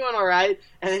 I'm doing all right,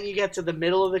 and then you get to the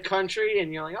middle of the country,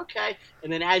 and you're like, okay,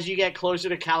 and then as you get closer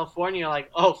to California, you're like,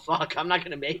 oh fuck, I'm not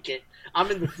gonna make it. I'm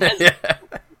in the desert.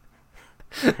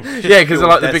 Yeah, because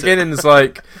like the beginning's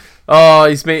like, oh,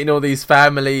 he's meeting all these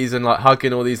families and like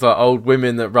hugging all these like old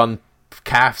women that run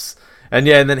cafes, and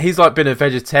then he's like been a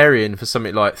vegetarian for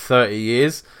something like 30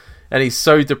 years, and he's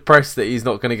so depressed that he's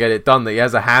not gonna get it done that he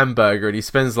has a hamburger and he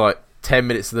spends like 10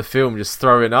 minutes of the film just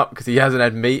throwing up because he hasn't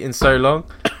had meat in so long.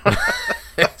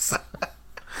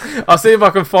 I'll see if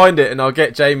I can find it and I'll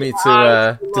get Jamie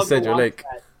to send you a link.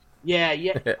 Yeah.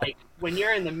 Like when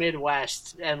you're in the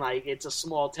Midwest and like it's a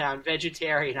small town,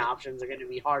 vegetarian options are going to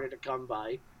be harder to come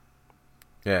by.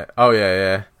 Yeah. Oh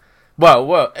yeah.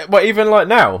 Well, even like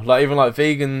now, like even like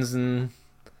vegans and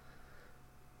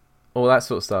all that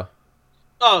sort of stuff.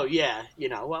 Oh yeah,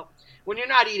 well, when you're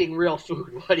not eating real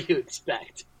food, what do you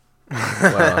expect?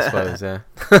 Well, I suppose, yeah.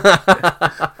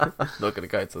 Not gonna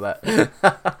go into that.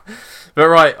 But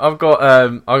right, I've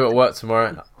got work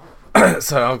tomorrow,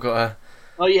 so I've got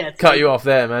to cut you off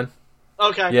there, man.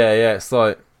 Okay. Yeah. It's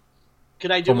like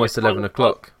Could I do almost 11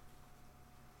 o'clock.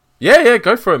 Yeah,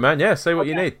 go for it, man. Yeah, say what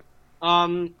you need.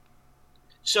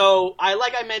 So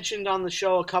I mentioned on the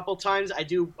show a couple times, I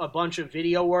do a bunch of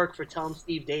video work for Tell 'em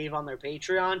Steve Dave on their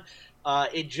Patreon.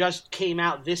 It just came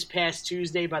out this past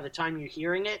Tuesday by the time you're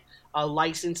hearing it.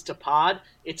 License to Pod.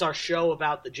 It's our show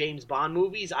about the James Bond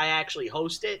movies. I actually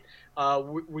host it.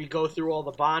 We go through all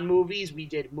the Bond movies. We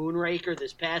did Moonraker,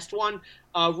 this past one.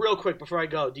 Real quick before I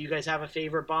go, do you guys have a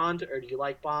favorite Bond, or do you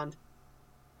like Bond?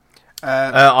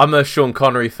 I'm a Sean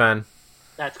Connery fan.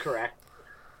 That's correct.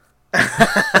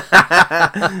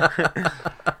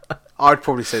 I'd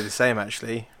probably say the same,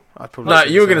 actually. No,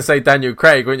 you were going to say Daniel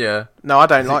Craig, weren't you? No, I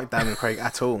don't like Daniel Craig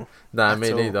at all. Nah,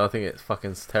 me neither. I think it's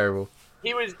fucking terrible.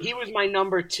 He was my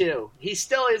number 2. He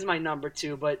still is my number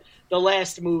 2, but the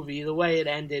last movie, the way it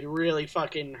ended, really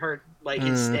fucking hurt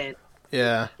his stand.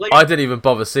 Yeah. I didn't even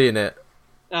bother seeing it.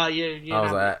 You I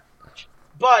was like,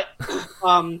 but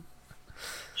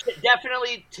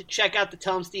definitely check out the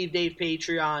Tell 'em Steve Dave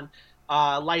Patreon.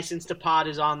 License to Pod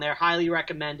is on there. Highly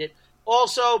recommend it.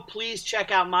 Also, please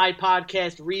check out my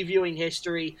podcast, Reviewing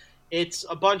History. It's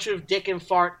a bunch of dick and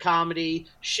fart comedy,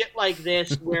 shit like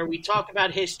this, where we talk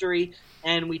about history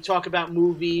and we talk about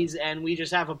movies and we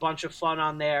just have a bunch of fun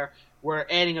on there. We're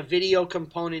adding a video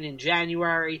component in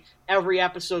January. Every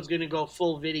episode's going to go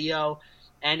full video.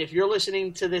 And if you're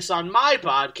listening to this on my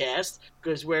podcast,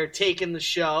 because we're taking the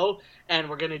show and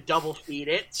we're going to double feed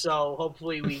it, so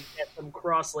hopefully we get some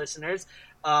cross listeners.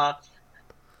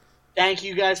 Thank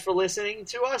you guys for listening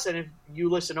to us. And if you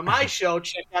listen to my show,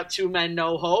 check out Two Men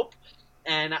No Hope.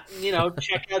 And,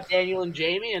 check out Daniel and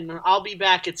Jamie. And I'll be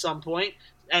back at some point.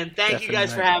 And thank you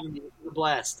guys for having me. It was a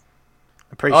blast.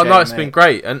 Appreciate it, it's been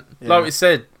great. And like we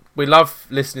said, we love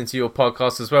listening to your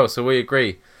podcast as well. So we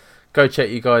agree. Go check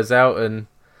you guys out. And,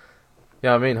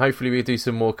 hopefully we do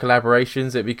some more collaborations.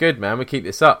 It'd be good, man. We keep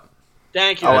this up.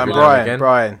 Thank you. Oh, and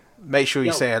Brian, make sure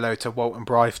you say hello to Walt and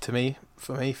Bryce for me.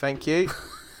 Thank you.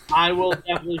 I will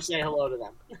definitely say hello to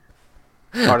them.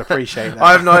 I'd appreciate that.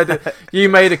 I have no idea. You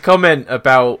made a comment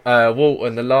about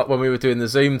Walton when we were doing the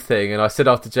Zoom thing, and I said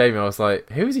after Jamie, I was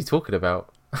like, "Who is he talking about?"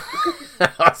 I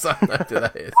was like, "No,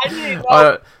 that is."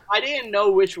 I didn't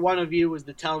know which one of you was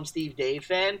the Tell 'em Steve Dave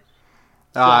fan.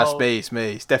 It's me. It's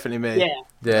me. It's definitely me.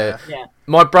 Yeah.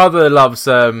 My brother loves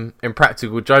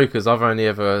Impractical Jokers. I've only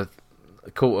ever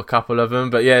caught a couple of them,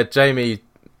 but yeah, Jamie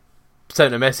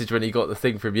sent a message when he got the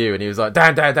thing from you, and he was like,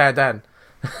 Dan. I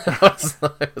was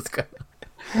like, what's going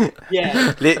on?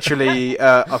 Yeah. Literally,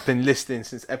 I've been listening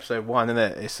since episode 1, isn't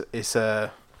it? It's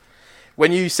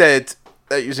when you said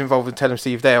that you was involved in Tell 'em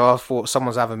Steve Dave, I thought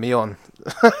someone's having me on.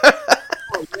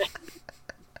 Oh, yeah.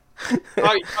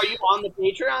 Are you on the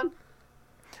Patreon?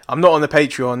 I'm not on the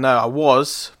Patreon, no. I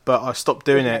was, but I stopped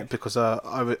doing it because I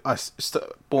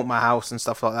bought my house and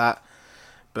stuff like that.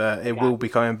 But it will be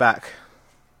coming back.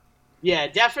 Yeah,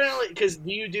 definitely. Because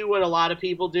do you do what a lot of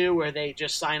people do, where they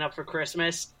just sign up for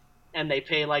Christmas and they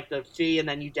pay the fee, and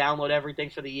then you download everything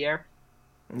for the year?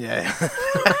 Yeah.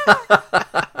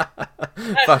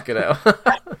 Fuck it out.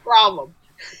 That's the problem.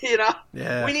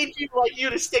 Yeah. We need people like you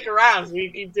to stick around so we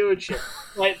can keep doing shit.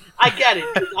 But I get it.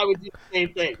 'Cause I would do the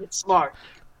same thing. It's smart.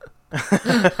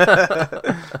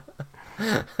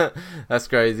 That's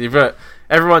crazy. But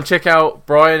everyone, check out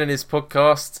Brian and his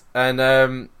podcast, and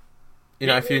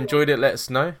if you enjoyed it, let us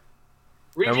know.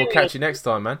 And we'll catch you next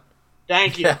time, man.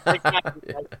 Thank you.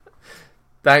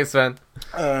 Thanks, man.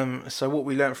 So what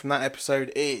we learned from that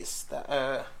episode is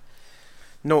that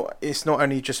it's not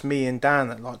only just me and Dan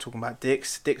that like talking about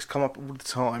dicks. Dicks come up all the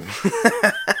time.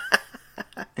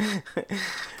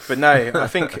 But no, I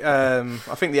think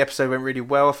the episode went really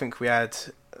well. I think we had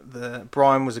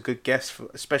Brian was a good guest,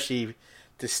 especially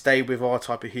to stay with our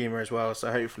type of humour as well.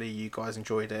 So hopefully you guys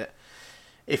enjoyed it.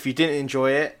 If you didn't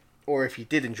enjoy it, or if you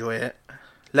did enjoy it,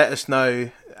 let us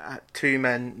know at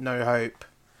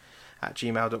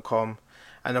twomennohope@gmail.com.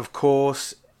 And of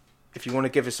course, if you want to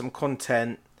give us some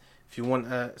content, if you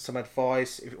want some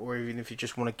advice, or even if you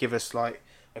just want to give us a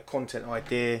content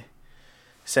idea,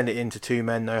 send it in to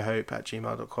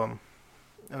twomennohope@gmail.com.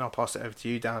 And I'll pass it over to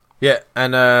you, Dan. Yeah,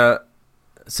 and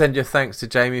send your thanks to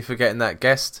Jamie for getting that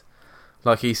guest.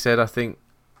 Like he said, I think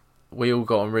we all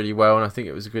got on really well, and I think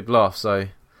it was a good laugh, so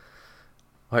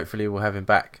hopefully we'll have him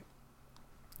back.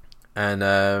 And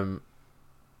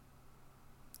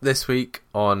this week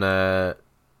on No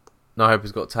Hope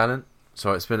Has Got Talent,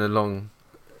 so it's been a long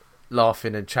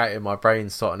laughing and chatting, my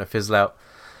brain's starting to fizzle out.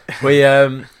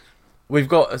 We've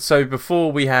got, so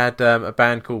before we had a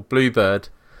band called Bluebird,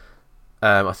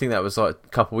 I think that was a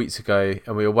couple of weeks ago,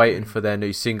 and we were waiting for their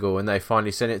new single, and they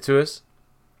finally sent it to us.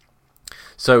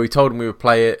 So we told them we would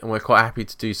play it, and we're quite happy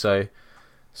to do so.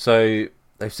 So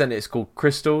they've sent it, it's called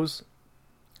Crystals,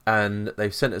 and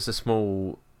they've sent us a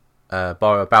small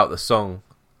bio about the song,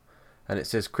 and it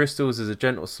says, Crystals is a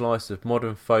gentle slice of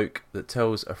modern folk that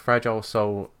tells a fragile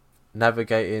soul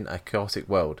navigating a chaotic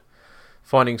world,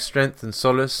 finding strength and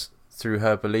solace through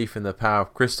her belief in the power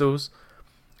of crystals.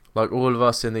 Like all of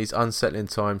us in these unsettling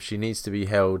times, she needs to be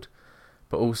held,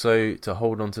 but also to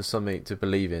hold on to something to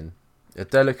believe in. A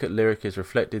delicate lyric is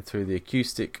reflected through the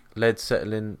acoustic lead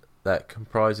settling that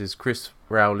comprises Chris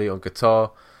Rowley on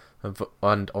guitar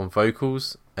and on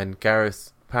vocals, and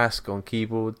Gareth Pask on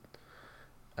keyboard,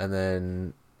 and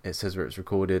then it says where it's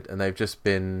recorded, and they've just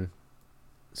been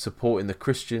supporting the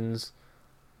Christians,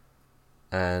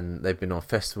 and they've been on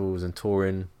festivals and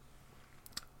touring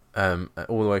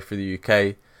all the way through the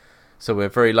UK. So we're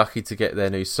very lucky to get their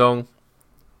new song,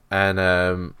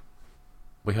 and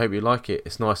we hope you like it.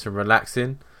 It's nice and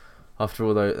relaxing after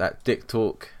all that dick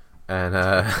talk and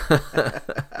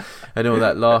and all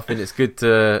that laughing. It's good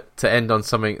to end on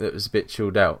something that was a bit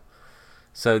chilled out.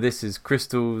 So this is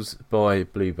Crystals by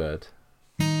Bluebird.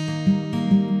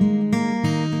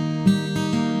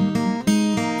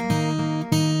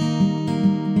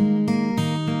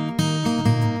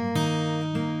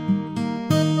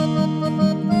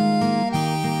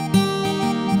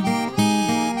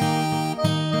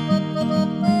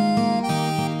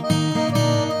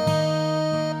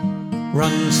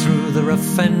 Runs through the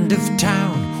rough end of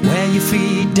town, where your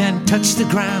feet and touch the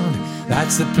ground.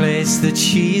 That's the place that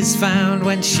she is found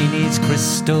when she needs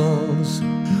crystals.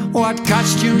 What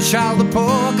costume shall the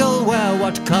poor girl wear?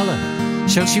 What colour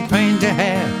shall she paint her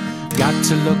hair? Got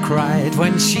to look right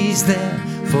when she's there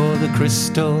for the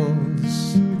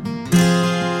crystals.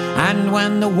 And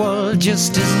when the world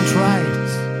just isn't right,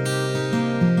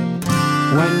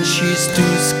 when she's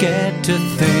too scared to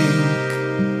think,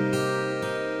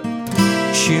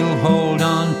 she'll hold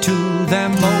on to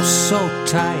them oh so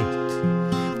tight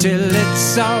till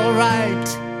it's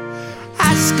alright.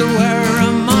 Ask her where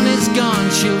her money's gone,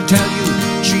 she'll tell you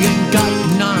she ain't got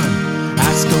none.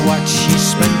 Ask her what she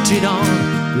spent it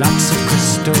on, lots of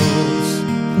crystals.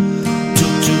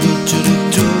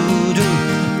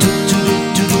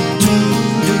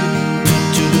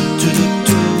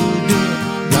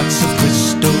 Lots of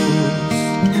crystals.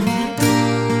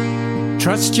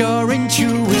 Trust your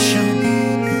intuition,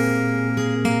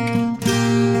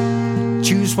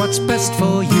 choose what's best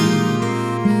for you.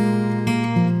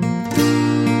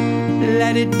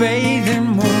 Let it bathe in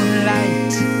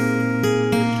moonlight,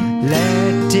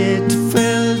 let it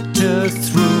filter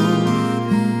through.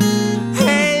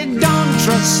 Hey, don't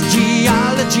trust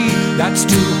geology, that's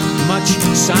too much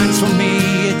science for me.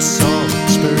 It's all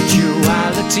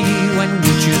spirituality when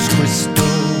you choose crystals.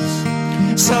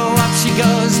 So up she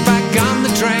goes back on the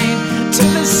train to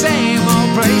the same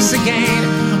old place again.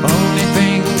 Only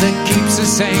thing that keeps us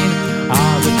sane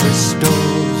are the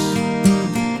crystals.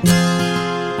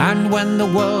 And when the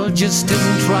world just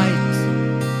isn't right,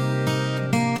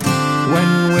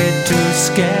 when we're too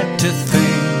scared to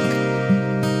think,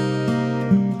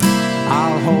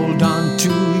 I'll hold on to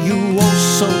you oh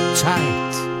so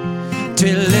tight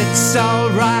till it's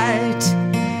alright.